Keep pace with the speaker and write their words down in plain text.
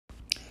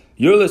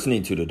You're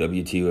listening to the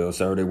wtul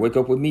Saturday Wake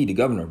Up with me, the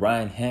Governor,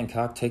 Ryan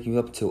Hancock, taking you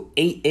up until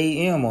 8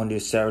 a.m. on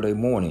this Saturday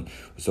morning.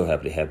 We're so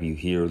happy to have you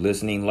here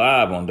listening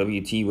live on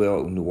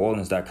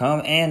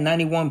wtulneworleans.com and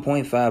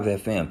 91.5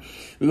 FM.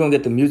 We're going to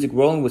get the music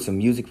rolling with some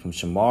music from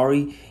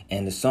Shamari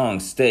and the song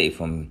Stay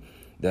from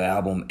the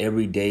album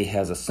Every Day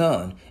Has a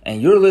Sun.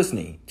 And you're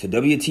listening to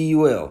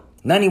WTUL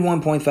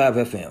 91.5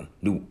 FM,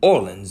 New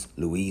Orleans,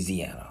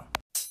 Louisiana.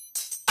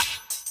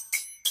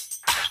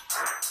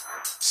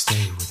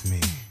 Stay with me.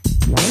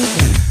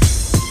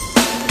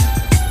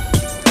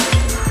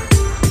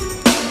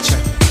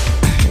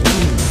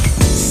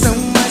 So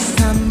much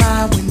time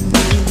I would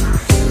need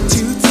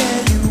to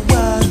tell you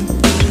what I'm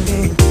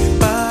feeling,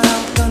 but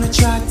I'm gonna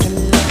try to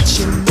let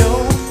you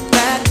know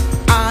that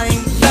I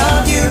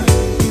love you.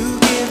 You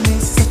give me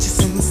such a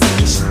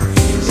sensation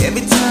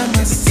every time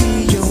I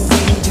see you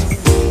waiting,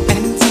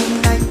 and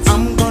tonight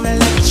I'm gonna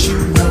let you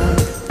know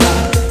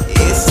that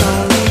it's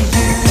only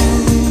you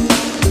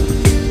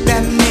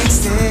that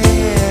makes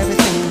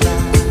everything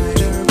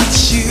brighter.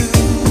 It's you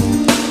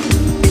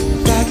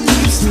that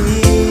keeps me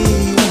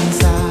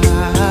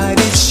inside.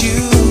 It's you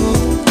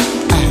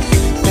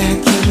that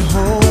can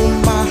hold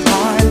my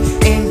heart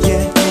in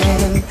your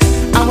hand.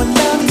 I would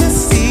love to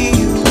see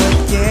you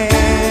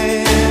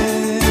again.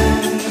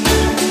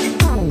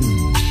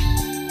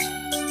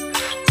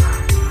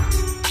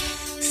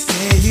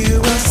 Say you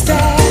will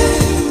stay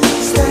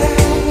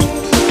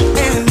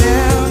and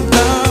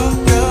never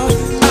go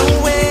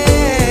away.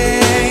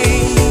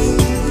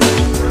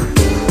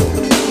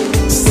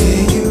 Say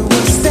you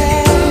will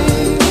stay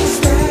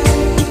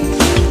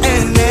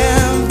and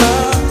never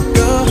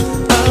go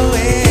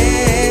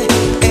away.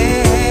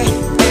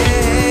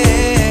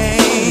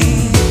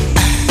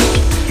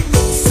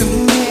 So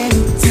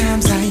many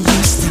times I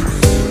used to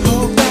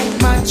hold back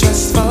my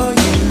trust for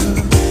you,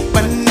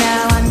 but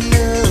now I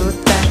know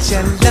that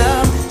your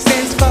love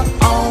stands for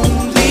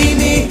only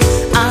me.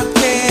 I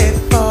pray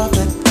for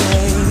the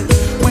day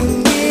when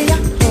we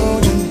are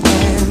holding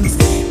hands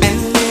and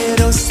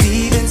little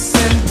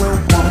Stevenson will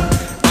want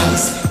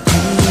ice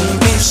cream.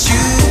 It's you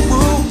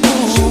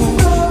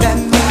that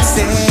makes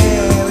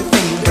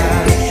everything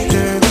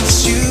brighter. It's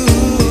you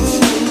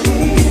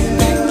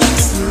that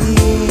keeps me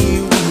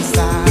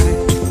inside.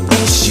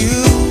 It's you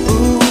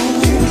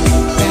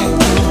that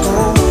can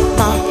hold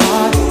my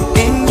heart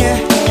in your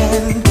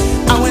hand.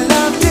 I would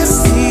love to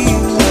see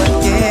you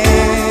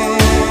again.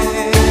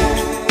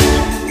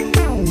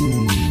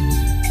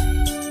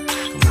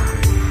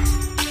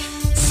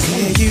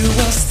 Say you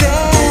will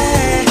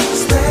stay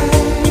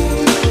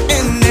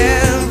and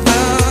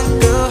never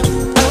go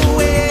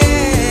away.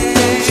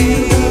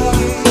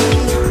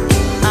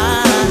 I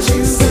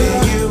say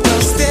you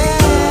will stay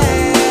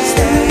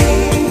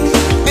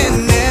and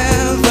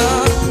never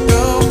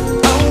go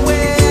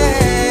away.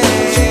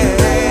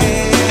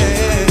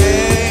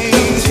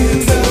 You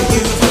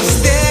will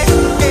stay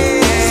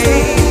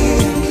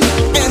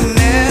and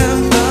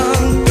never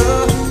go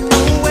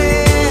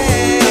away.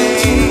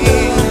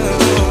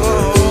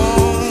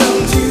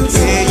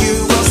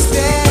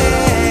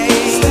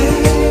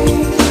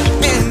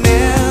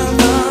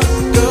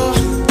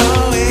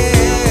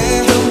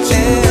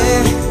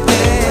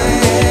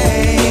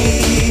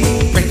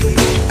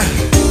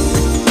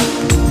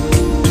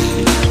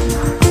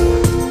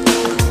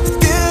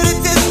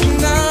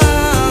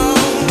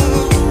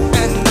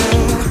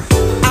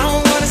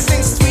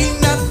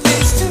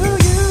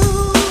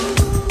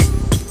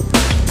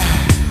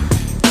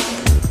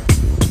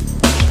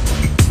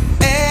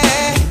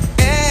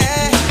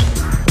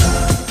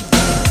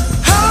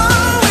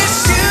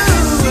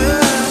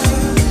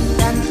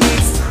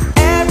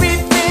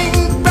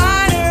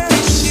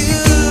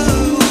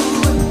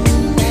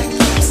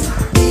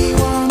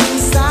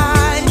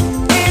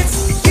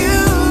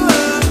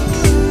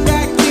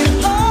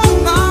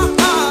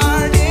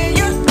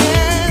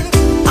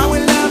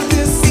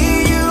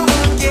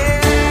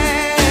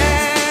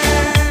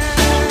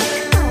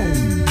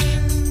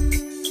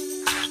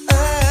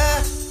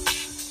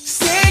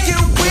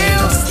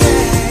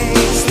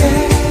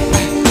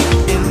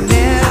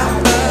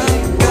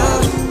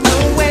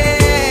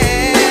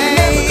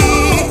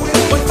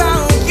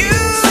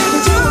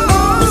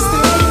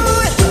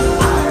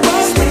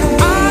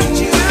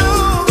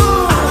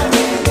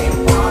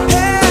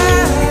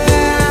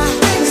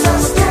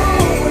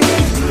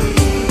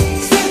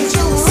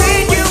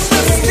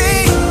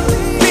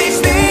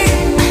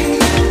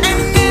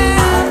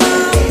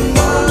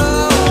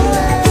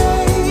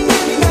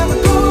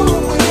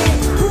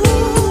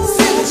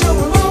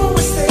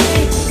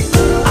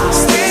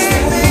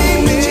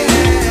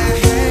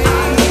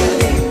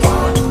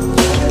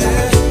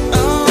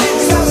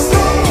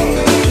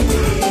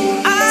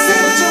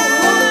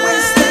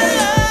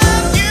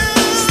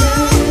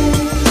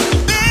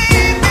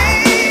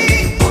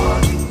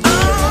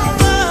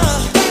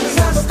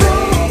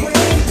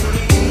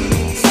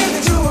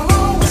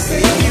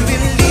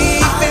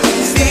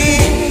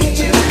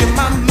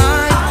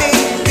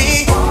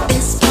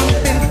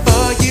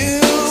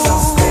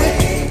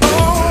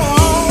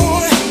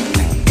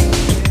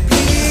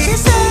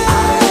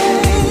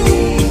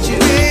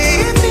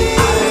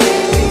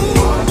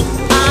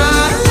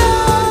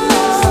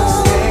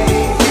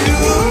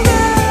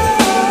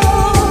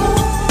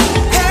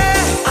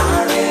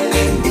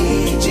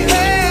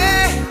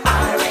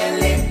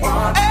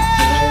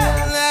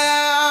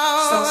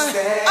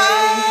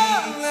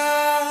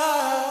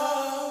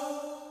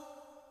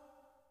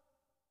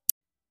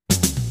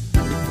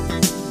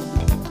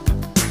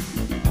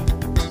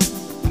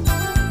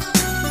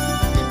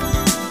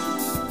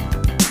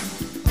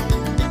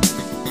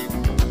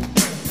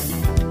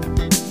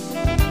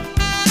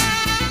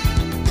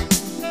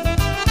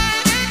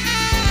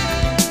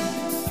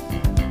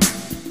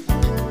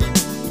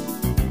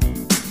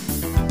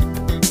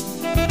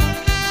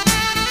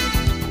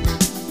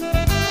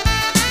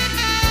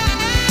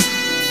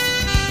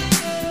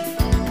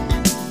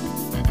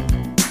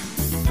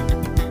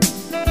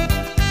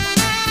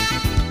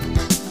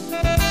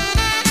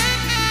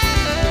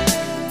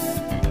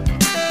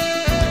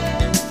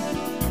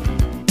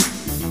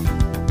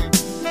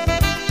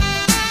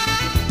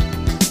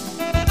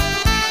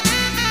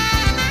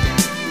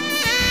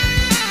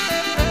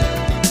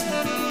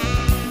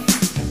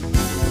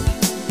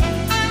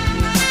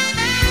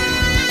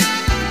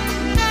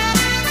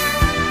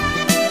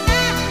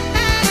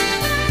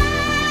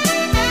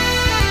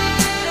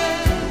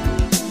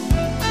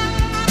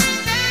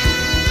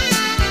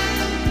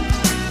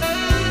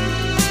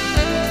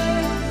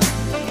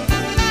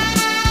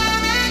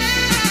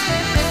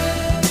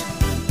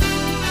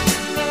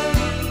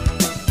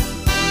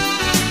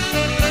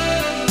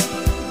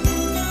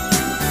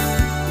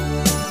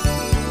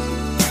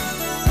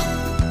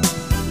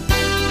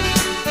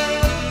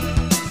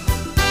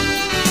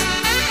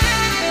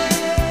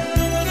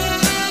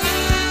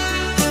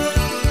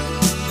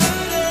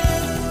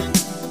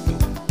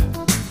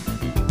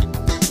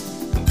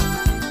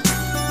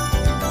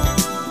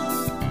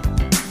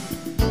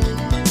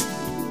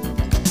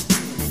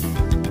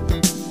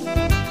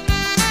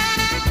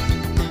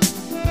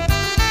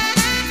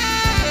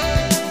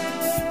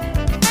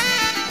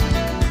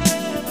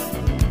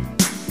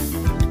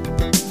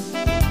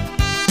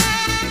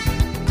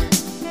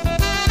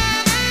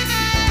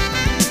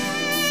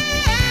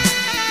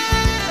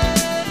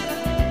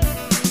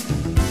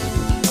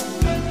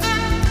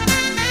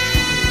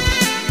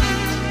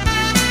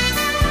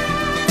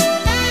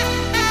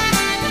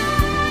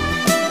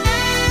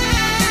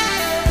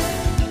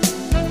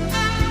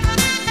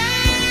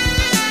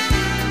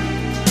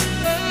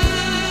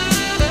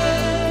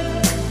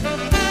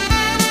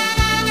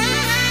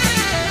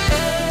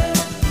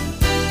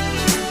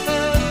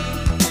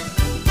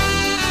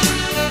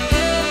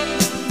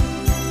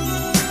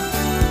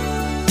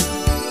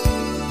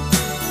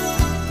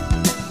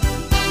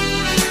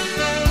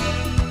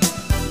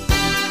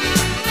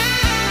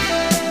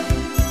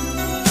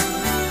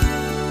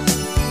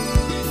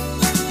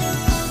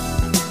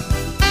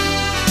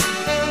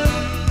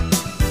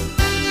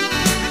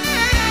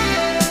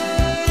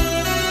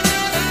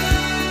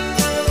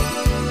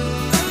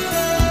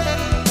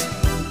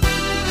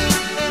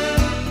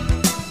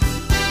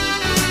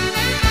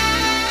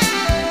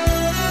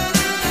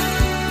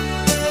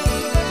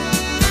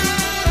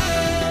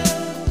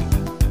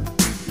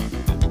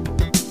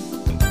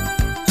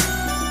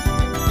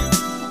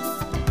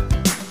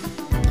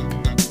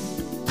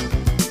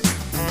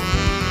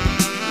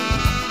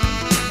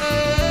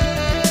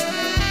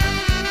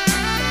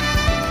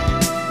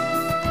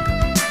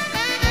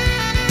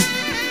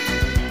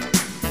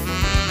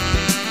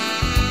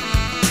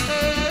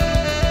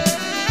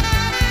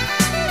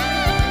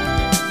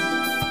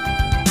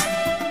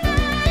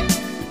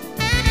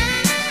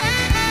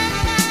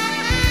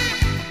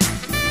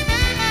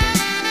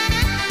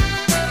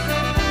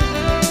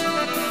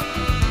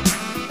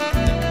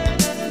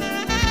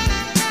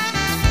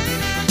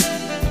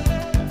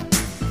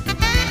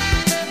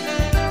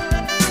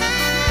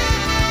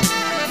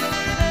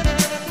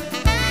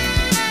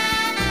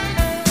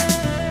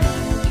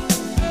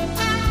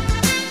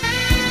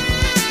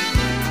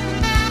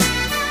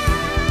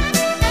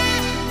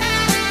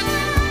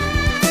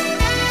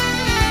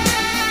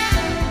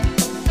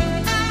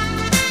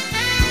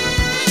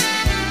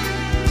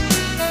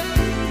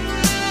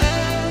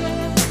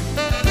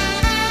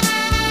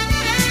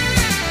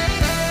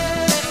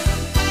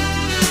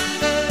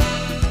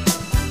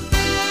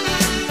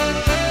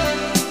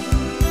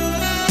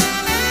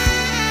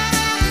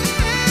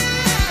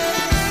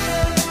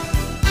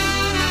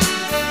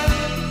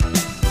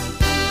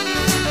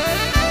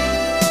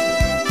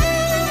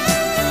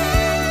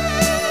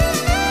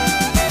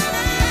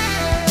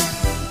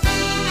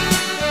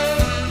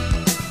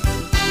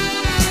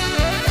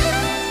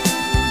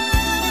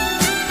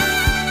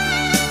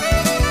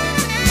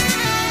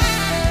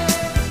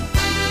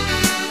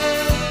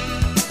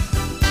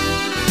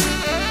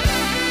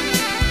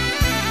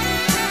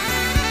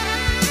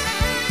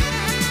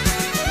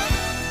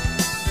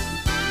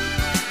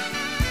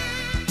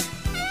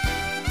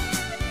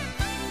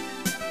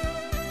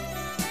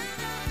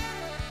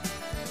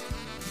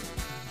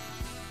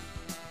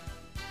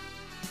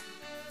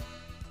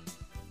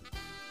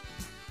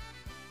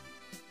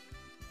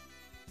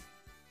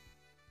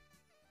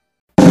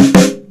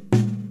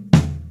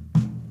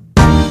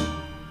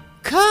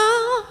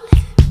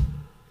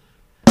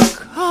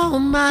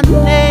 my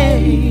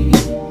name.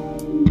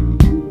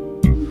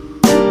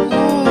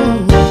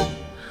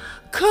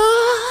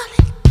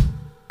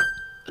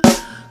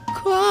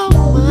 Call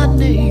my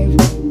name.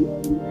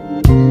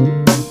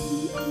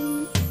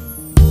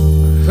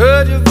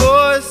 Heard your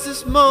voice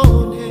this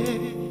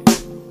morning,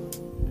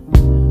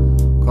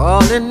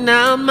 calling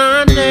out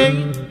my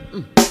name.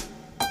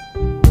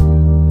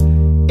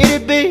 It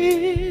had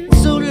been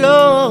so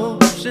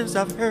long since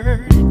I've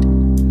heard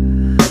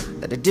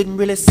it that it didn't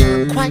really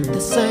sound quite the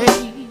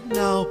same,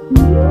 no.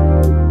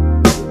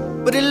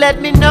 But it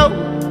let me know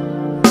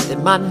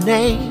that my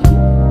name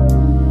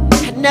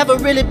had never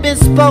really been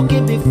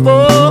spoken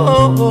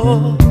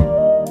before.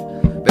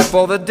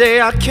 Before the day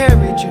I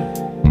carried you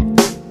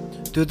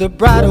through the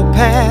bridal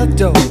path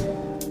door.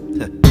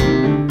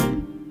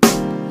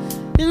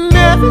 And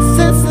ever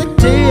since the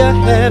day I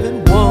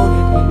haven't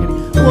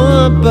wanted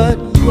anyone but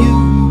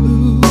you.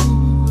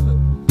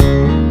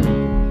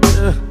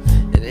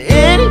 And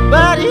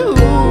anybody who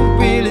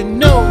really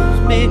knows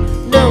me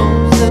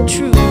knows the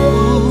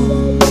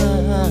truth,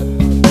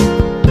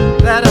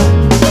 that I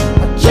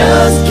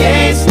just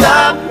can't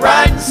stop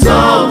writing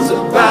songs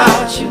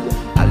about you.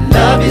 I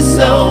love you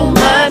so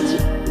much.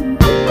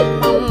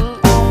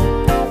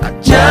 I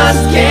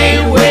just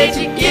can't wait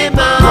to get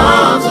my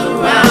arms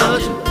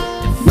around you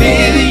and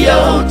feel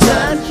your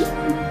touch.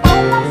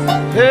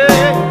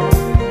 Hey,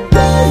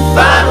 if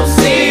I don't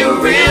see you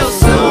real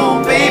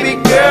soon, baby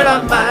girl,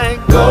 I might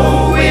go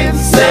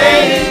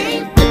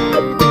insane.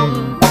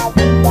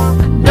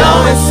 I know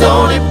it's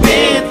only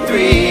been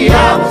 3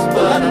 hours,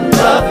 but I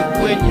love it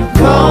when you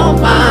call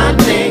my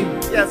name.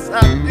 Yes, I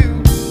do.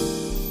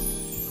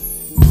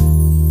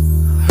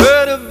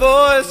 Heard a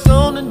voice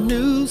on the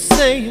news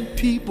saying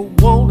people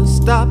wanna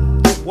stop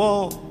the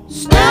war.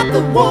 Stop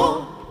the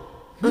war.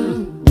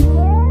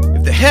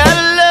 If they had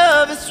a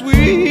love as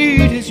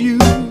sweet as you,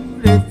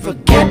 they'd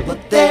forget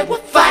what they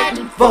were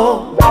fighting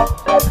for.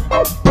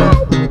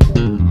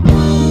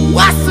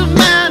 What's the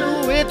matter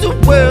with the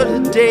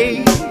world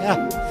today?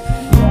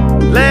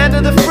 Land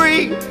of the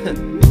free.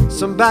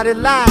 Somebody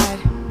lied.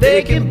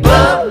 They can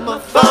bug my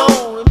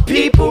phone and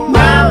people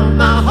round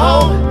my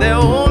home. They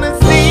only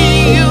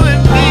see you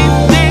and me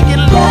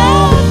making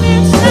love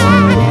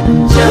inside.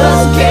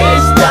 Just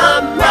can't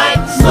stop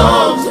writing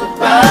songs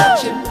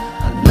about you.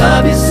 I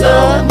love you so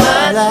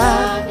much. I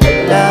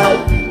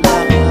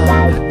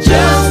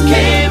just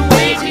can't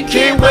wait to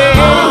get my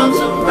arms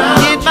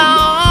around you.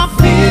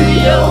 Feel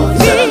your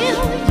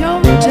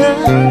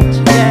touch.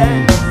 Yeah.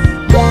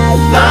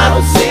 If I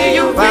don't see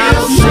you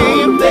real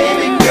soon,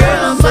 baby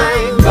girl, I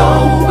might go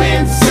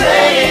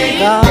insane.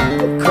 I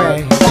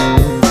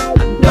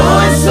know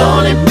it's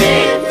only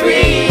been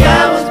 3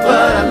 hours,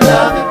 but I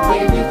love it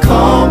when you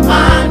call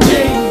my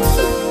name.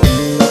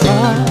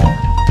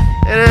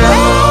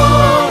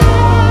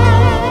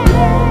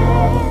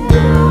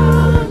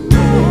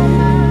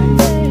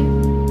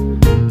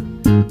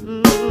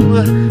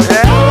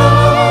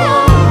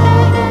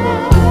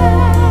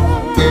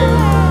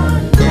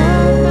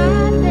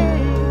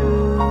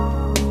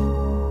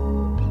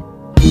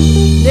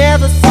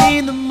 Never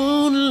seen the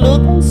moon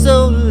look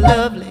so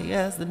lovely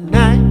as the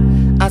night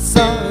I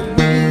saw it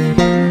with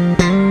you.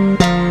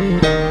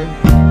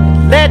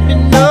 Let me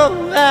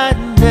know I'd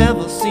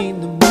never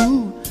seen the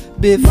moon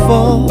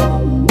before.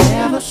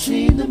 Never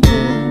seen the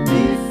moon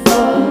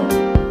before.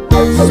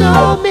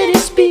 So many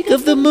speak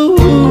of the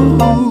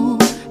moon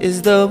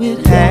as though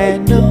it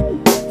had no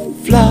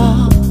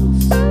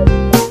flaws,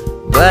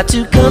 but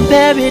to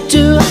compare it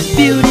to a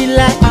beauty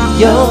like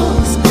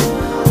yours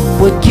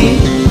would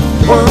give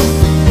one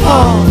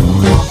pause.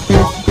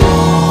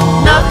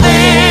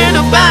 Nothing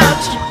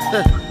about you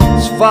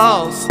is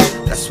false.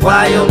 That's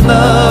why your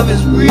love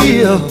is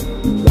real.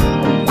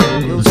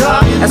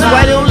 That's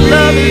why your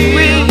love is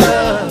real.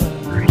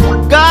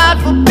 God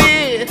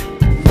forbid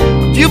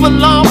if you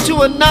belong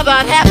to another,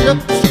 I'd have to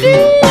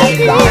steal.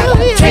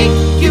 Take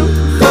you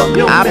from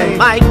your I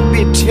might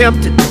be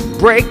tempted to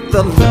break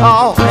the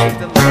law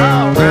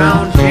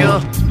around here,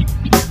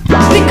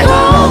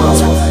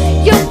 because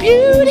your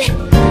beauty,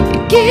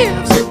 it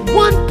gives it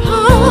one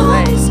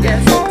pause.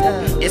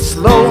 It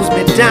slows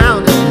me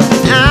down.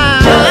 Just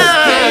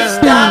can't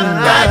stop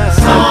writing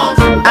songs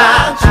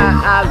about you.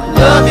 I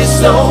love you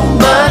so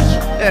much.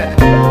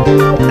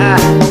 I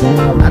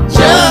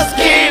just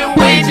can't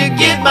wait to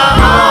get my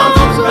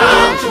arms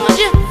around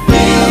you.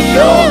 Feel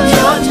your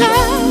touch.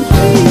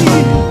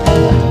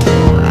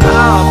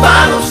 If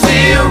I don't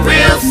see you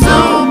real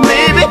soon,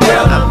 baby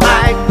girl, I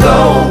might go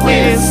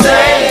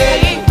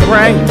insane.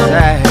 Crazy.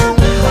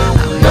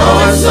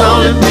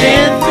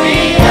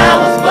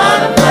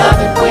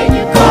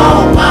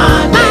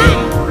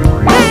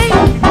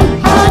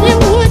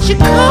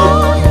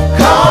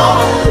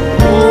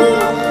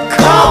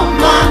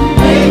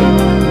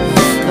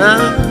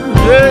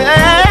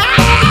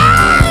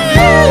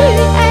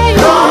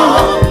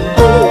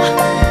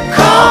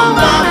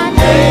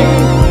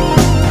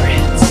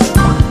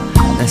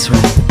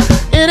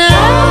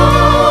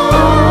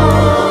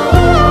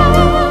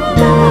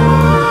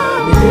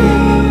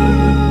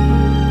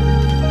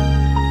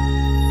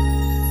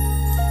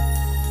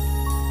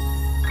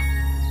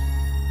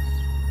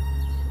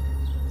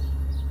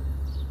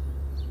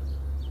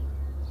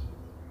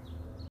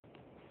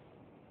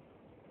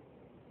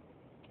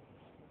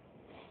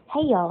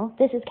 Hey y'all,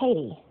 this is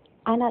Katie.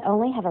 I not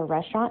only have a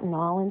restaurant in New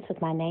Orleans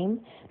with my name,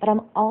 but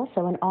I'm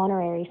also an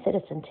honorary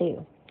citizen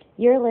too.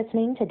 You're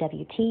listening to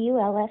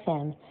wtul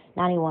FM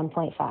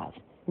 91.5,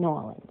 New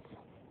Orleans.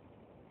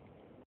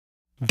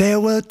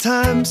 There were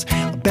times,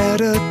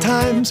 better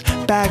times,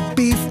 back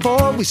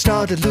before we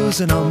started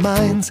losing our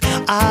minds.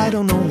 I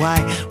don't know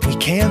why we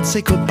can't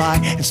say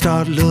goodbye and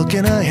start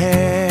looking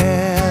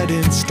ahead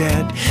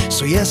instead.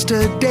 So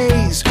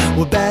yesterdays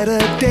were better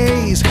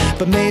days,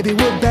 but maybe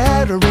we're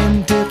better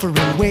in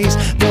different ways.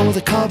 Though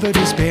the cupboard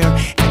is bare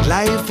and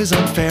life is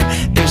unfair,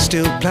 there's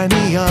still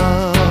plenty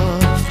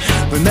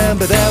of.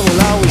 Remember, there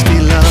will always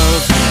be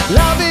love.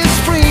 Love is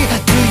free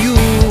to you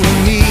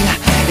and me.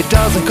 It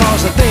doesn't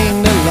cost a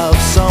thing to love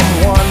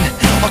someone,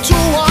 or two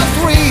or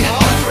three,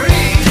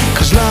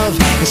 cause love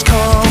is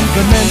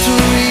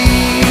complimentary.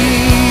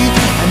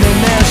 And then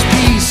there's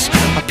peace,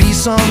 a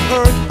peace on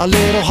earth, a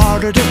little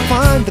harder to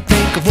find, but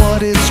think of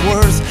what it's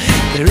worth.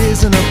 There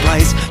isn't a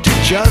price to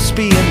just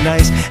being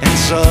nice, and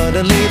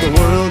suddenly the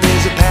world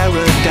is a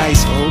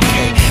paradise.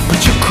 Okay,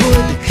 but you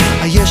could,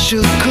 yes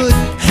you could,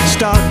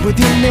 start with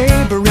your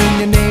neighbor in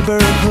your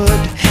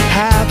neighborhood.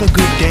 Have a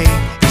good day,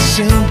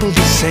 simple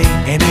to say,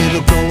 and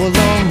it'll go a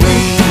long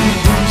way.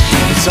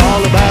 It's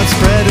all about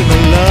spreading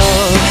the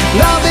love.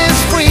 Love is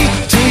free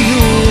to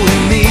you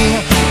and me.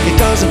 It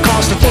doesn't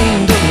cost a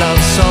thing to love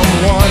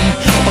someone,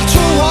 or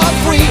two or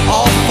three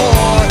or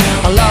four.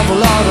 A love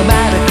will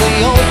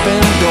automatically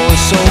open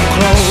doors. So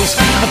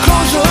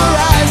close your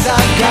eyes, I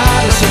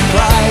got a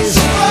surprise.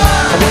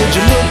 Would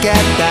you look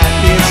at that?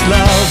 It's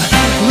love,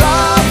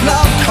 love,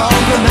 love,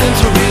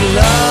 complimentary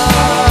love.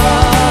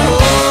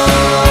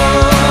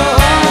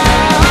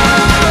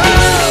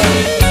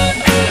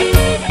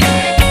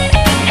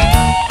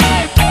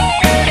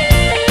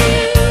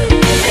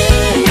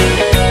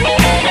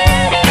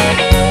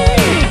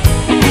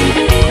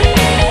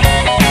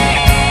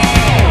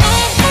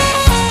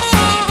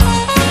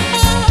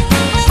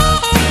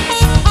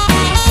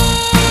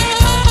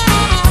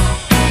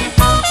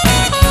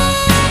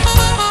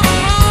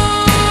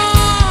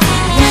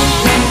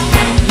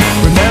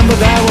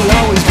 There will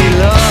always be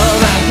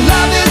love.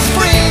 Love is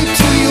free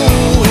to you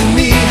and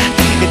me.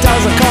 It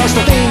doesn't cost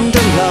a thing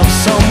to love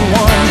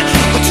someone,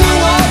 or two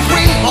or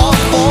three or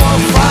four,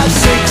 5,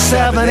 6,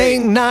 7,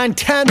 8, 9,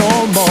 10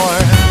 or more.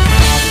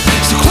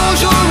 So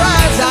close your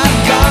eyes, I've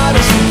got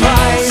a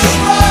surprise.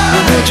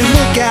 Well, would you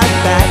look at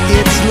that?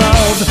 It's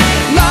love,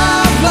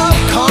 love, love,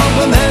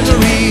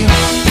 complimentary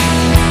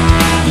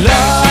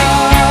love,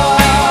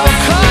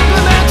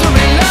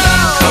 complimentary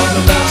love,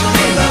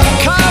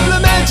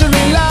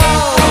 complimentary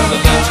love,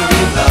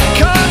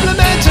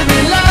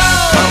 complimentary love.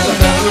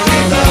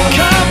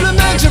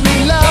 Complimentary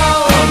love,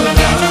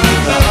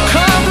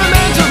 complimentary love,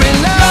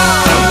 complimentary love, complimentary love, complimentary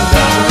love,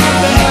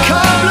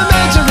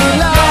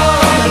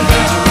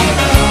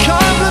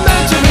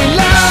 complimentary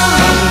love,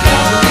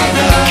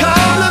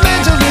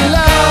 complimentary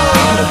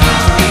love,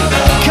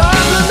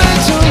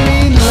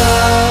 complimentary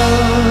love.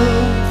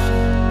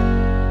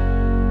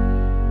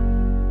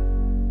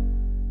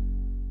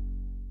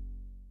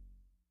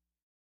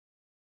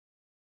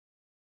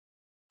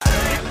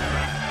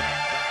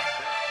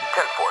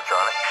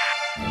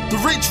 The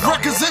Reach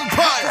Records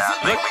Empire.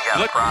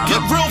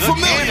 Get real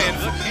familiar.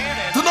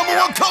 The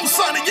 #1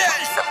 co-signer, yeah.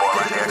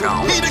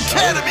 Heat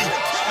Academy.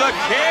 The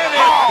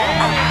Cannon.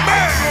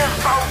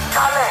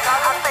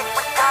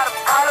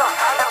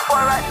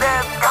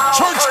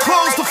 Church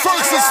closed the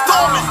first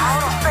installment.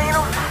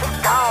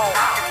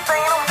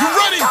 You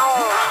ready?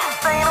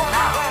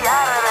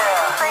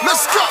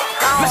 Let's go.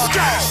 Let's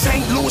go.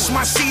 St. Louis,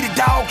 my city,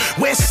 dog.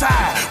 West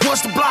side,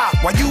 what's the block?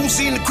 While you was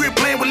in the crib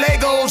playing with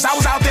Legos, I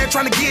was out there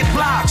trying to get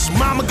blocks.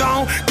 Mama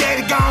gone,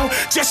 daddy gone,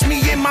 just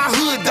me and my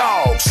hood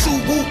dog. Shoe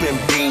whooping,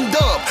 beamed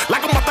up,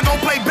 like I'm about to go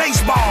play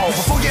baseball.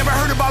 Before you ever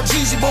heard about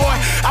Jeezy, boy,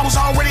 I was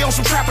already on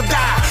some trap or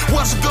die.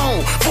 Was a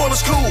goon, boy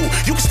was cool.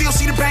 You can still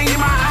see the pain in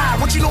my eye.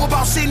 What you know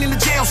about sitting in the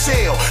jail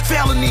cell?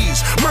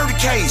 Felonies, murder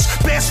case,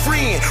 best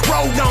friend,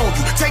 rolled on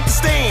you. Take the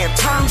stand,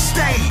 turn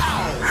state.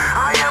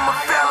 I am a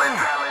felon.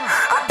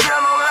 I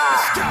tell no lie.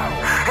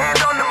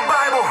 Hand on the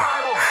Bible,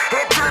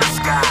 head to the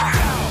sky.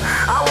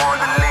 I want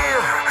to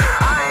live,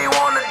 I ain't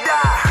want to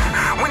die.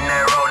 When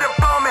they rolled up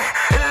on me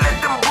and let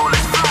them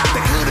bullets fly.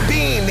 That could have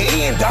been the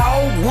end,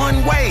 dog.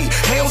 One way,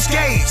 Hell's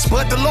Gates.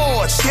 But the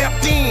Lord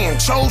stepped in,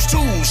 chose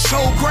to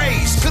show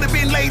grace. Could have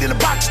been laid in a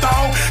box,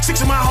 dog.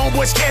 6 of my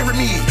homeboys carried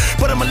me.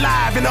 But I'm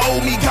alive and the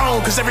old me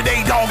gone. Cause every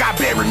day, dog, I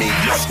bury me.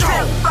 Let's go.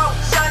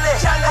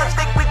 I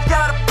think we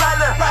got a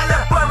brother.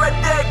 Boy right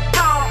there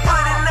gone.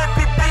 Putting that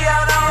PP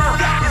out on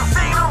him. You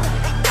seen him?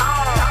 He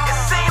gone. You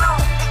seen him?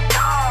 He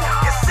gone.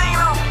 You seen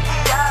him? He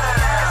out of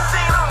there. You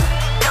seen him?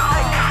 He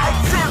gone. Hey,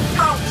 10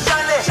 folks,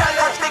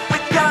 I think we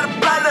got a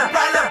brother.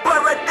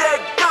 Boy right there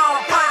gone.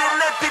 Putting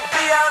that PP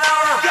out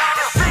on him.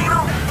 You seen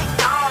him? He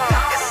gone.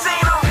 You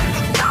seen him?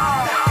 He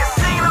gone. You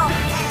seen him?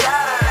 He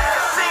out of there.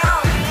 You seen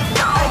him? He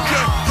gone.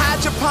 Okay,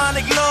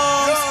 hydroponic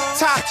lungs,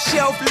 top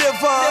Shelf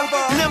liver,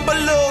 limber,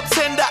 little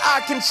tender,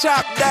 I can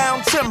chop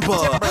down timber.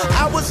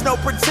 I was no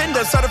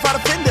pretender, certified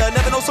offender,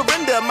 never no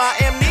surrender. My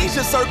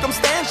amnesia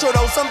circumstantial,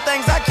 though some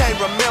things I can't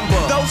remember.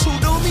 Those who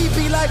knew me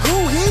be like,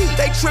 who he?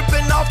 They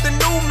tripping off the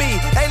new me.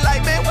 They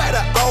like, man, where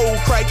the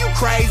old Craig? You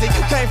crazy,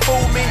 you can't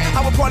fool me.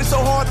 I would party so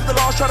hard that the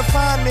laws try to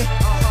find me.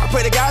 I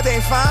pray to God they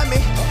ain't find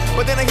me.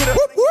 But then I hit a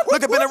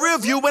look up in the rear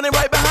view when they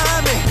right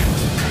behind me.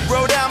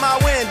 Roll down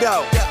my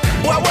window.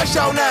 Boy, what's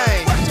your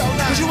name?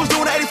 Cause you was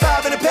doing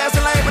 85 in the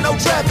passing lane with no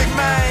traffic,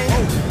 man.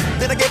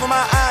 Then I gave them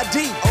my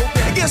ID.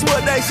 And guess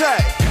what they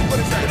say?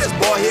 This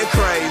boy here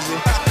crazy.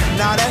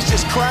 Nah, that's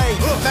just crazy.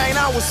 Man,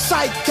 I was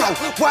psycho,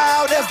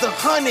 wild as the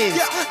honeys.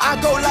 I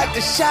go like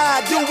the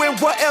shy, doing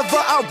whatever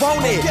I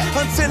wanted.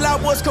 Until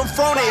I was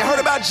confronted. Heard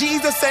about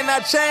Jesus and I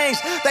changed.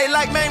 They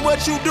like, man,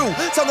 what you do?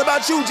 Something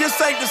about you just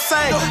ain't the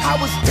same.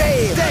 I was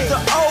dead. The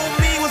old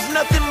me was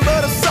nothing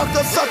but a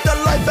sucker. Sucked the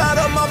life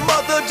out of my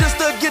mother just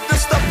to get the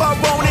stuff I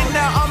wanted.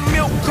 Now I'm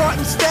milk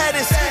carton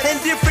status. And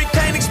different,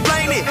 can't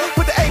explain it.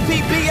 Put the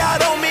APB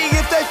out on me.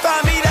 If they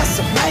find me, that's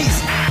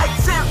amazing. Hey,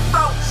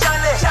 Timbo,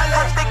 Charlie,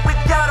 I think we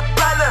got a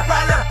brother.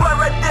 That boy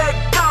right there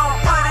gone.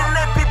 Put an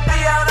APB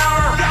out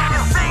on him.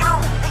 You seen him?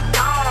 He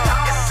gone.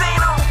 You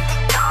seen him? He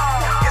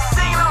gone. You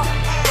seen him?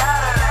 He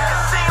out of there. You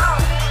seen him?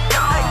 He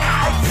gone.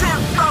 Hey,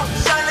 Timbo,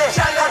 Charlie,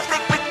 I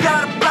think we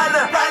got a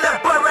brother. That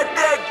boy right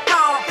there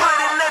gone. Put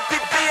an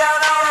APB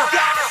out on him.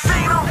 You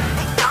seen him?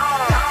 He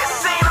gone. You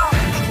seen him?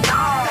 He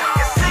gone.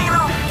 You seen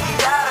him? He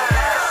out of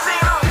there. You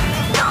seen him?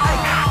 He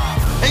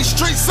gone. Hey,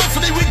 Street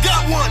Symphony, we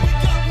got one.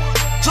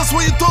 Just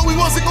when you thought we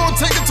wasn't gonna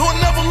take it to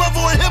another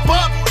level in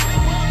hip-hop,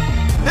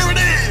 here it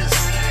is.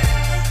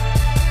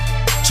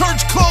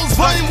 Church Clothes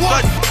Volume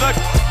 1.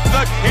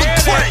 The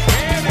cannon.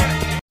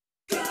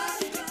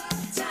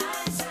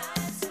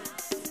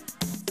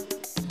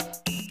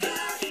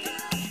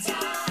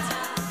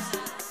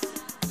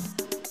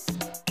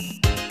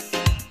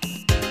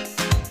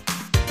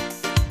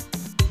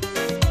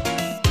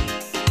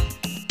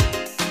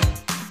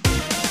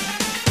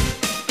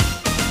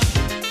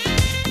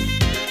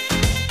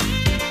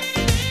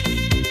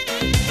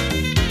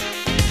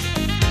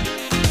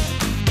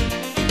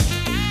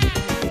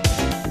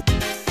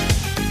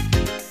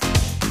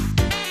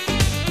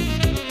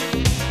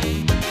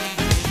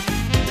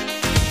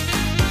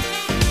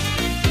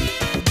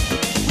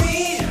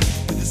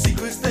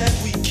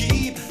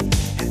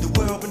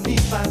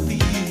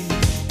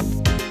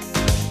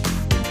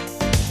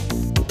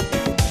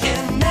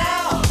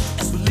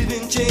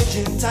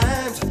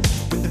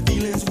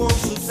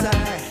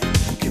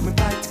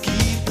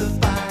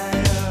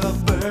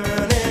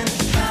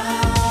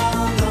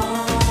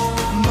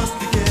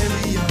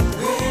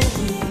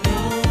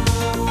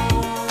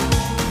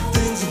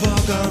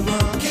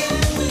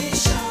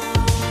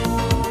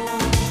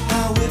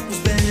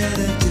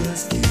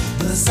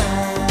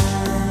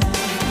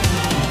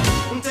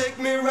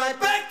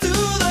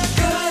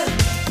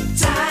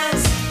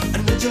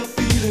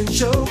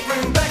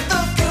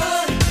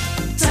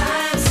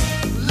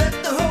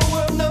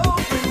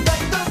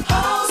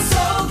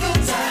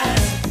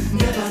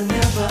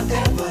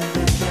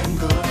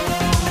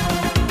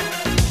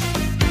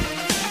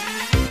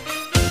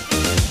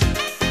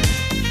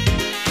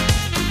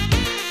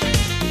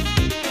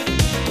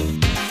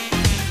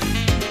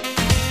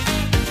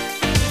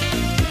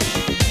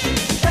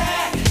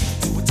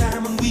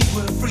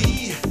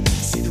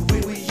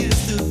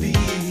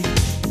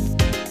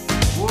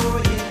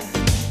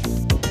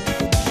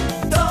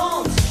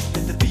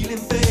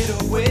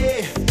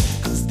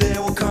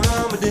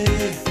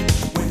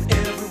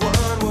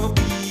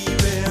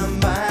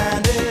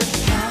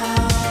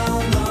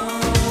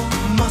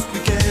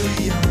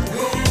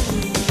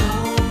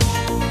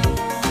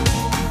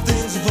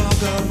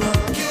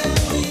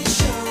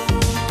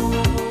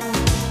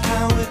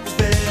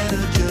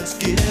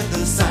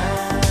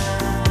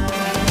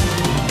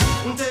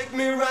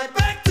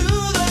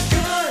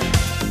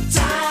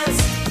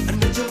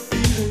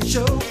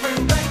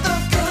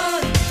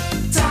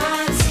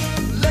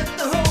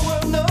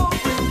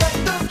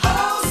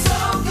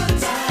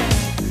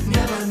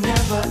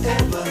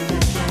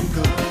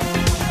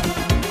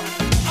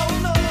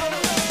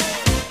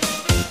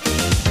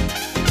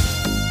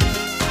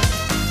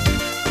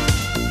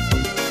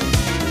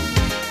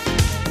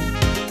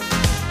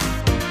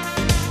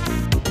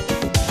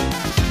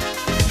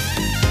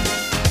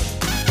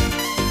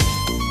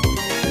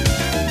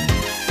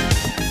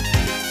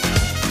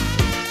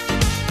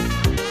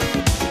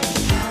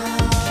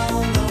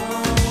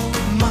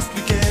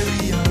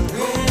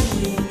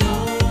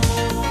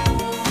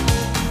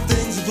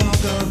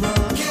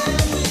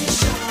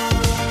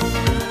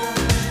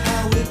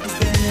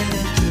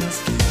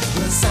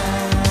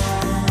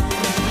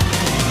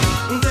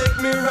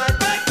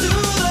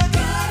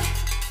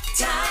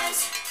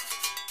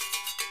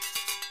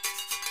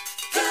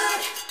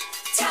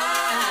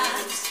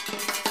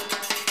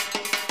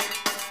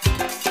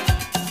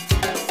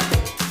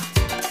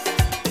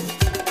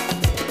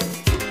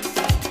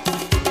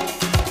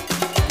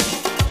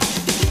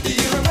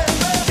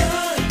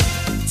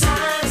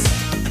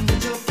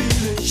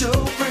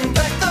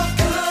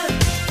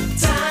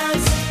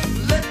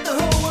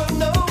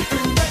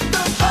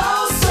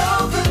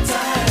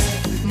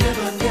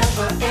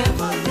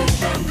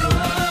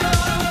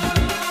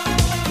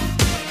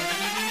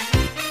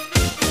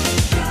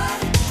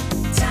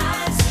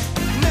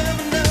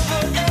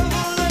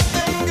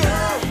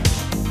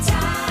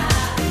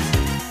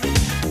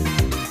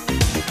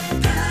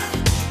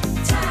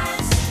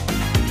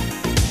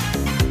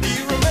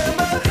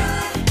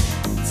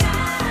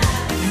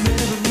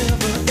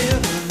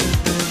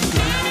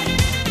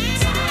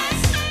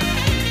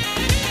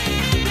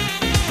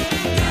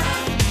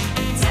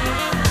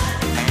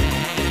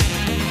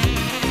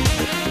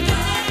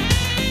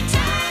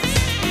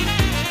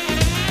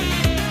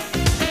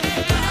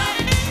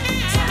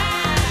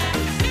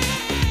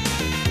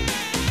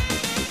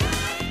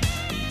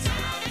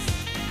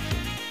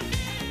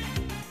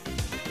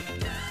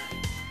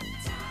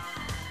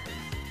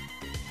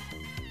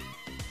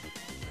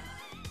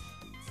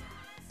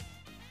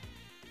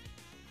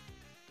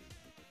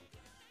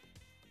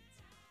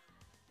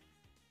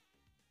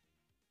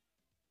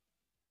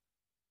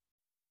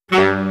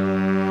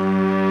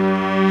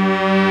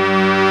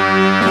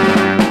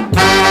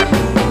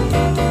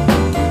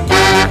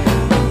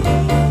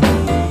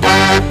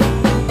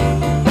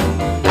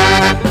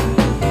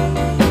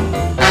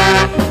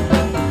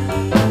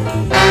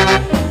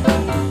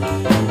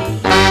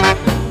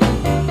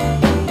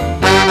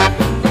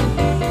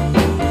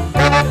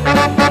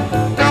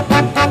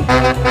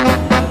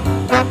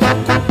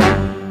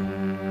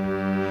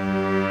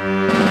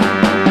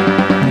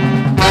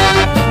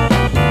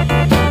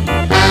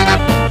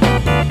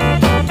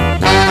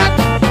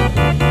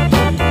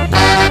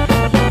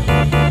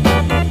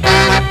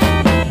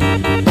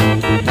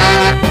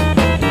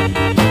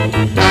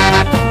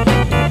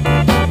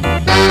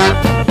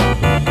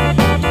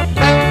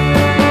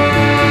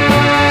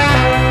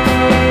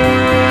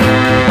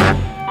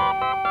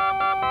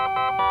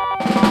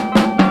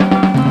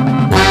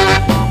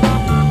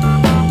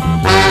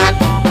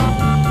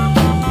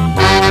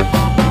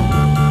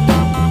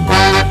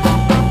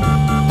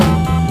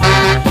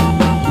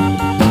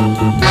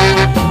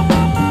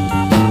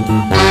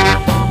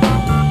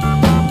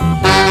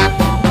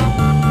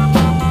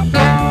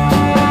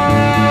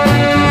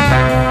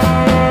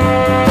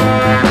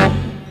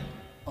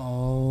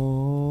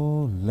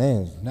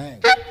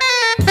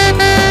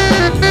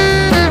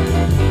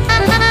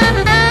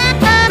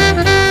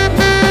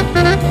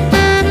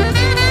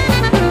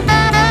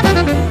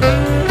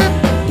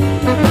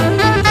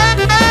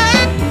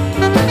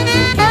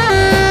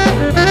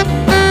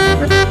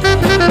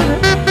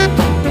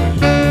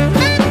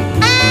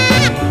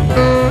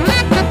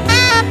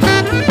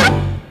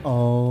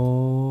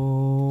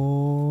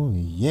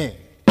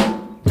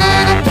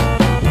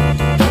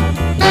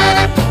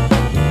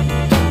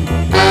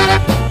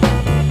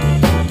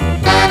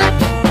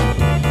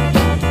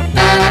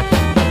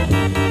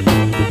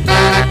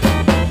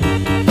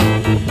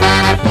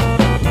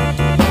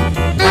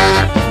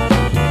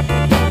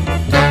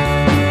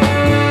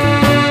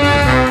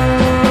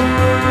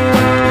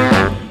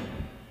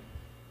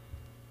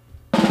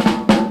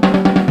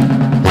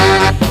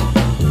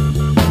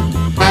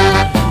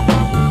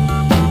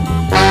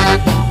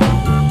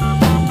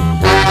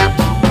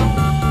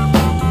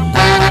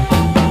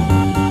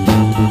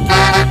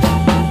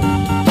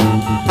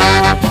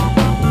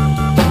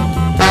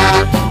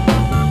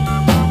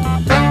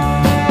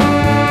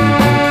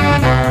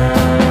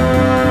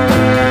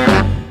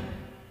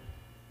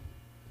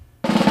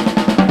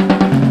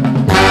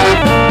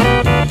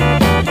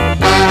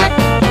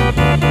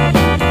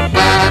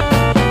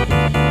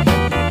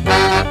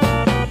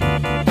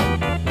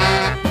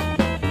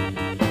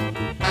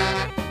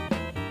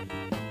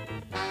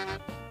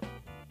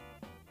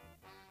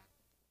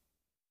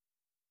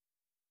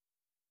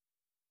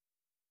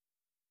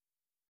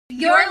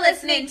 You're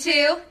listening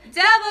to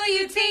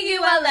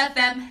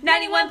wtul-FM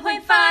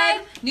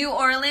 91.5, New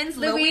Orleans,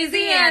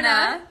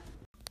 Louisiana.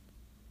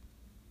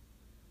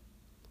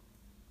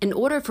 In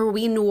order for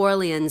we New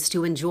Orleans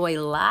to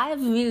enjoy live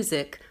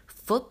music,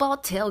 football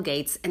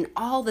tailgates, and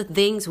all the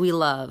things we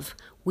love,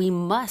 we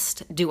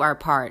must do our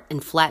part in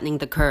flattening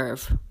the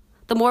curve.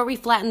 The more we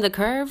flatten the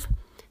curve,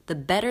 the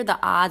better the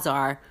odds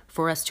are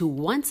for us to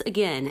once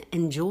again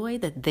enjoy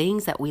the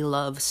things that we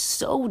love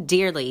so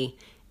dearly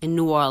in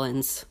New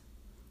Orleans.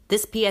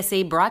 This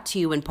PSA brought to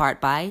you in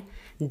part by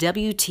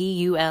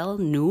WTUL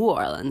New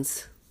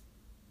Orleans.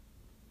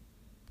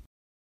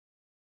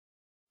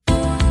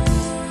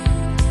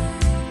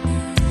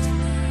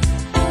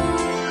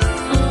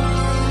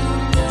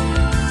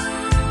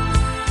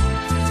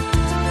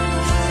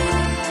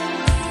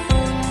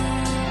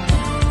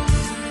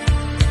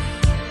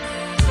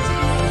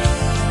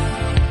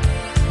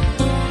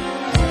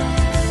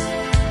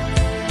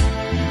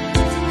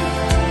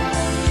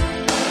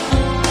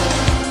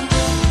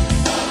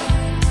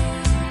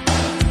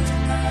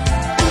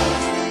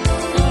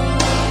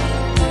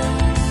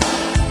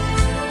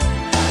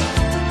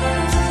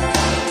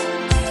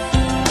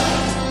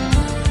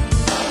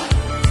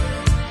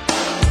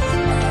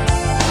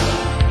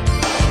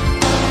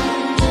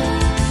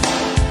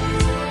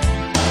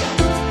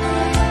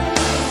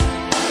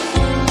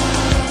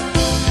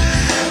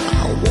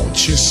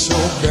 You so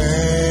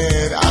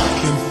bad, I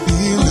can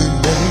feel it,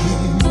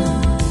 babe.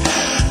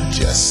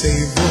 Just say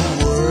the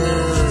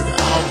word,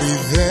 I'll be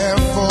there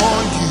for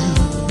you.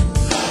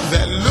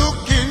 That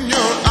look in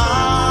your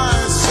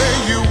eyes, say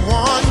you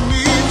want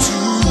me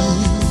to.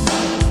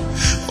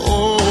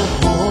 Oh,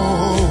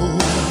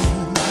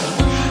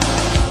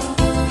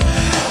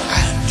 I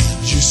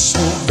need you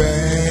so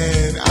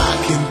bad, I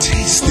can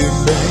taste it,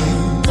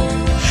 babe.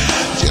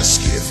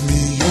 Just give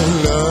me your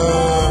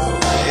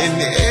love in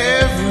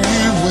every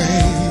way.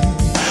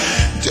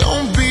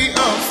 Don't be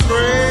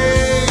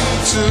afraid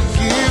to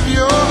give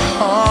your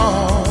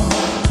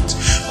heart.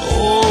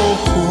 Oh,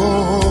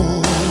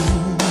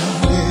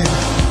 yeah.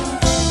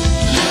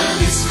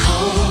 Love is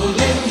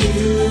calling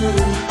you,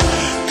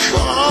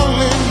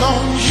 calling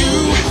on you.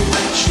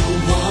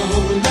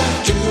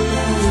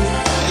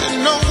 You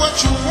know what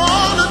you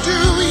wanna do,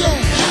 yeah.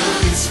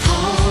 Love is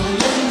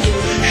calling you,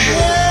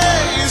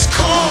 hey, it's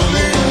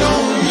calling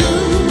on you.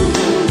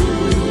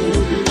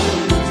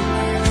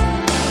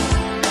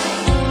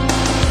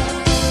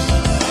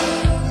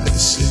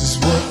 This is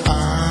what I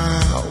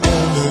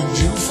wanna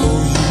do for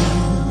you.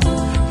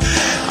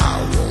 I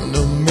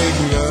wanna make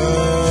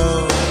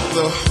love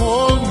the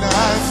whole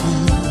night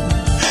through.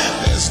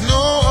 There's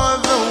no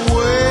other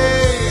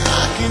way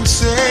I can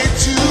say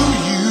to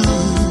you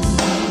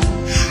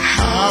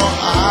how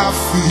I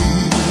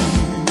feel.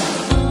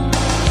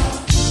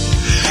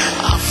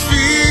 I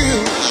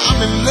feel I'm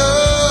in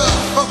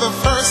love for the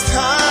first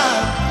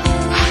time.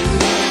 I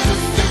never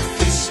felt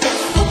this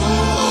before.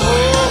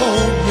 Oh,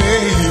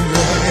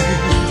 baby.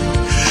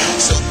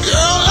 So,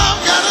 girl,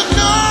 I've gotta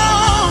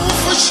know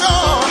for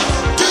sure.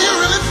 Do you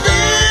really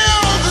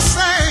feel the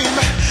same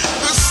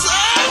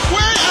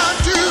way I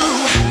do?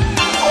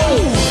 Oh,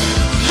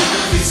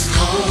 love is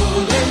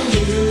calling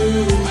you.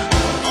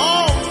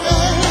 Oh,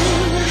 baby,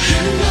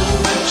 you know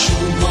what you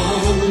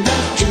want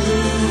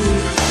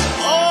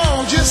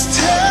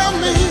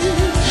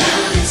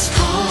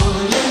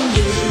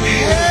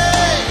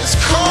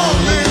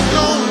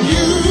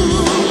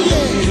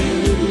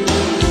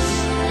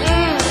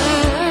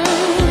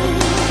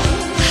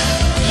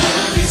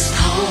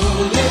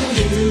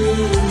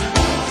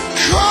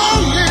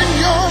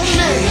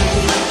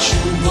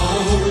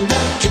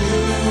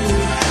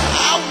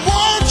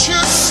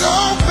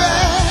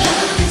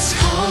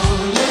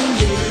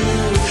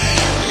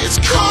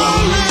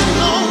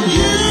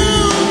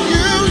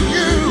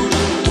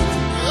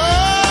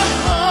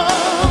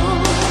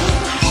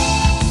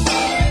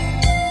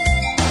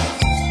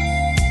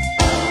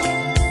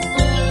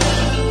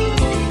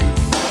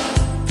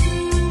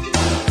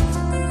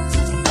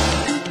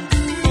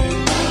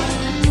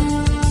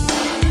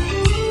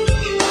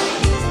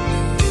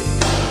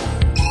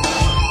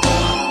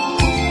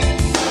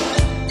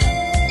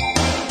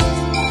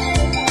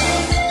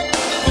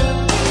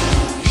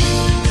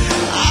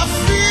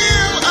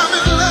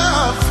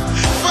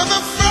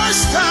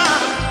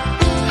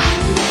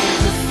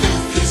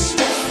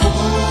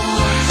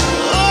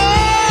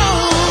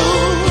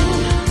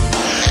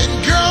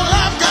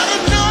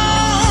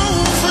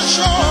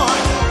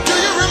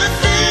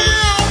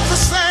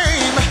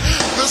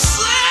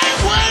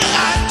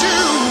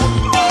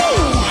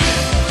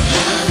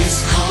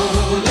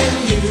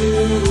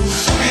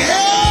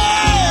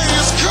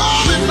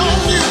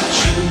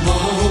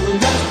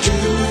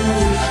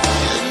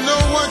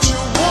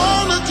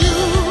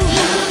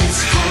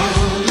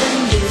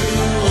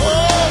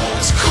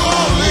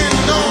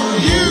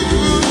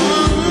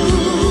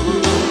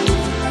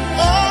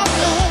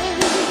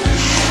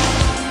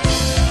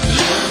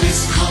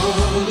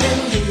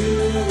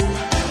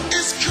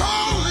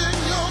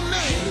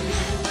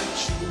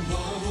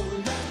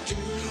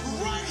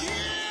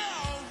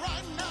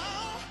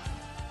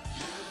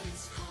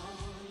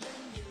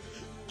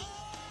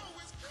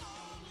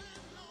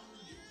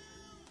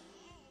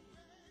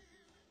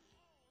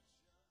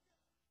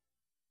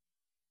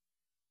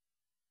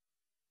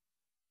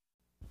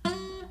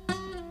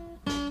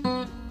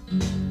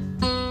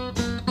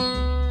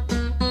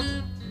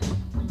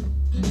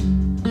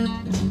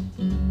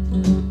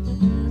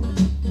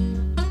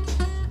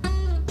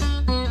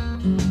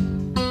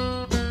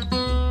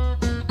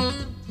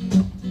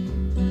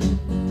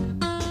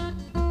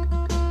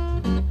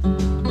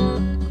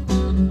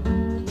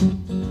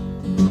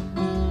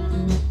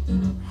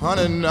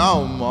Honey,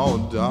 no more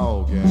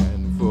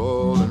dogging,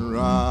 fooling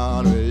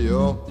around with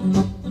you.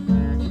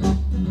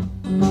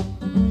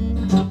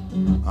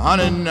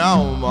 Honey,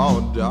 no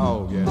more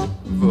dogging,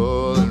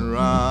 fooling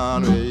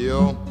around with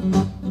you.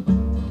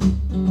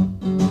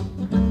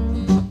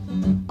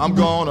 I'm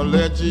gonna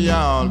let you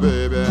out,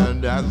 baby,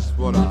 and that's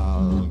what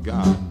I've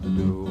got to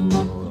do.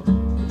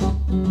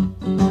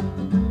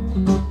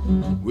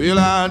 Well,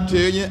 I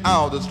take you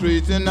out the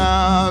streets and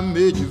I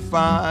make you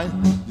fine.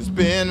 You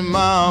spend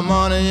my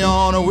money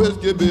on a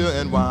whiskey, beer,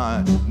 and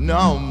wine.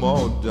 No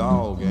more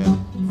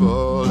dogging,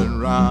 fooling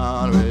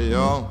around with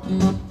you.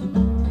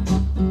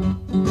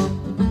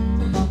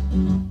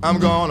 I'm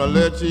gonna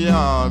let you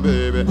on,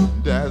 baby,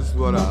 that's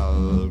what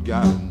I've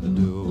got to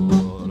do.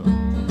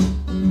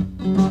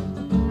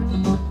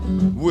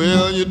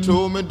 Well, you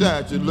told me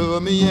that you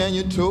love me and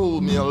you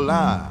told me a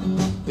lie.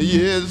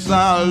 Yes,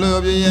 I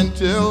love you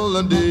until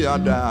the day I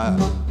die.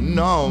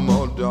 No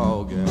more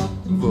dogging,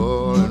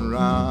 fooling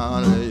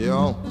around with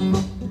you.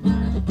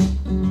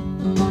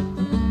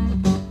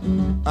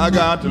 I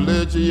got to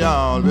let you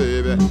on,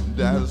 baby,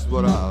 that's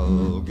what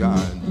I've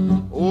got.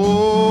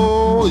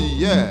 Oh,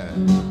 yeah.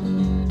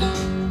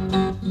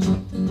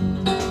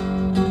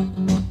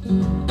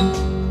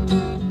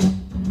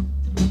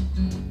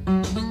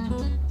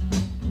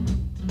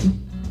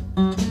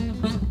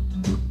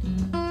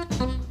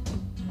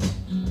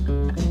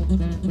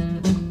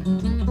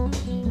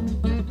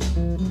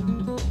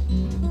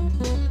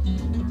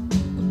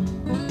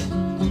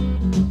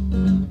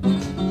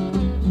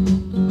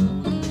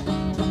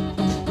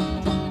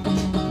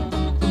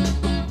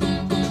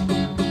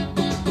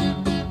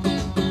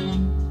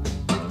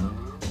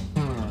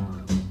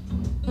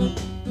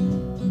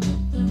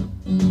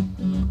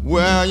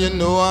 Well, you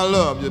know I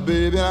love you,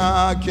 baby,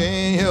 I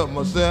can't help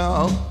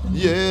myself.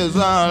 Yes,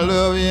 I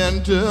love you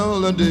until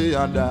the day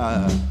I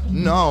die.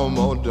 No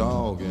more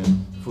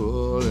dogging,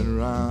 fooling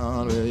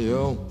around with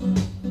you.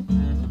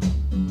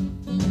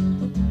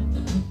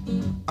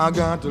 I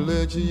got to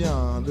let you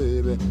on,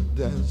 baby,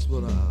 that's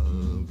what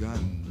I've got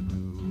to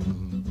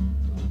do.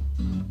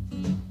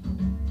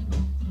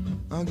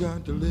 I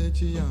got to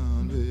let you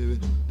on, baby,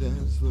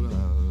 that's what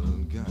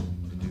I've got to do.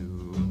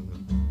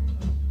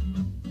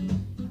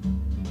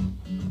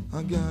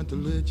 I got to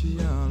let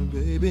you on,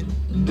 baby,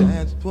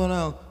 that's what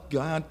I've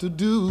got to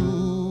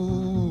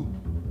do.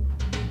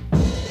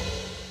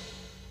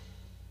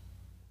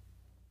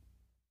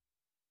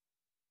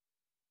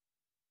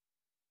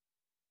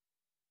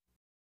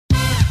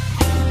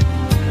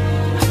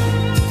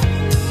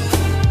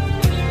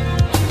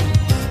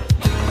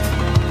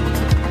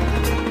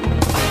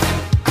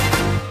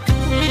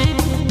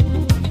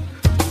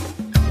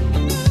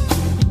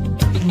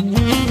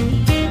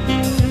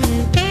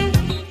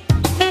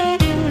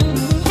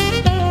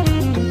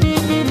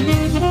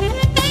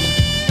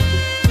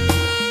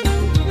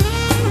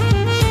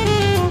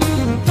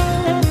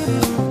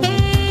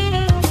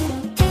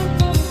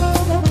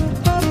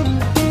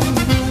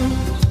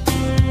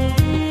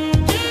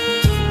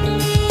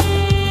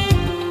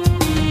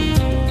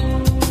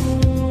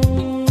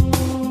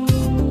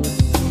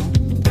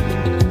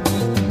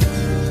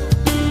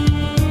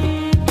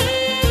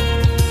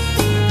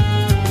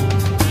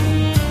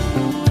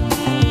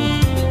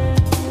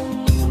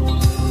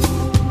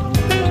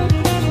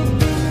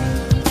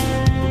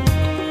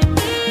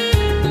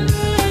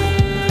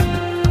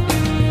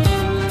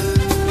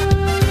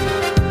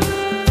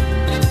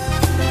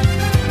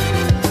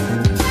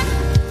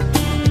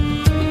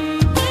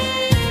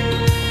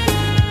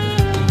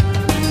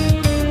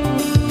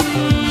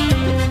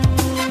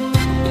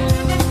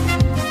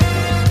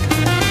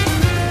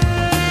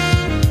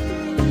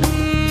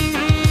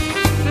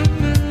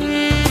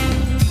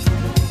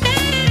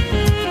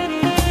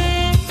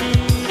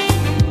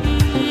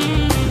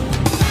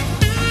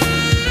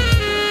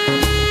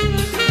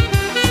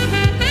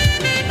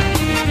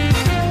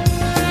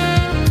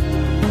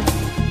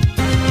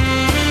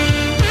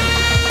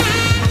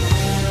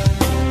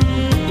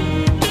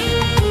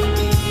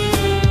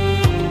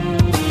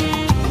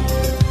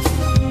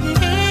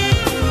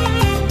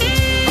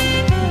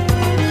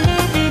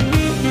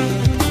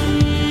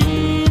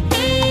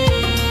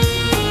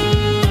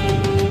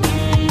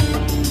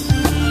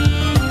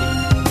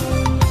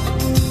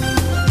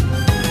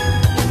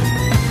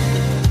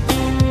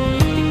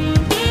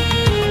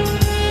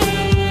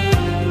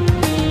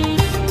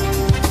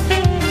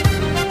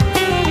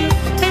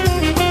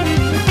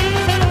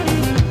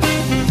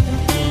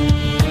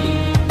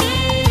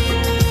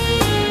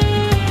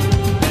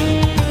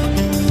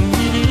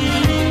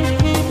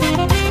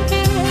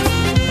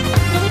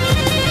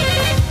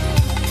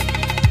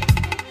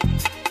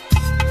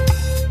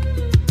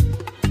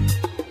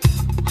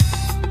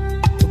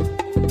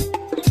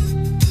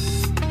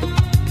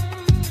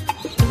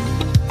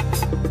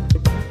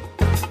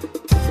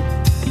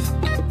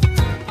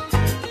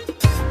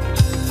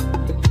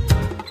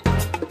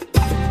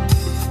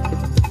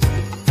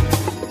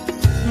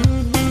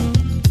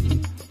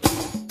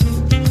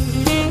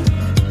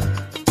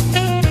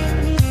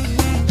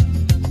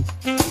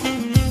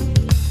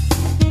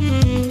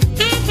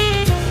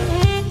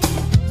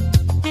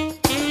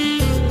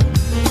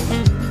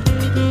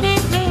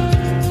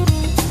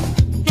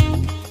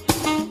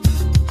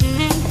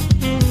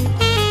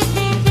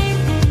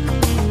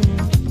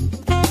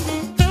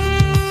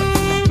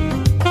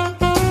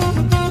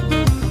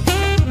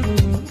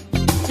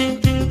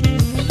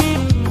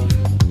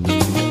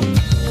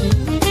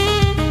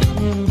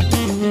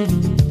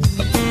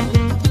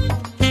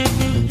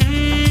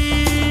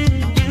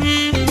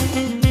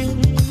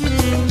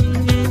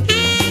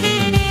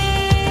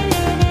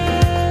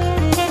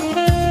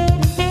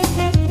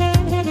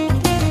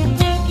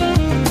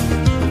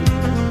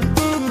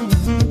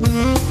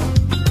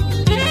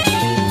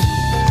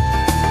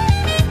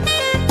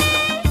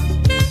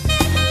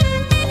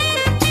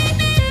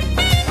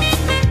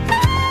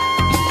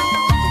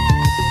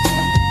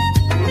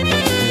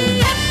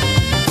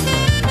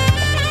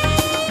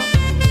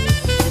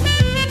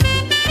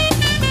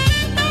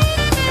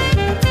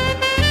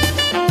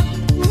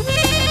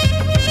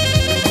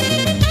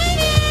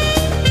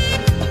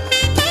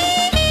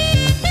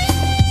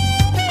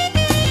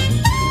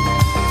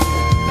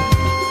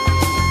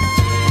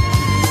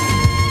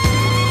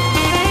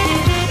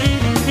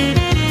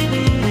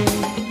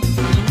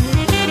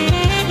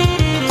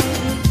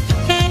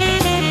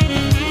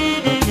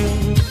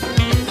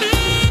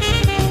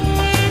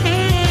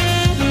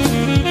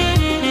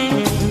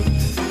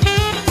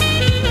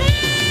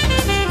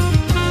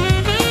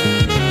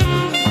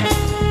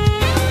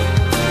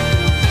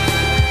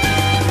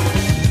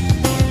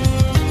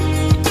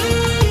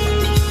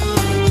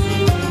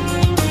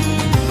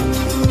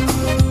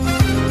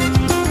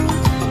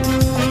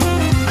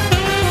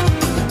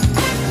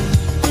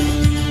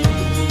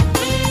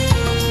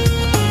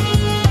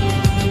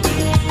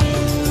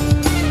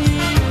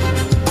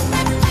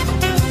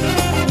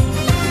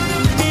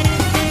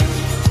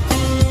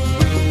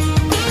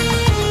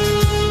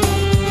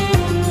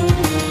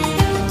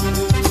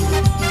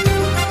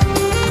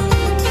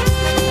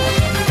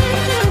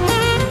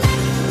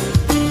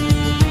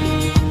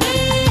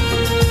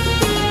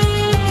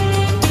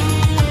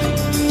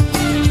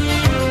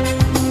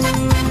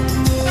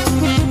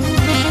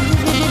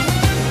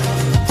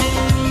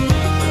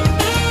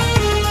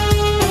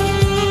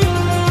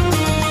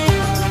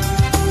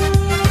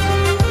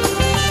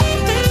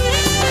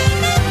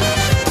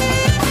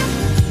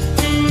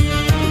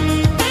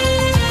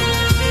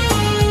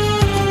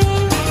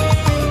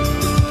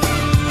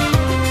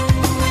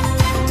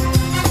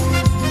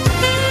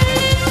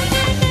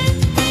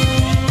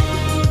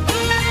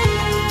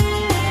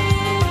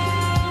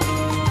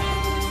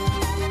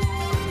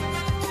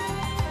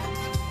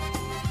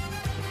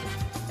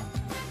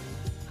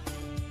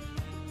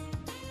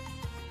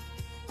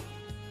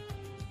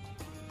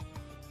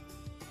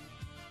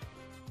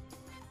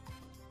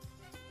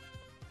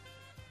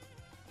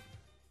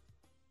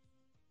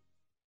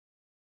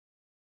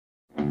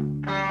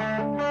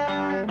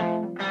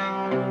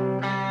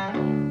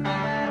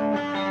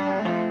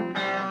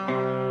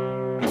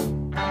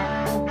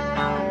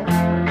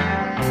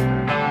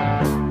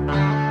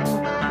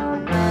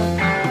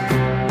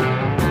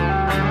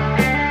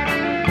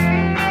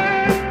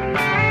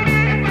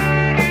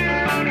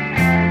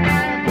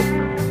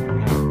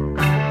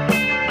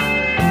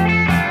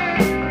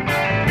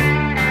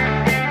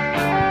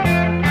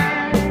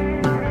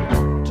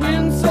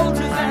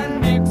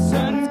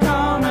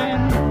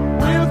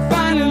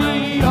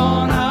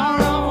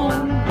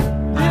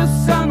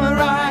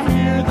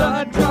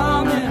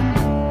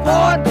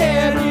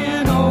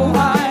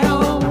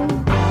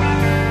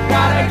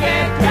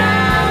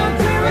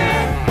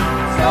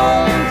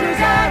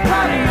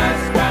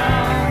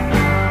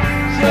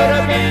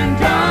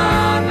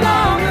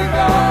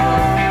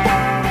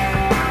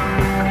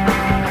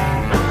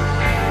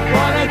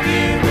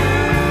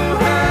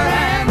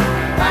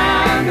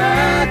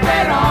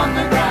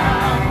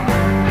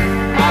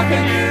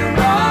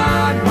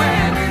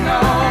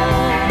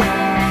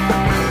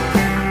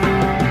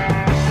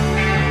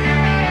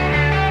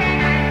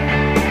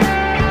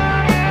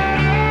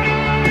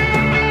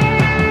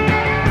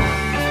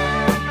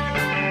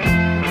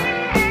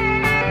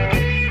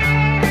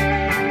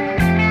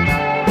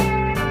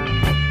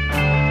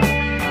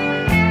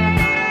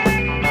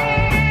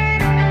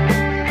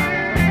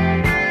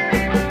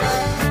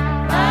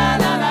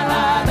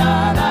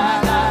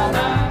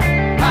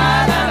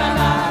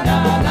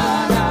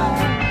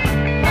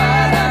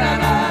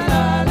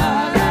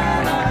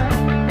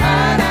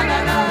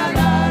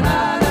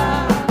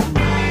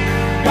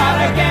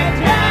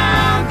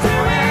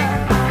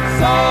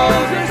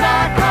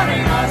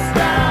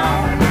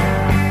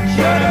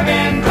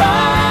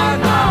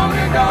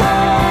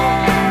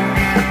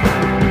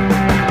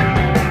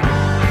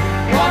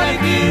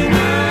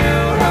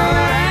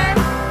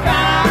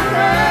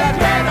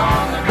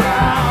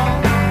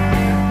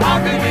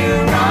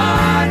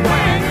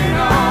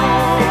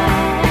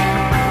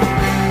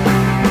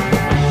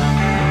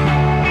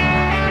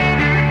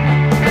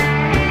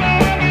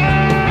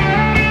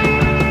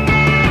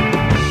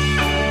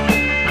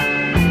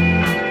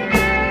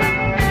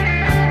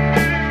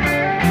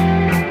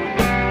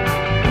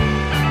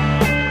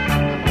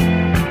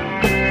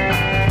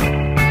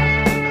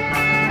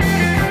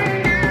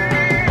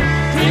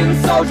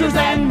 soldiers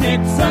and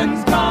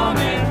Nixon's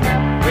coming.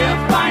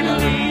 We're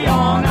finally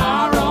on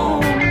our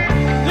own.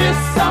 This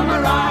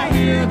summer I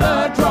hear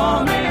the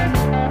drumming.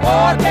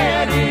 Oh,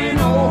 dead in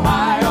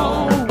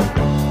Ohio.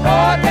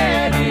 Oh,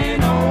 dead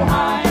in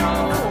Ohio.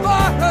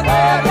 Oh,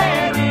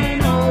 dead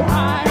in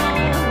Ohio.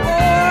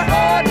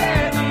 Oh,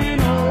 dead in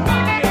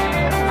Ohio.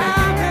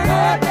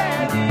 Oh,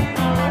 dead in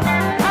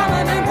Ohio. How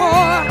many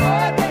more?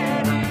 Oh,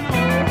 dead in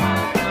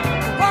Ohio.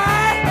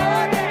 Why?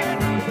 Oh, dead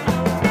in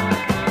Ohio.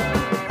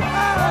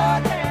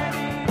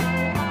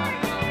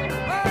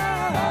 Oh,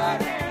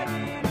 dead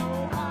in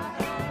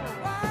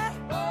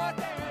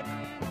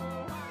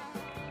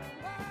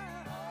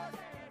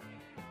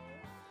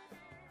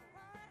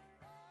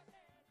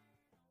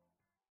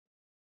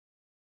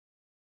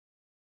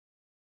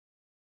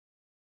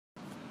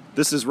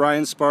This is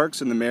Ryan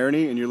Sparks in the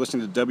Maroney, and you're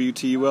listening to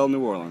WTUL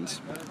New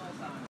Orleans.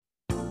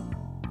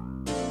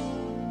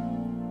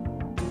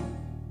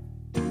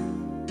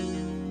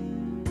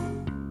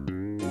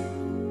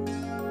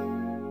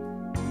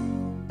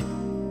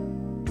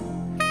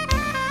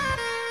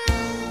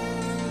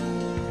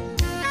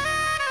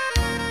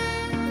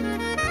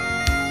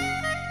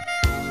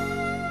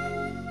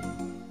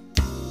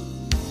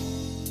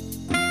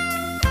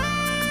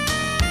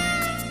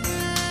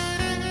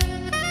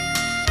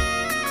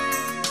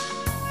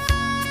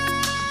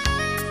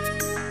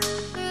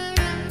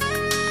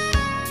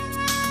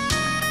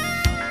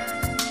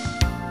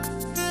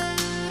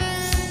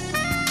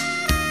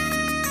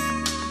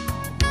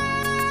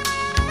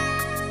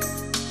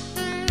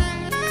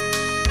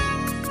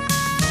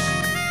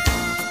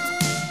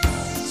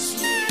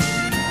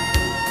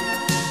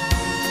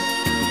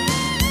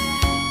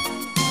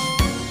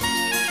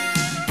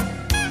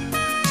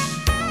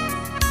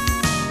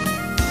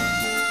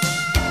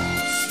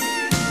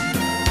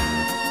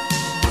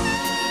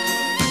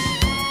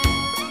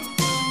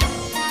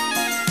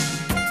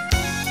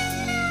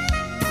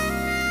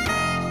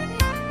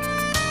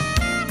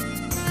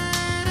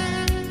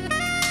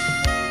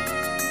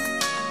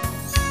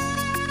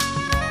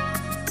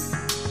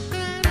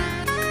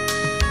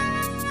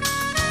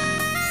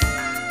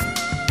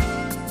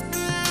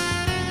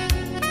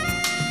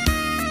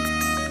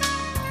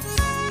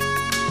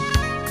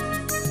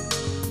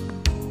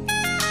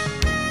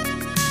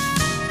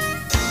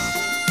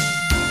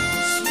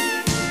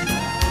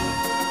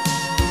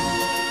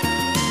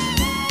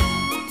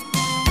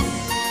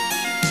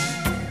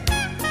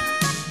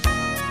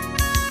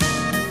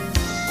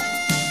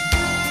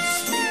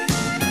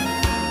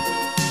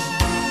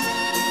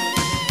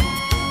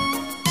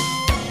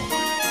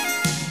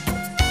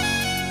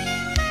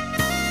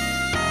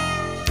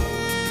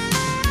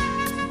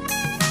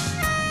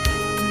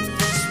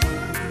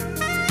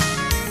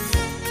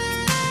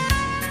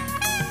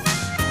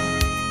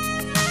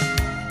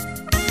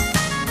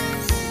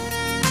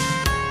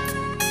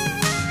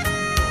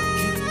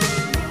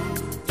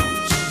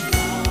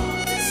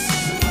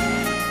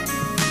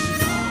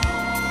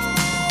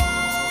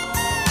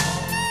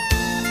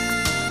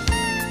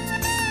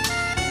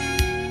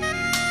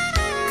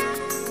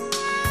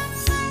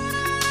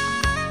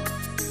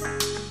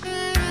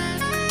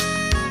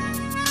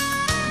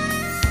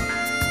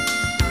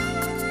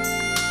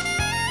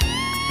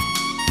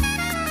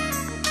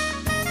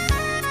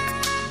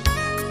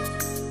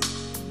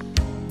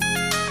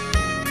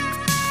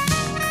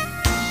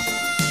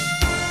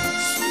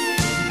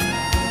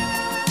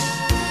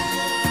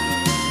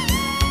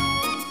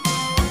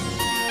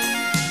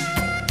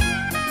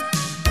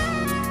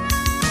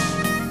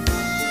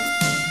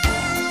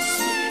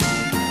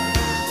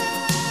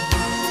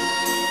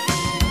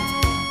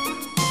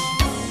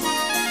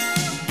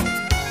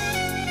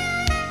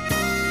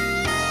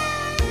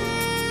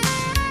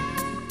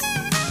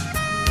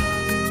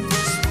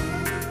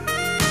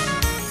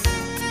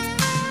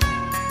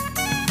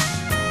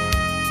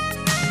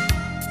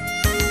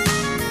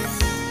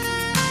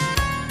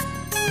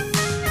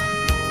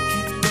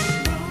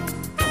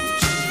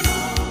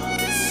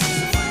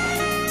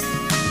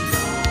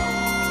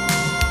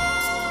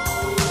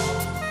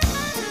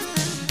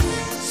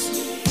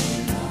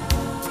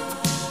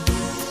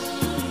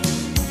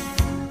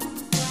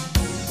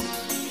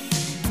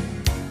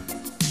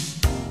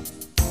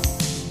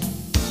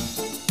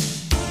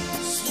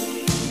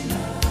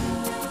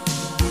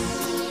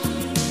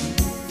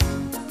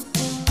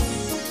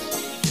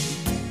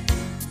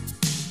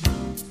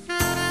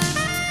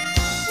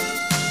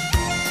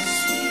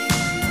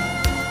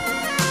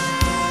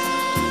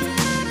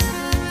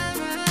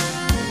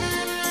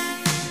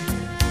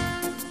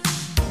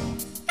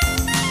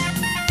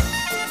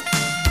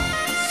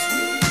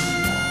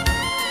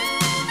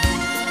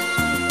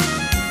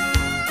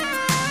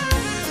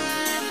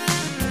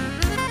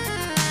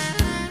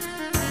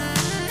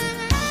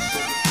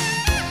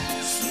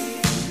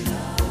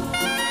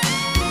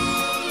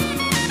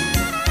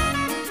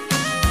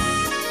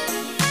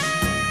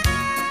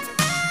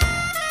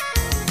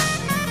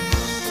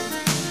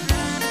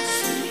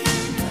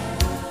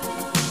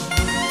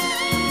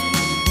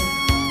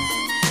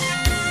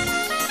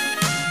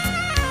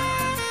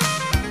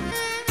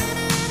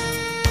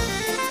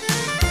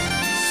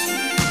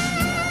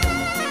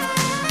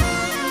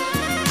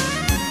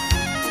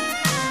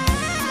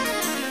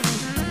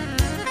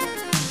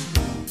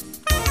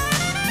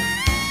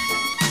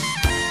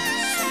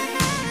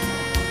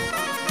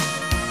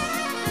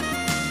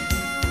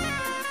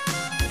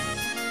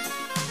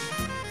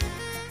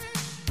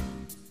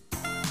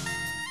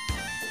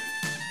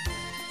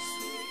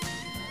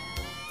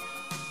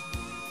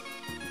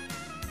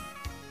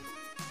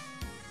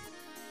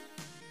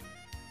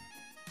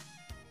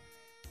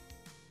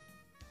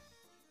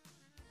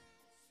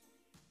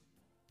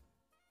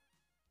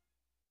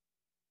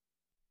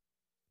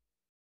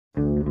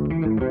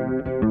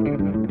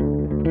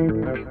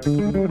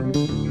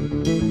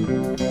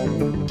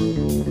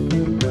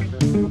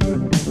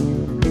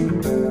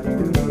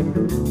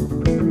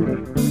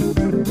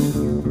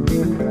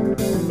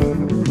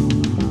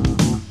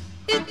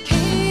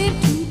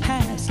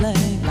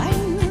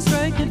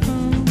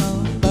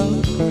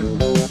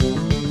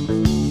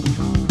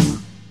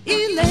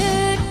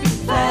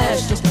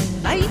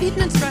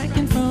 beating and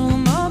striking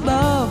from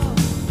above.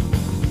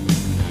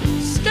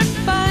 Struck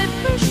by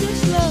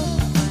precious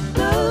love,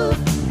 love,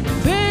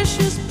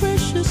 precious,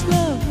 precious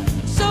love.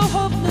 So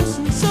hopeless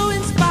and so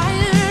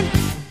inspired.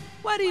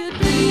 Why do you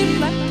dream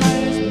flat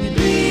tires when you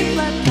dream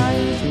flat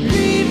tires? You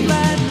dream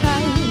flat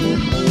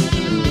tires.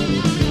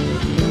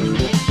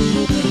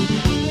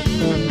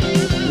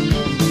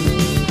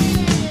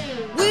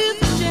 With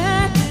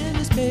Jack and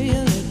his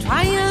pail, they're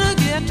trying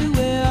to get to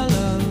where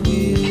love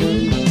is.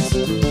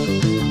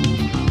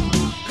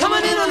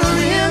 Coming in on a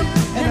rim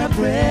and a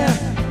prayer,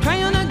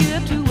 trying to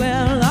get to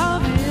where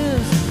love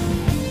is.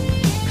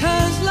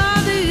 'Cause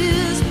love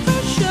is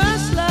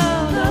precious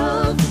love.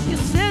 Love. You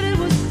said it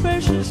was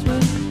precious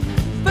when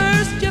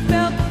first you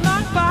felt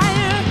my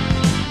fire.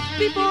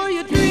 Before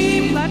you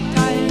dream flat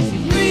tires, you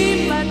dream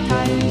flat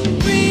tires, you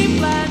dream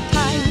flat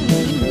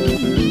tires.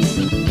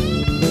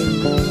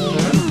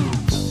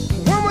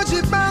 Woman, she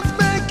bounced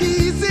back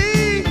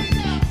easy,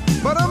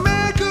 but a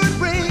man could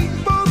break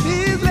both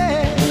his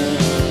legs.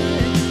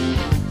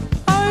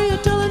 Are you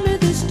telling me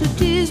this to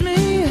tease me,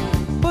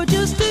 or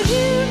just to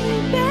hear me,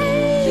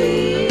 babe?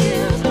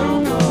 Please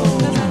don't go.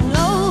 'Cause I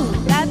know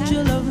that you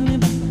love me,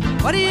 but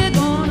what are you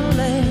gonna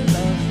let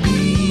love be?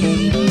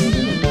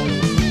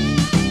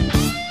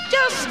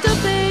 Just a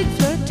vague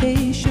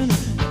flirtation,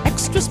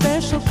 extra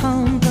special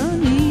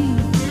company.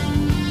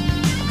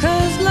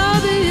 'Cause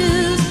love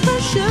is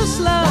precious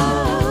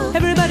love.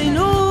 Everybody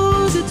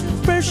knows it's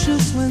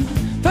precious when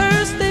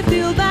first they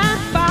feel that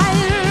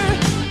fire.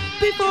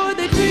 Before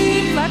they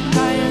dream flat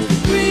tires, they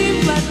dream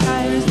flat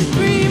tires, they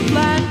dream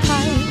flat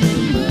tires.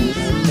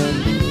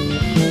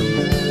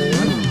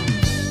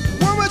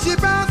 Woman, she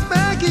bounced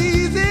back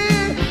easy,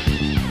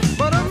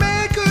 but a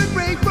man could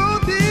break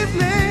both his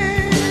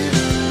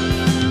legs.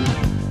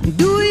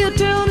 Do you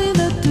tell me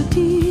that to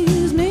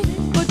tease me,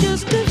 or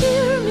just to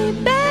hear me,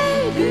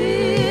 baby?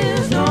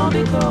 No,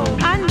 because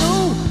I know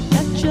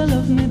that you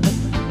love me, but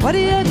what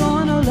are you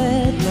gonna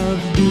let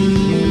love be?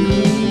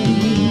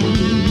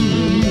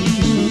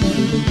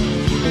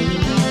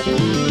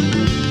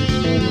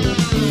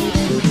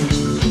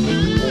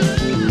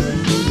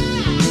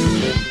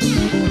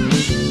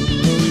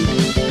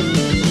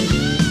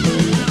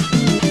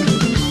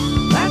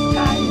 Flat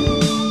tire,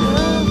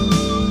 love,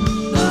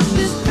 love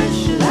is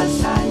precious. Flat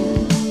tire,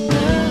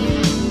 love,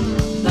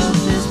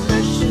 love is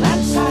precious.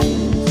 Flat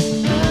tire,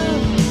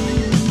 love,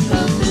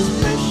 love is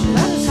precious.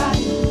 Flat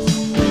tire,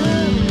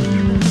 love,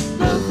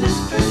 love is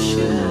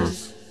precious.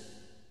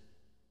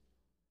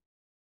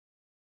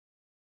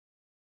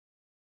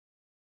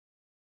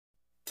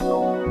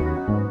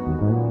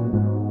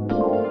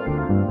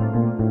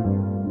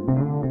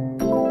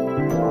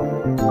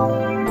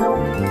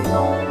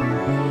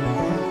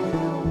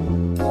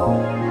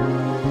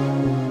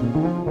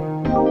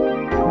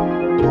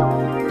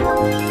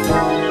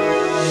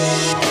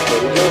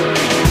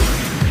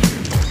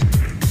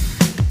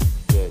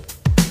 Good.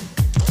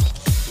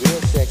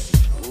 Real sexy.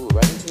 Ooh,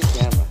 right into the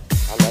camera.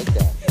 I like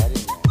that. Right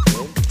in there.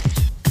 Good.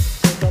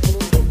 Step up a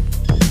little bit.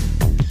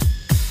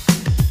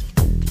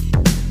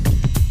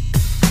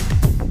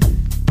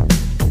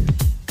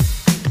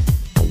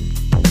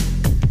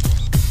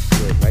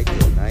 Good. Right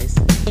there. Nice.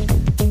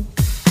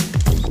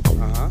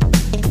 Uh-huh.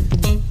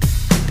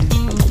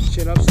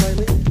 Chin up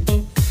slightly.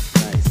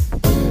 Nice.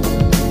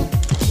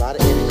 A lot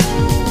of energy.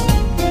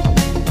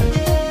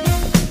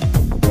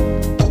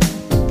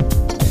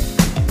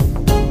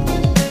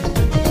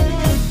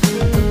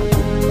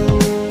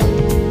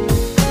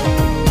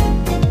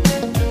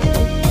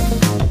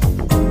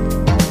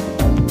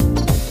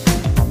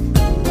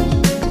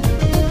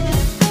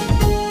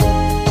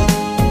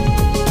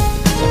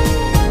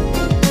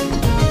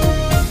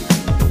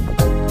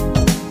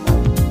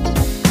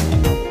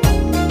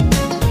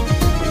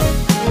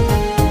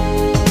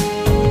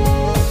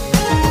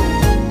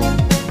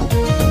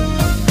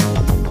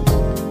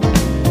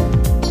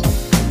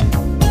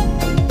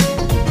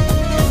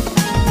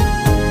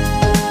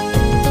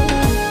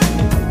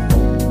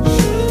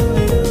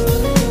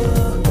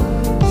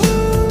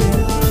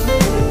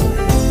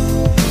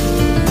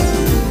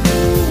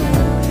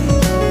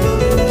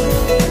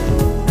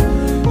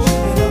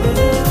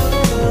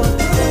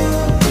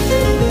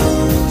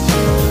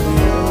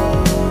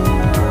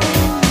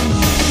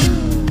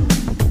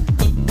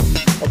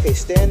 Okay,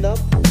 stand up.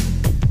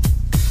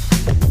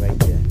 Right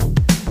there.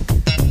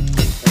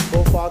 And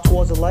profile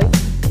towards the light.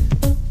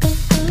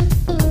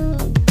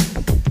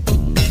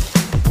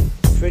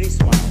 Pretty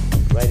smile.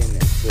 Right in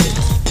there. Good.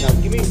 Now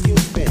give me a few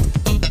spins.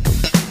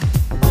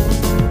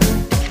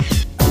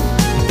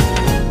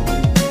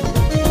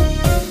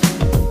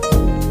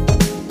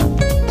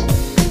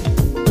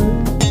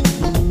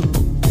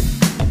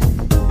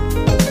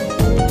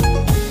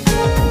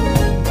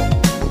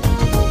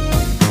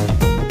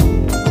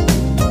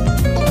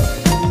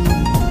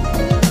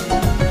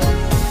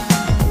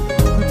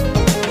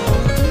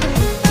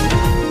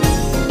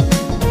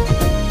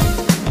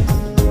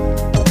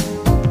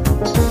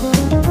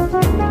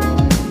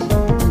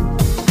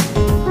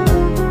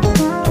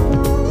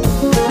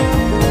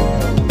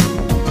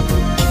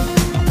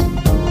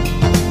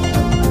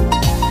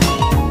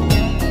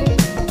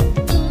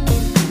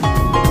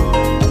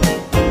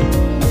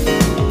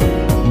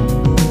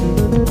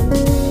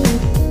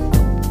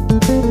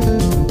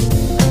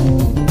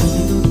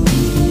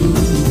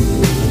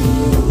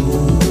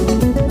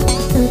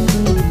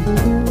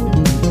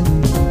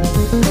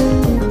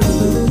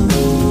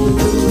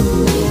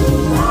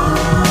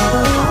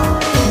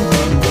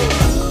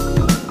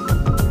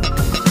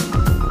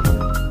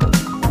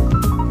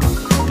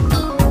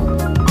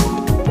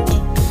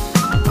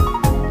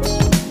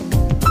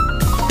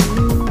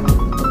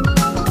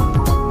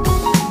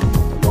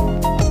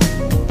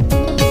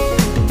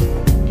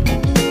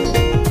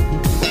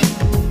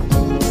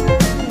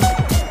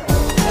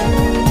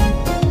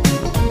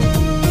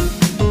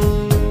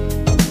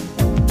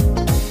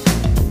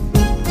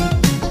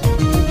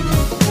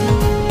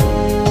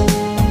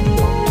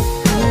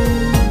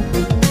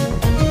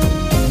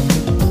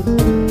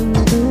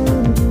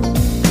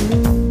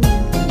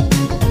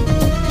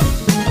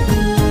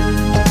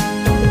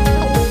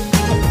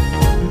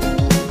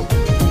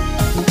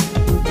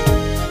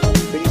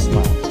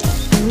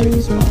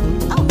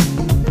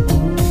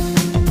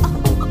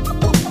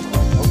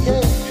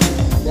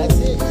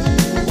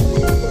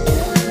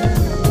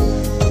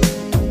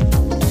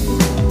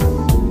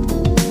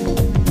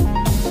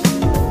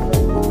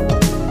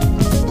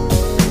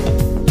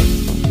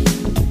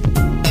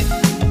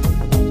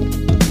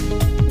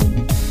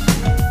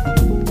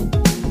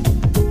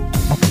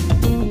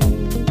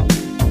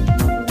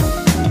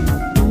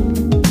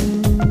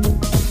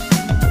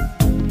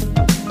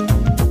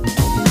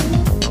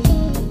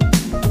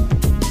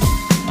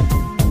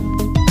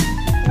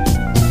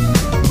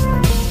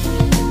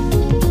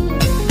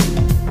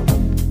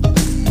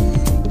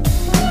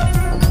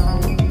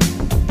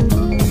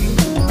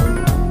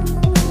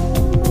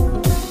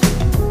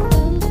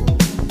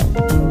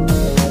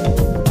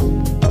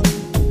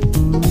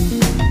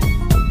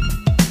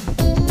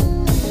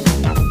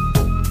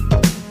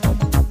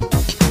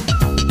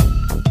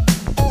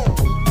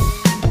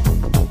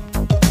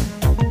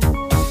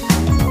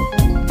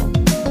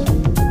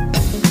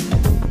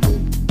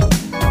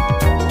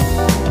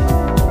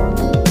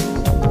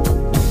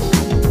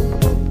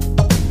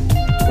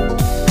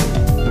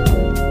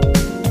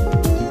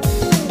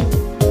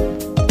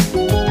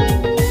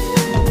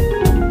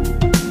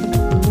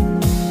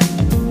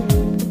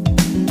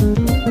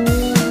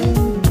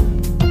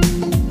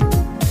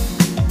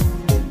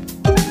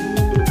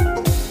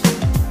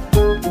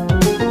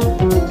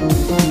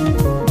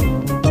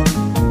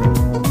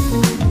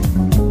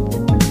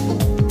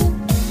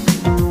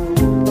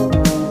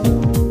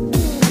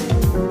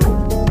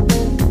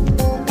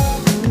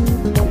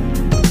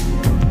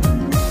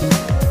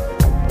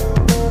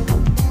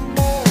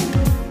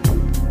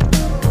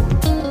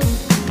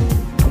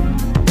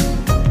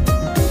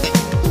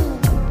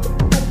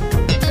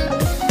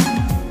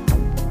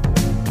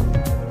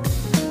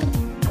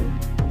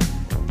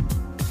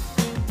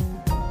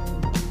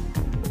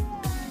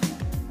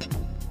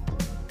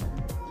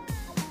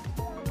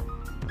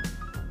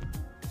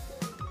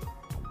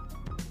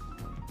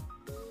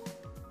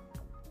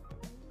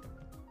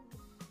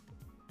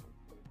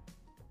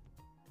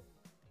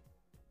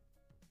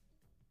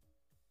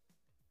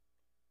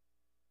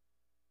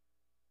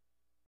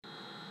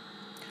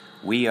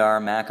 We are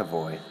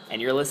McAvoy.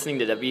 And you're listening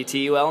to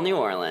WTUL New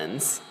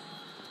Orleans.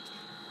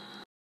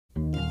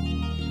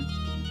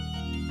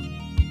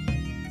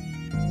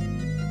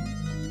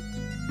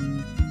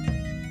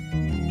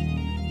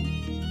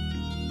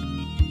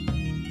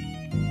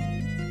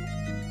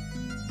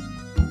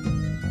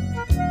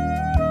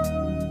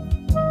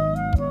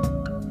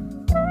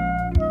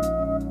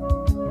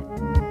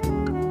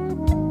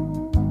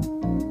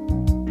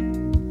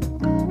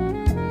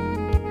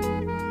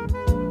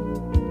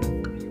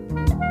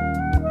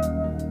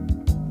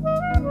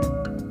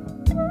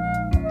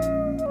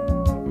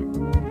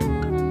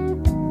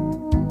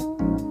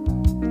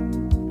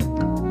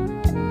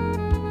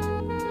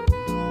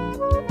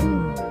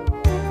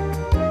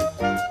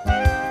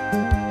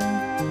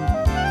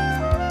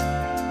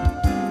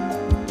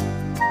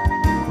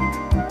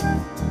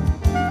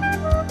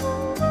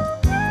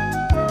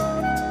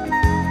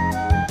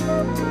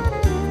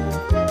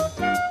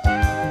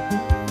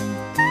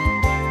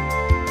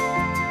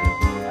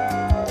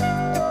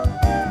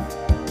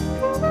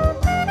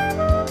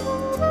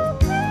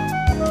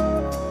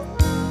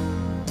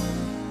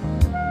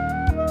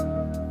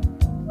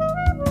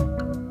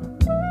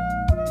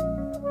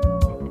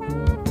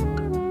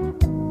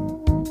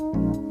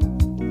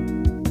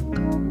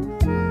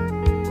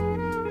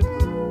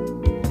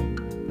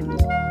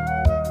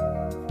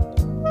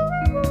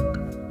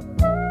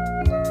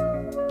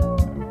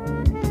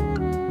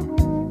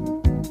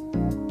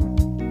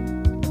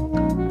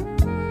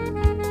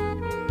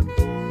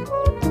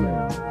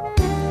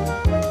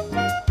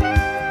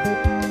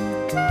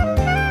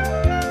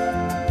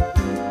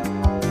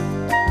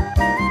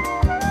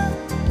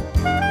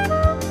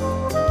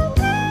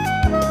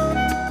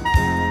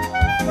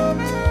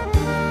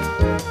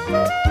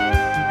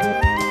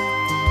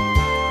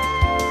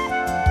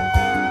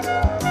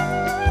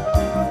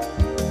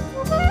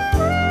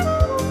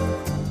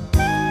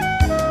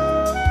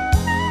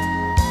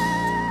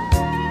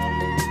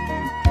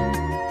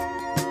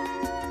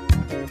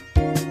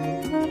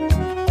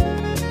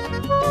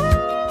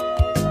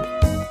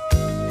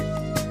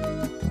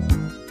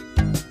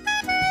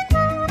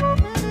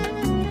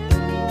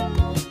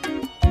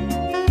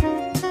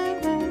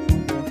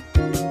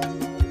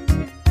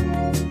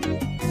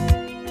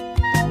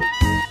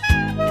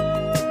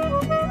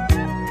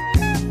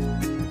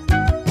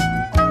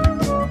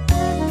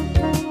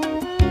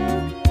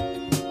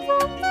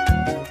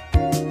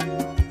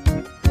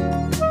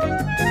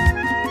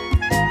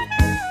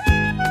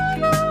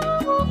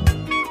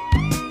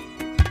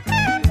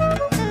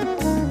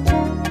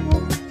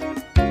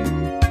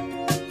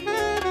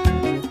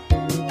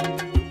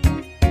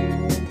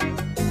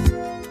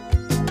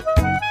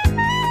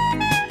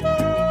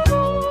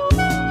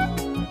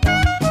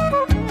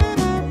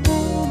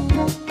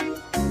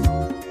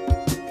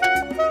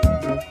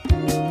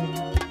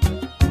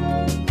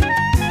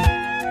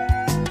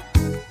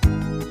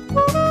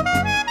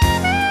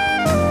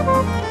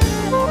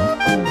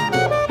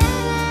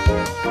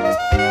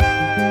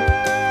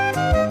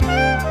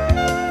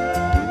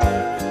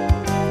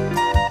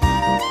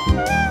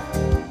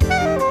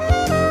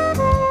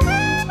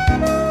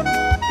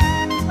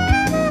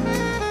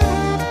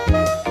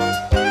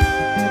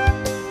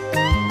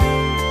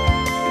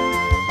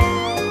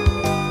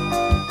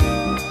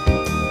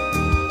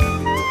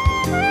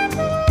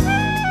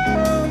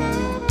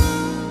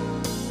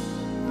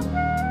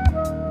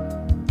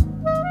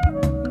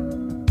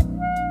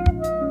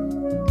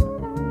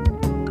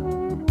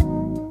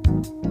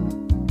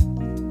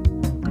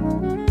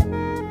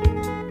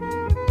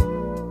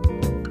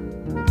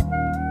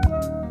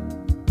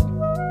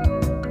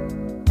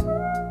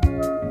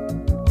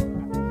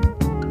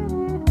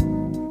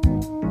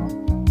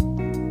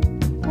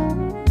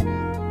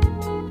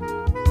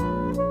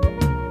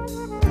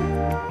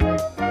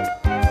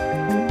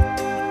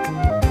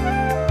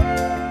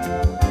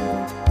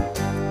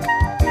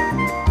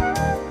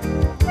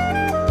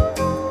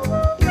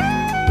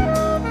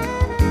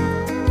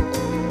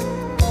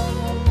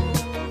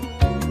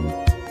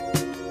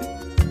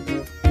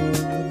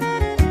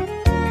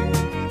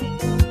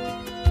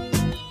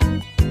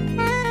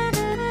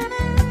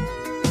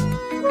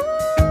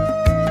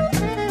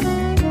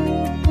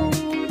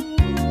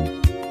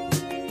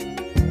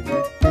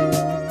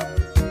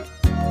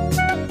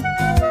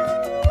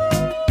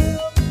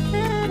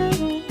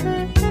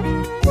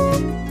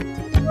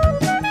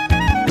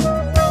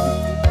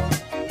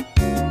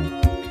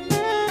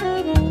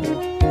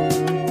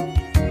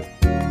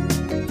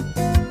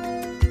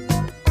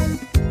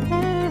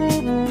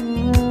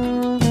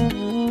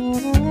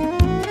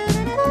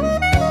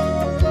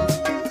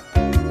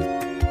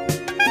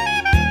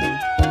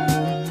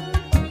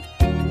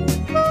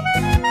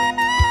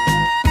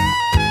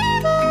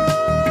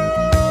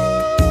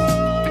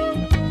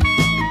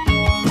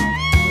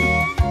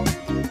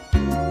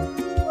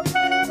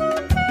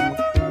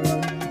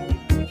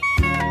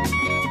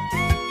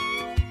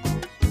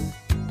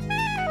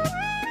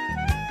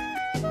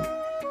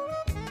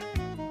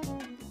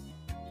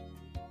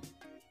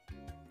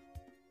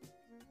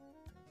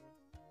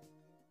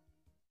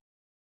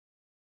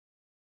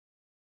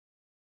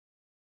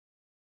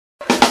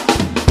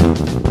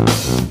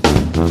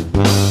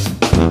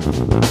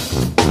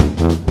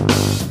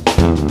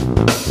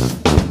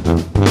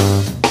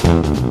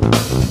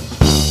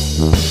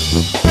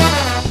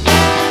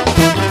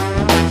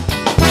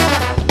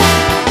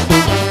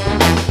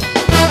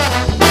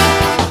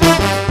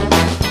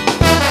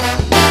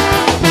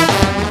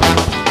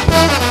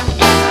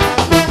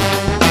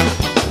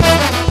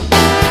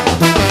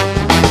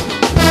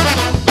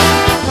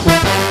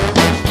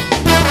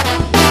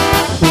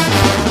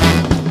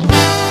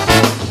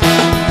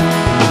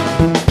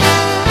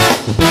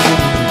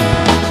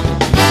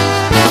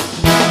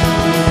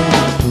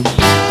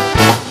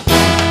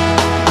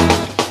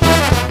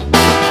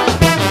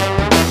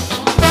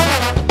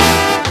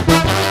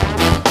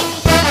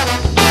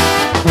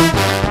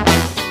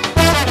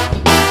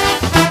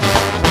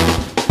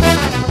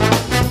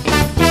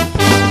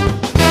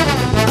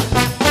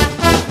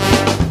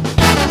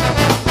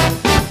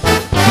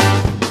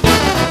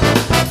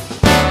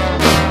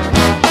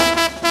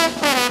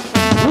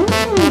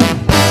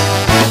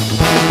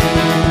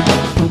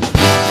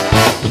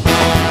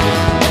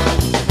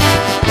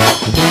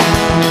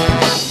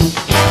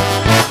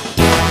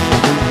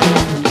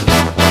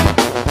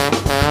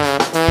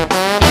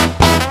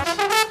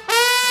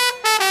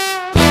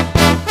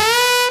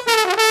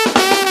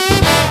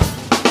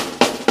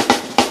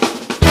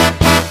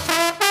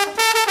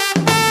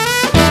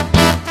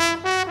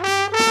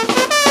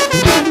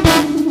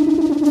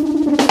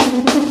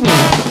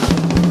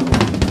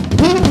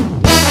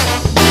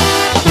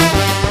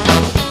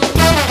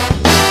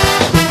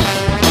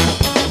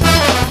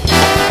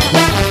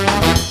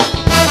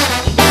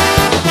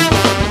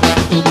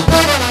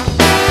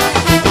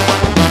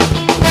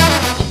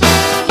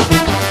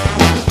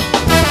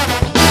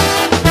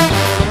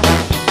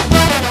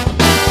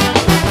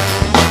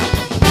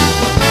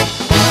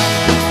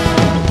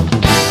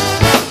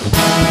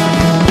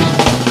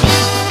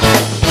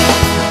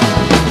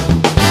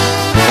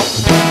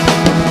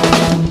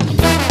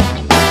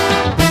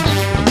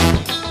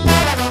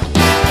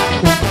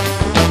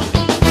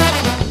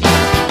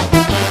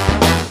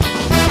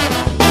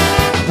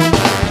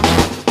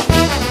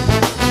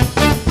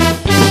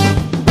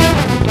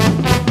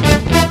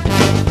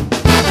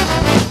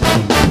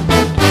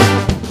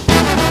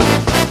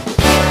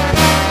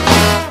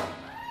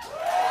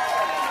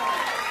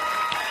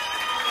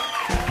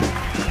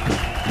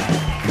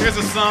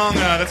 here's a song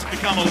that's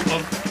become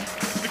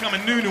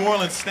a new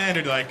Orleans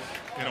standard, like,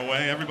 in a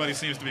way. Everybody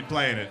seems to be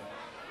playing it.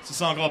 It's a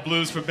song called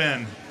Blues for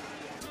Ben.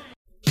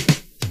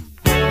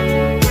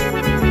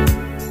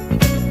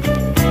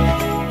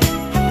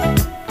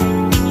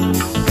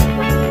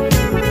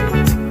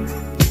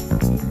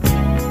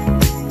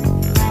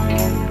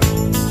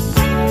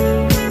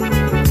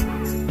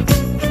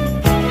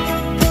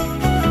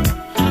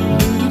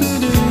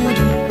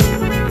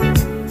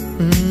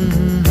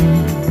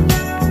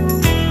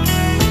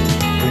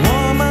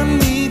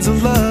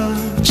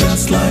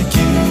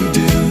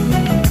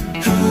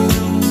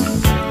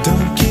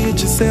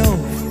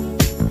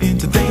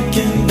 Into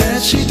thinking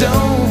that she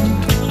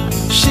don't.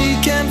 She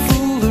can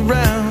fool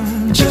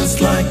around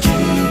just like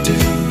you do,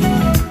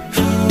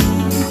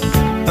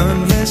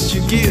 unless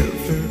you give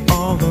her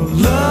all the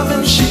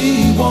loving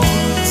she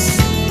wants.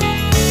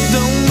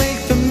 Don't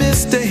make the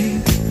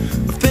mistake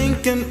of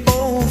thinking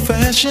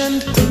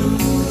old-fashioned.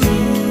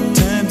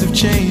 Times have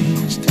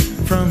changed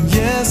from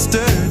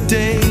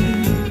yesterday.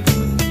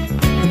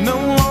 No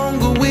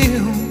longer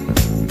will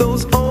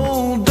those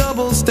old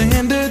double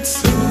standards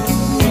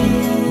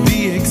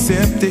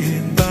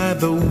accepted by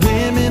the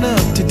women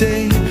of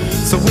today.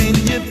 So when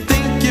you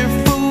think you're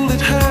fooling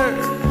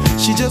her,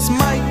 she just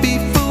might be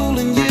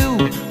fooling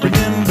you.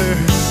 Remember,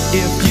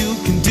 if you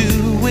can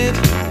do it,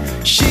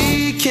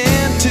 she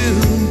can too.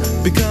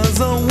 Because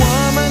a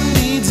woman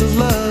needs a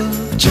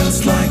love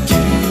just like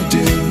you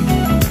do.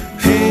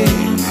 Hey,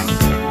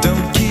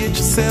 don't kid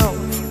yourself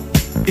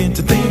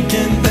into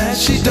thinking that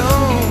she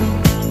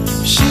don't.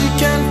 She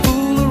can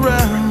fool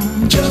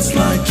around just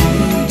like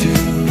you do,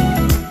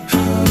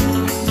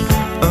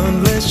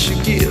 unless you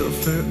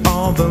give her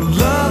all the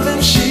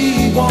loving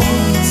she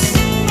wants.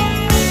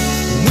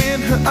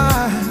 When her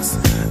eyes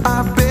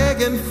are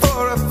begging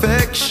for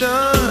affection,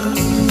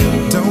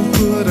 don't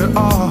put her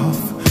off,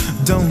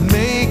 don't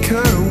make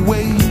her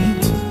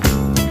wait.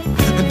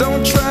 And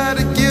don't try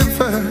to give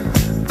her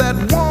that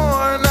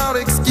worn out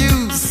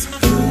excuse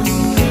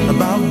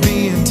about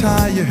being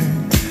tired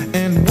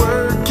and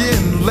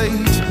working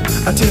late.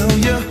 I tell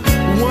you,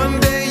 one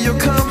day you'll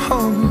come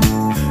home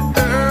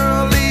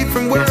early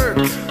from work.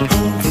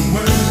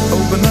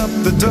 Open up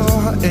the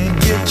door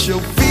and get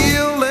your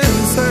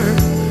feelings hurt,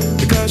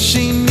 because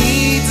she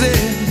needs it.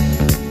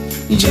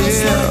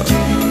 Yeah,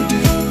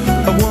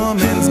 a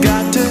woman's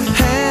got to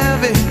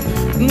have it.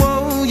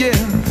 Whoa, yeah,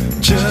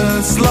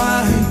 just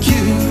like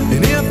you.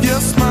 And if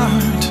you're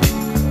smart,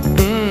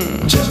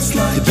 just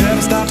like you,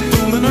 better stop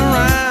fooling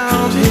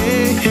around.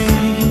 Hey,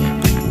 hey,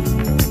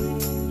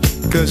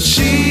 'cause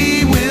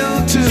she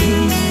will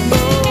too.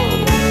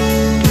 Oh,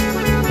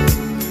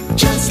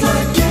 just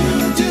like you.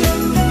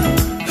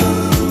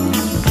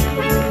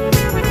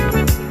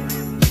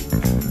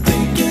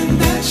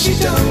 She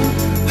don't,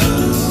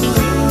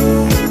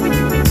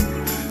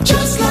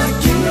 just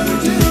like you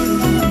do.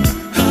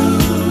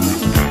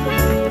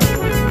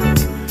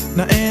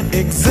 Now an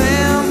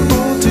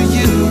example to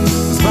you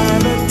is by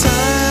the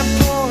time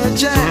poor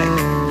Jack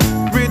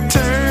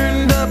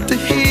returned up the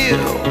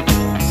hill,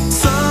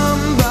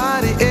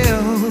 somebody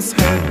else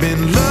had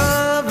been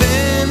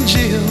loving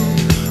Jill.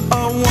 A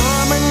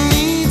woman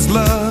needs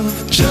love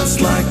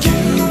just like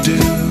you do.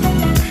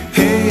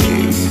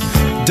 Hey,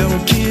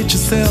 don't kid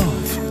yourself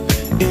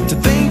into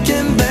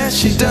thinking that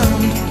she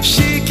don't.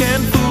 She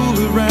can fool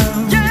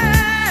around.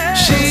 Yeah,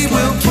 she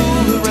will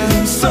fool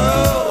around.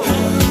 So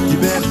you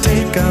better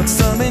take out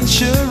some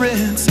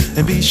insurance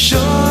and be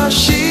sure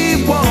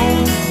she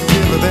won't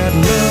give her that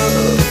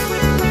love.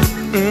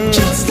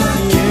 Just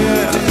like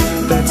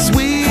you, that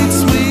sweet,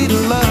 sweet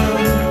love.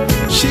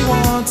 She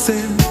wants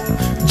it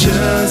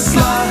just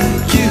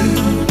like you,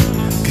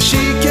 'cause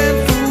she can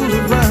fool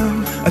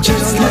around.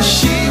 Just like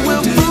she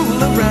will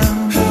fool around.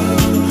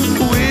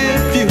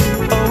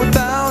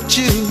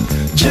 You,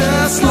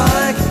 just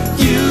like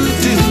you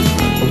do.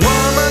 A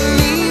woman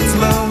needs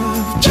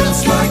love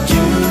just like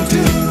you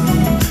do.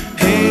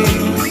 Hey,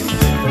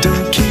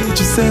 don't kid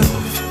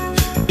yourself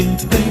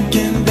into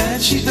thinking that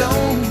she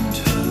don't.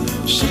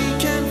 She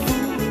can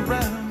fool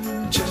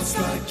around just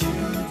like you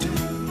do.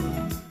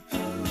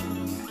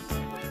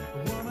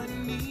 A woman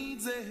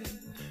needs it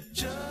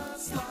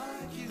just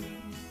like you.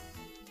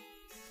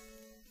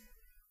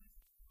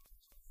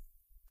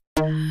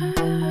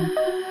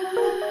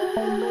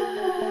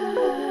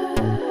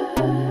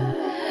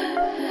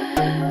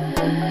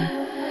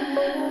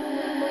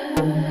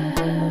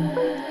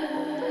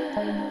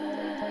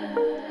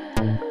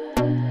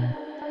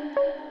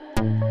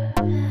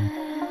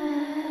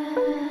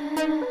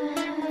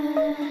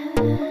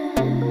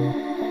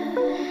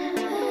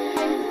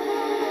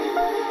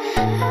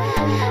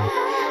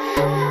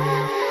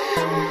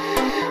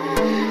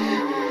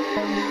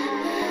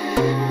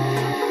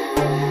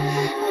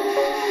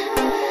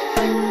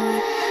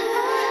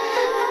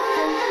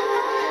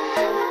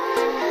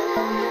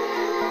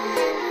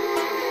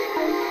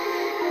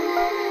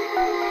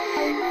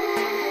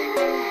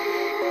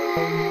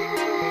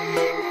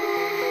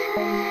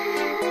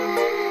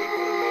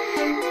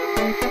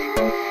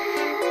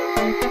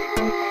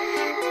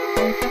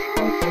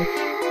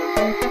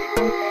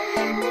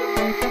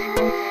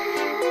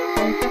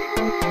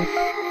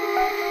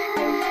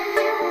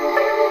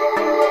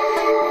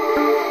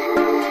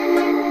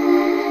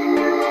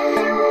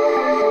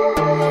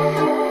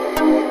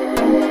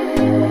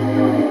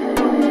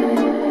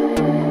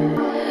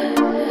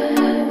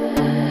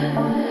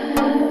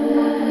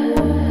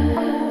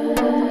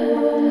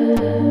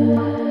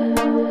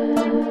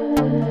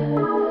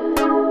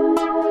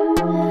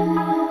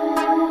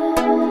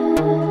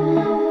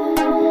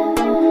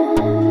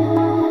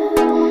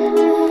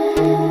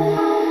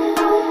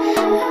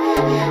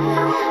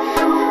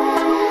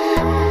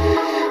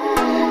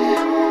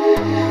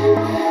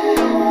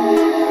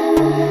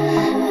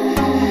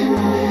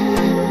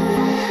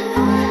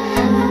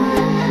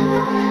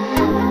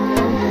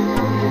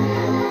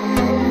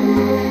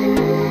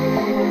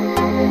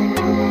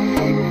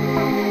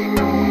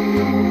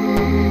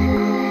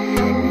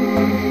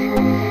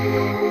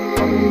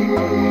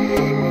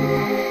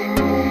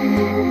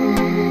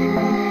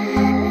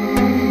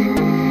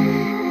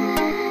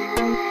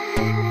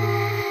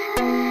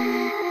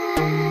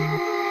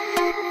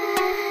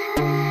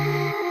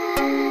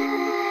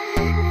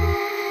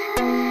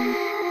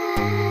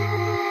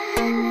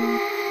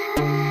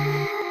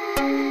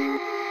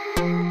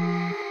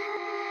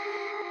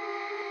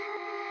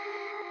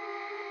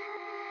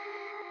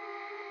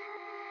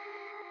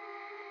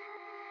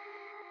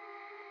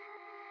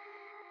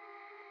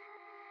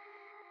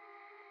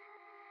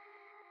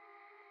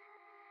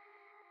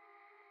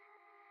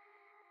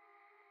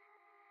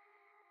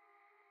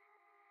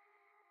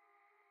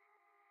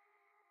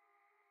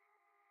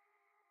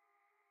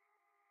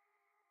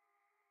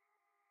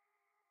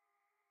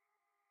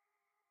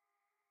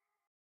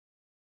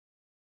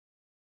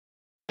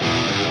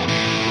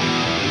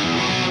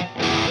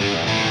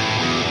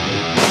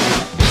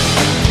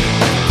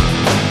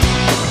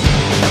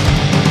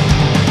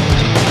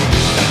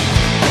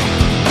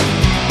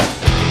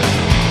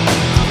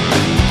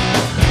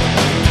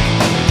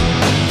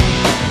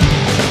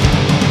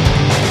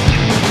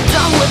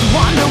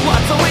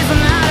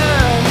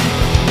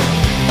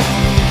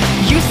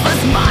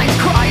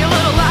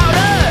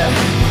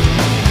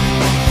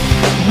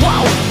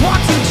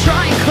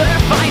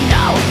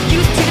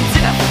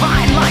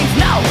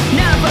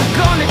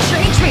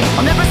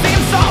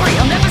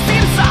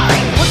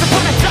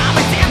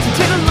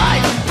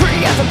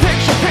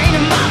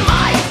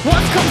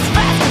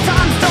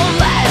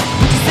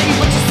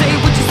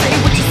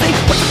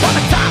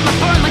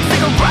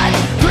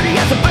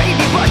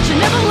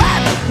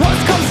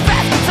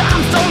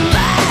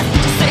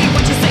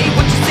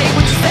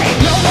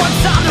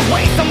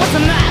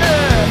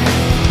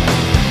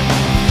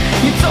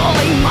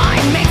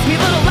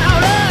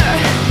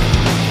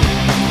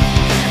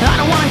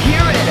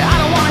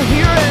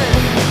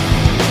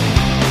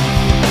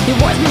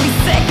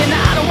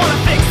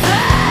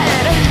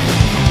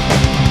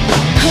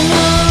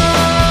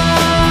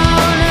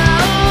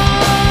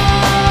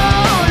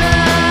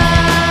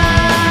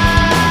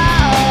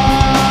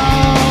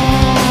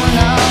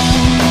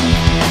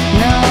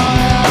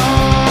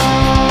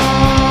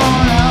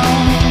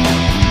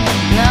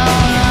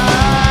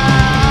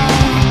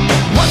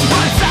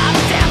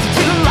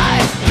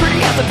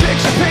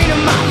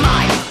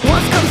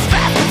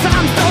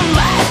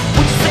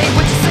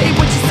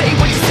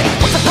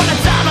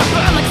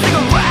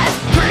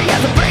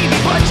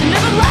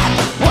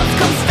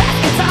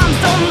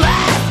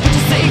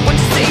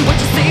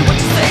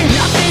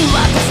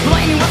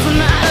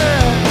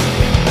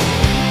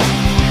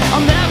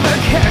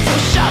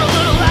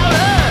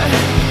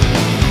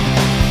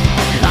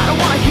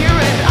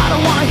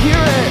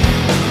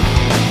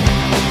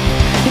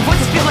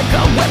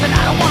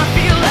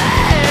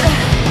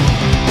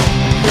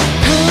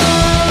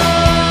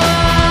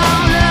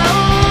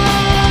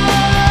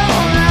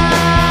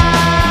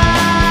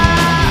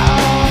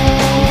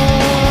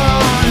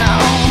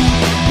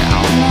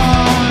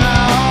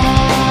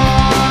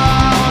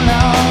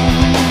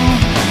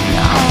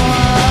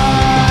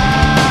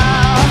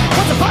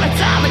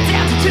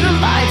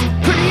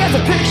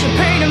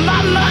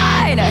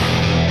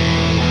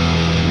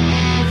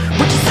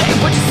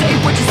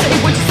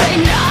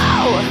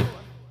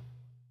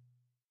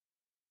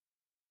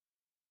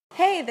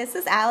 Hey, this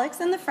is Alex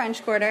in the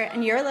French Quarter,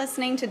 and you're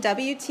listening to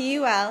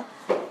WTUL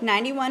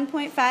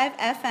 91.5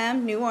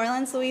 FM, New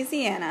Orleans,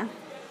 Louisiana.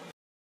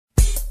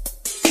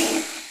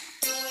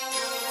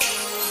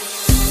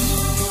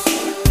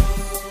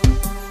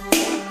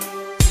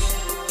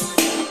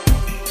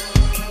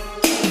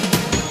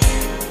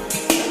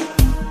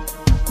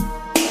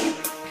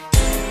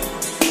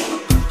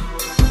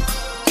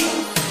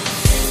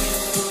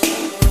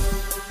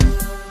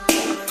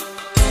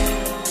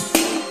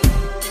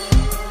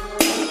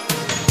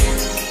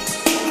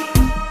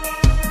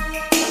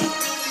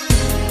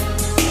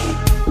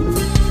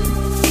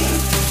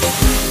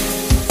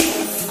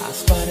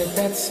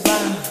 That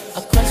smile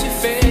across your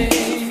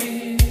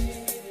face,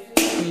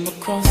 from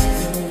across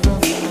the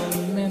road,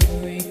 my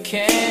memory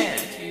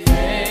can't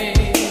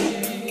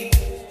erase.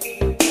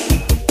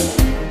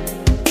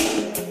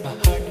 My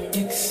heart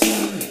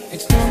exceeds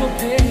its normal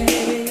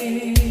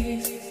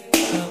pace.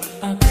 Now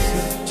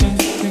oxygen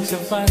takes a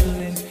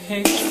violent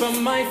haze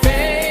from my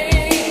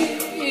face.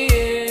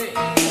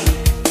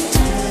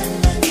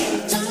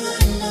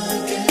 Time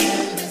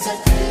again, as I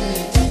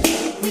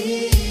pretend we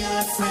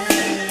are friends.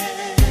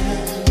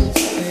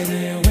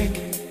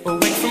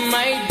 Awake from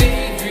my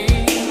daydreams.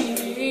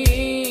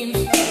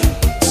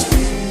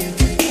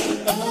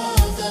 Speaking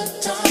all the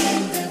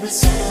time, there is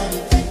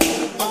something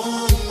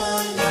on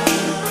my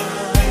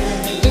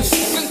mind.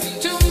 Listen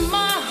to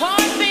my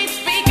heartbeat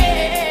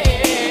speaking.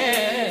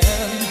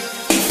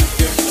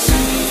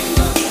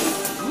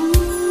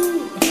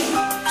 Ooh,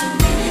 to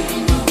me,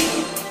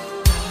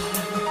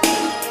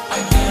 I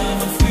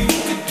love if we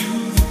could do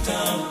the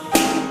time.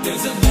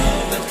 There's a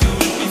love that could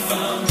be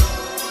found.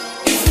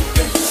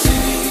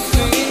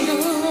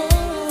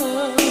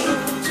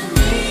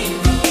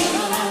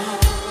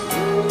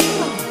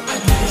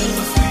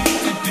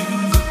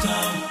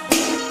 Time.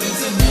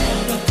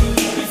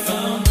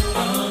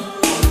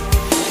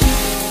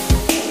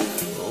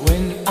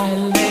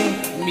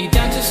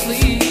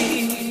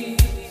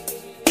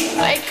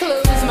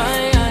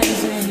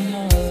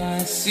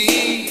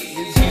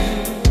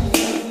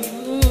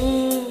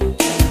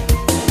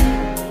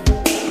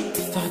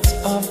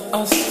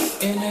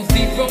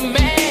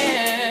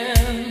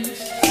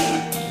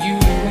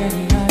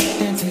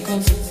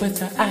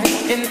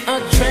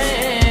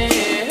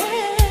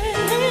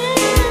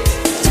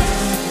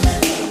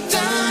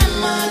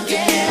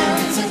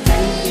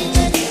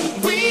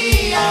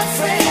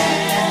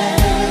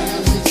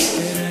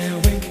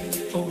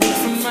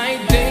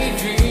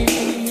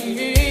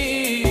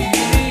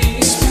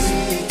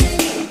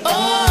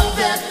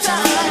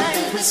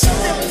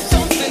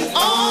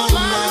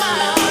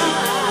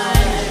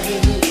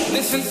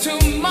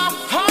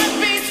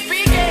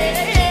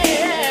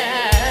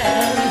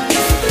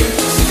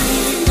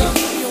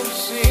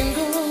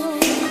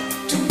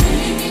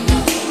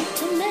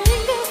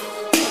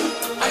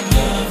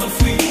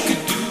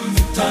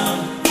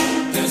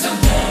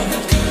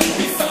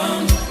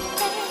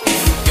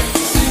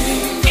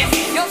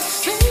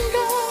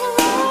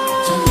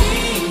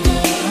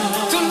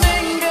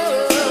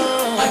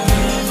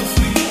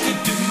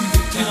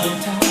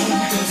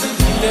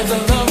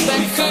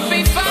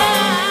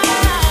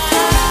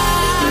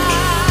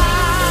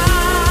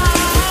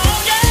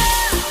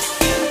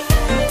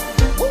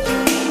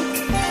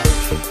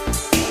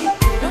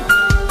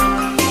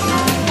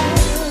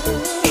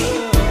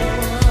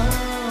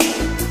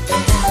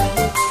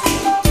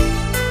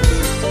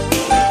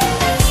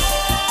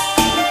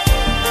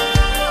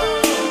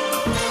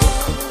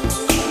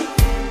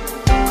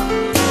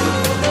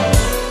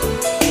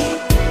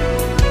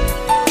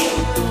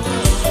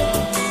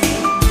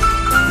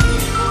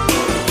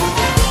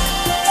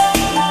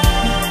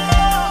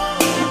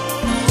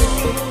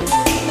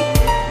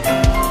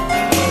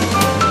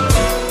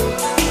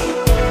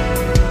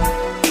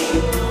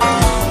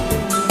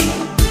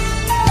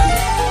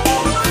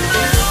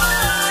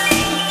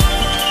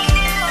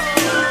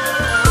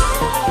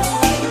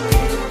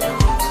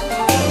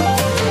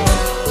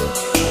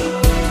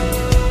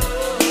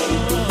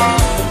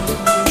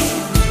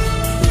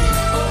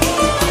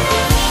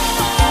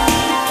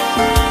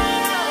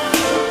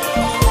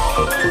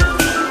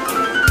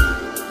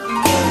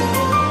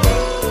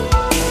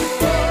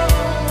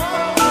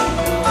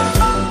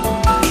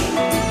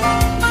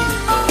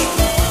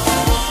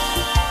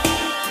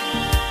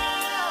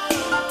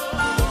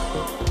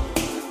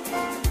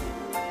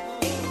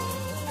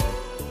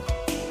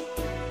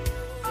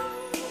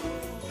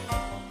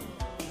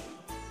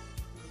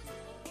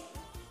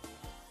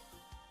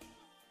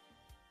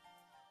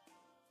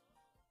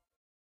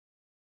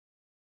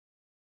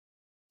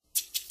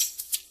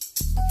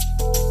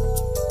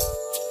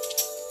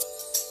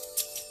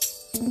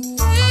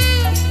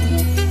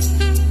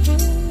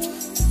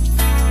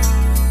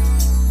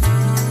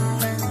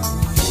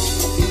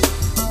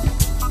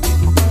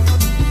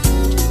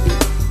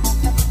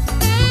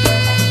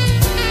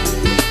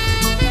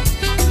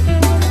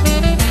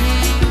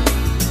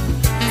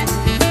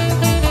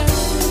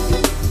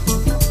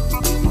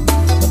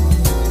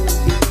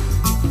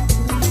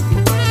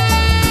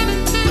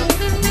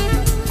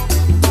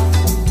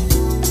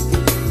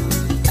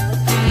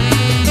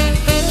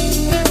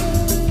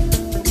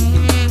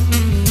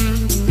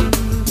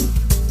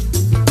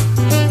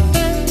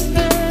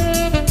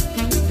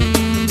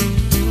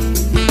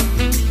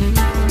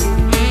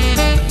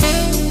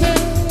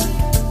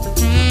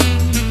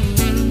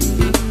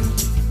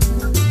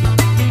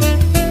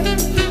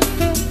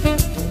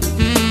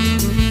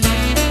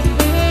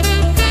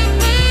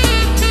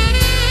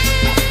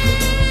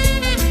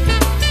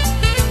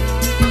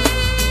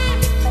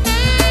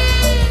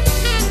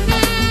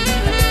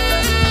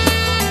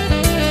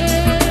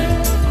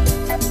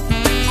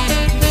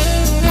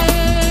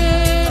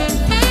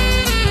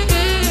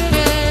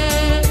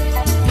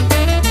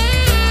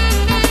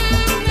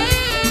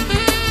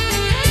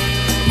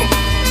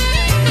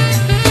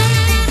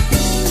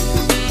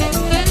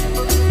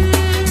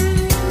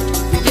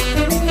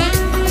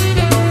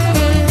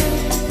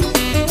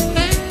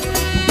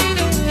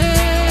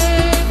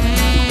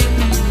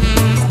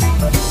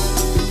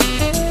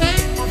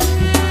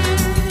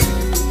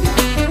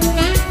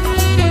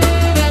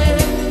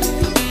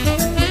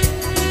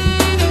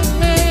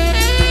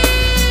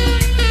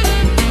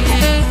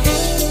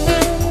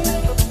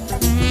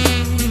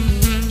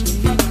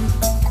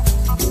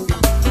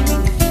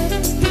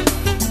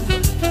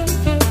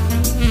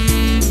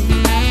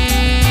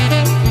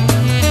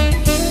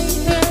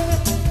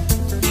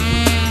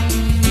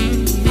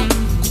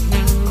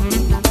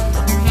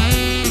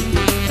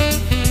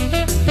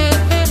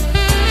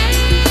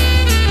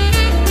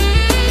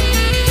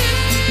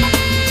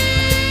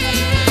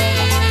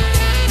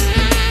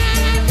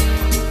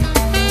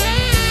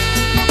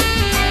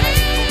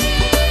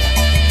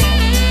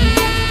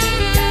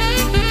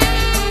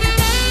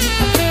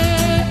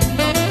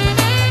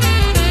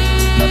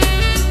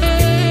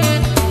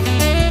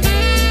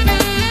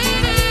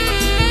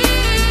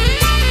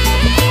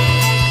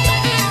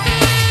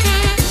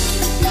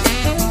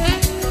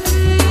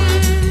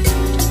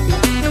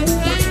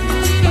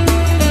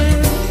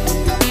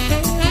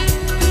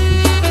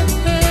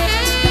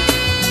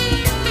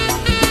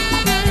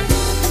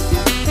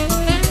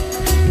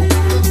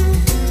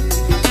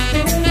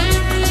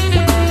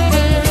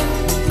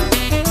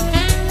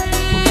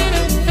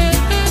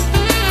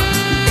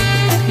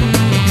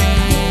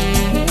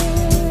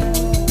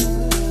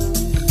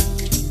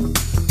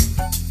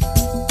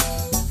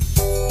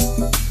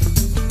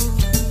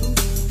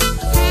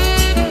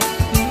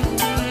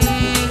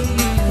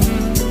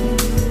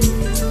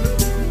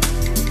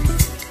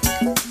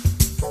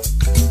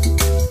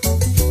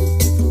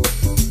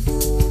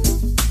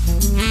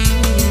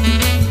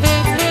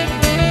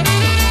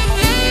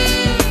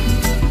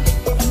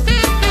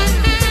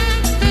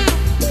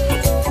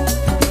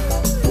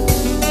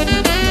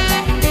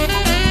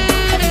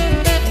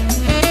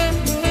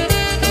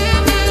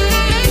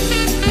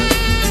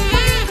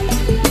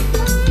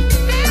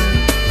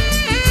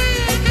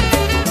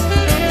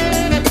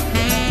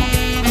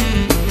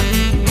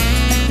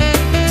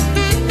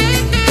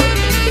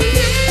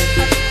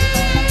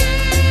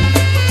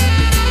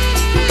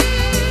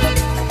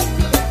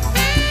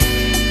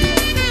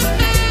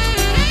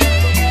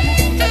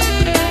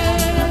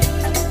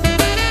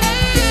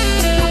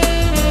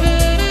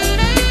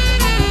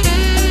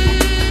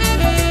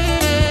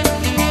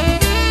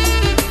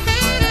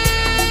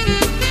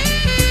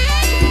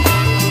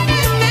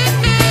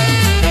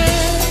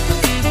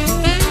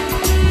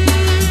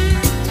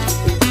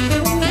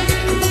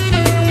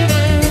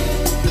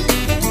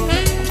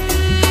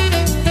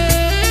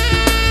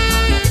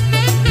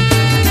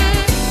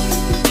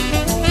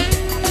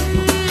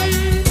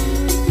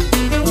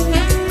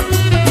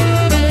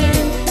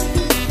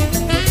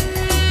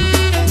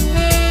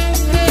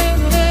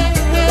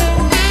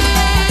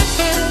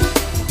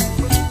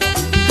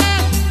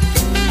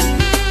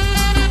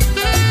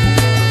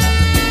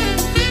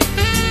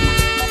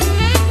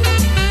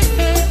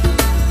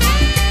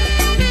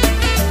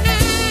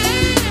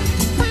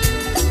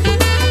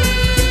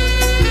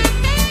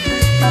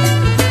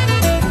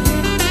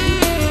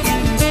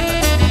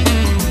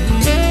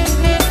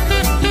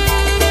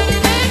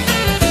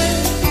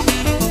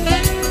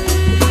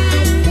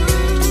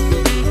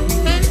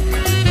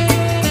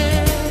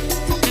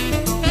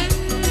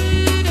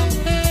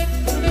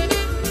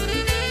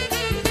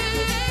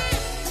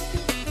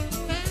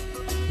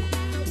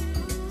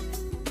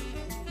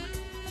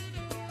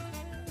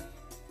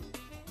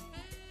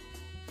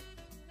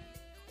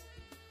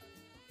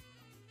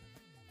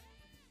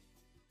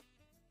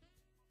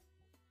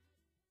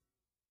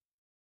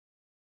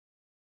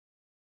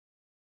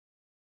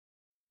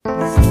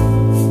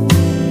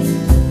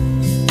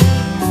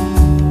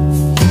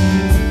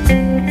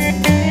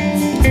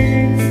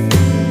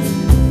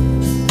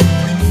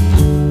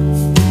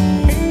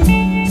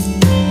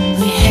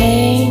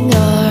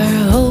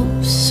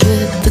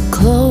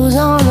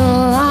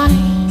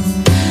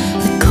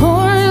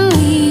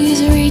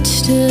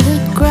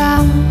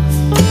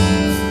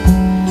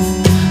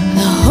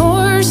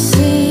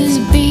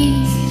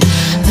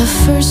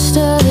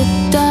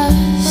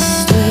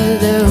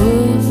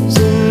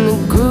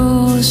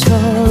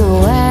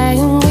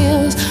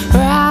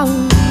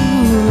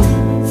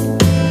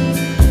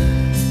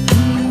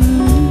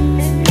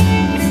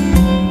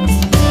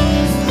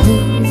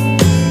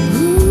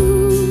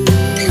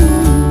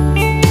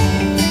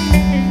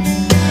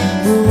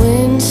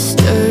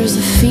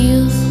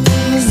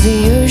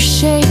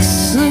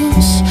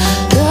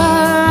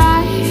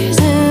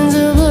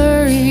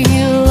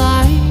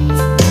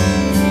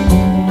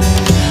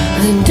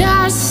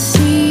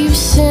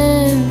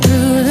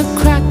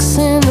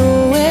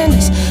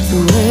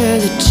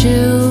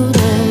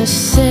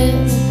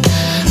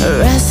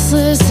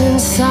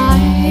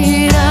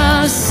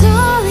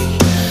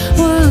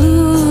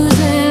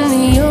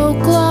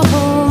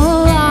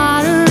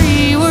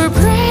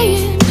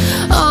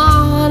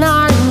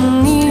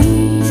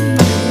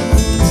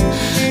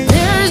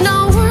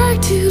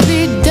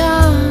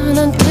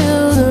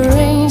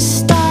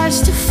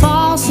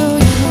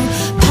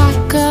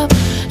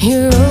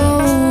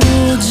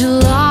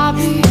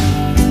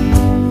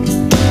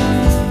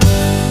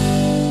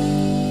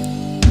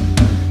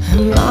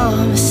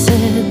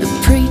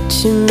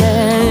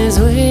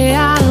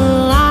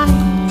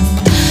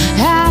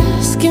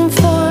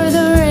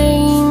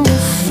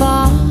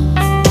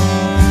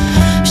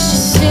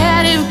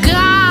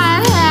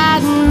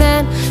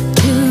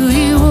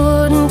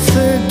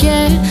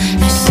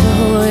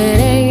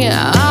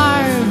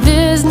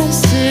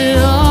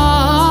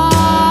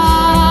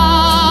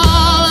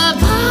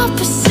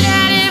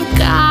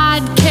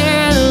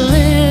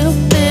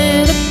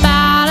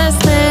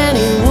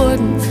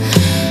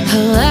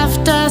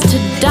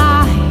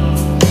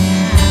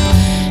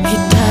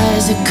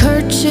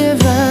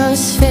 shiver on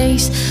his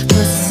face,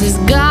 puts his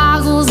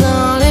goggles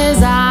on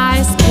his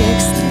eyes,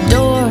 kicks the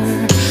door,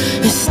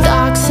 and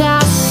stalks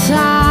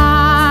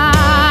outside.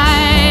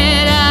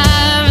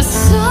 I'm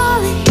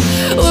sorry,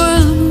 we're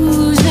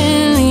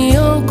losing the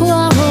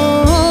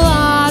Oklahoma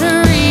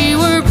lottery.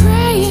 We're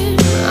praying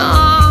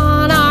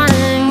on our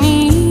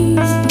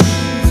knees.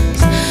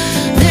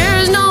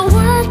 There's no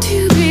work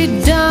to be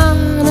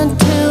done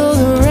until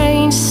the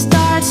rain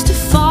starts to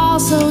fall,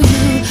 so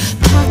you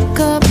pack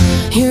up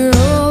your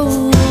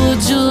old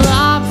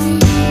jalopy.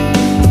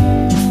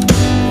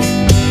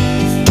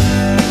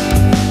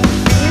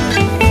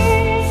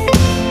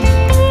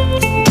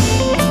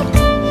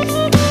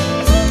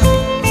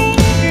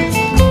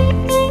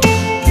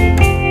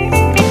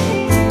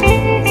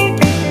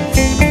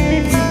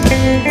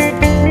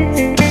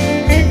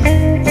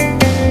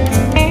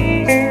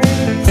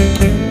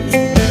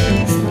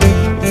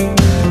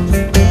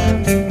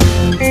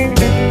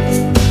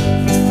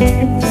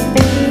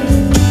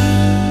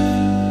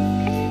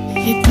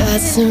 You got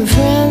some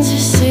friends who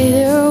say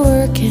they're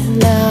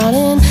working out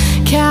in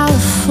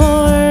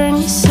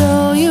California,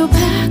 so you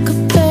pack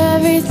up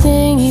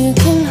everything you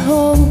can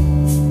hold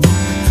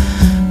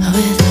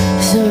with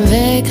some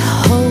vague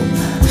hope.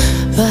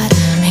 But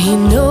you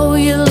know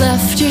you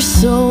left your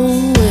soul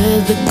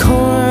with the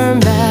corn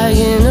bag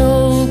in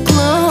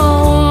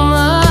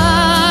Oklahoma.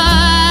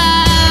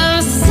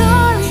 I'm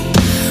sorry,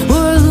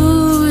 we're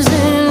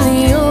losing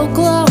the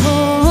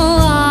Oklahoma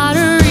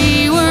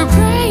lottery. We're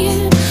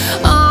praying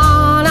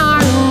on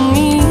our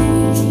knees.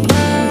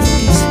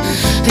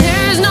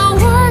 There's no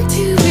work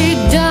to be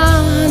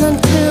done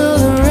until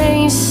the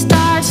rain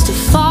starts to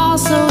fall,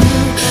 so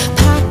you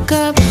pack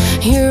up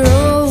your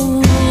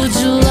old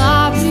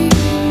jalopy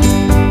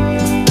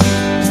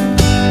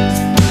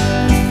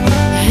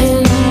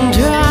and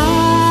drive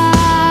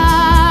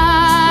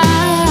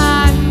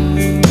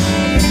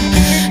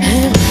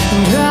and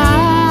drive.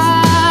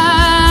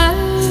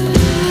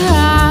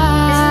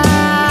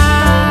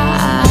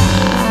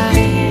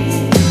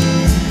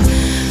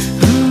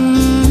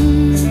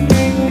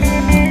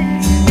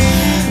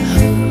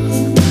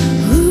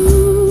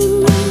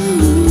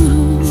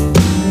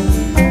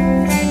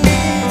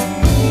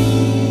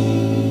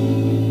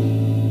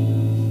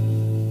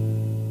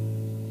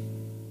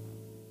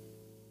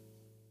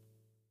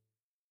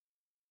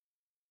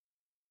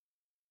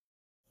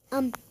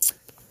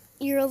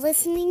 You're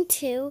listening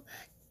to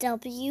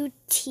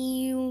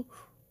wtul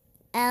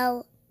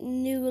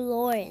New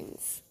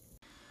Orleans.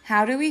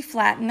 How do we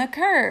flatten a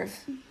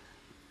curve?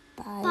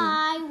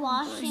 By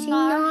washing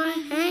our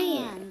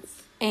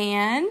hands.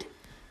 And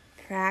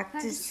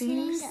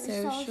practicing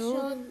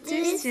social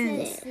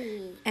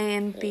distancing.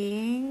 And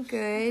being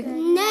good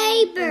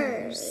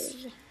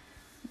neighbors.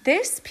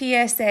 This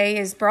PSA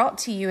is brought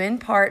to you in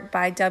part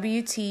by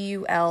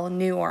WTUL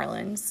New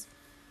Orleans.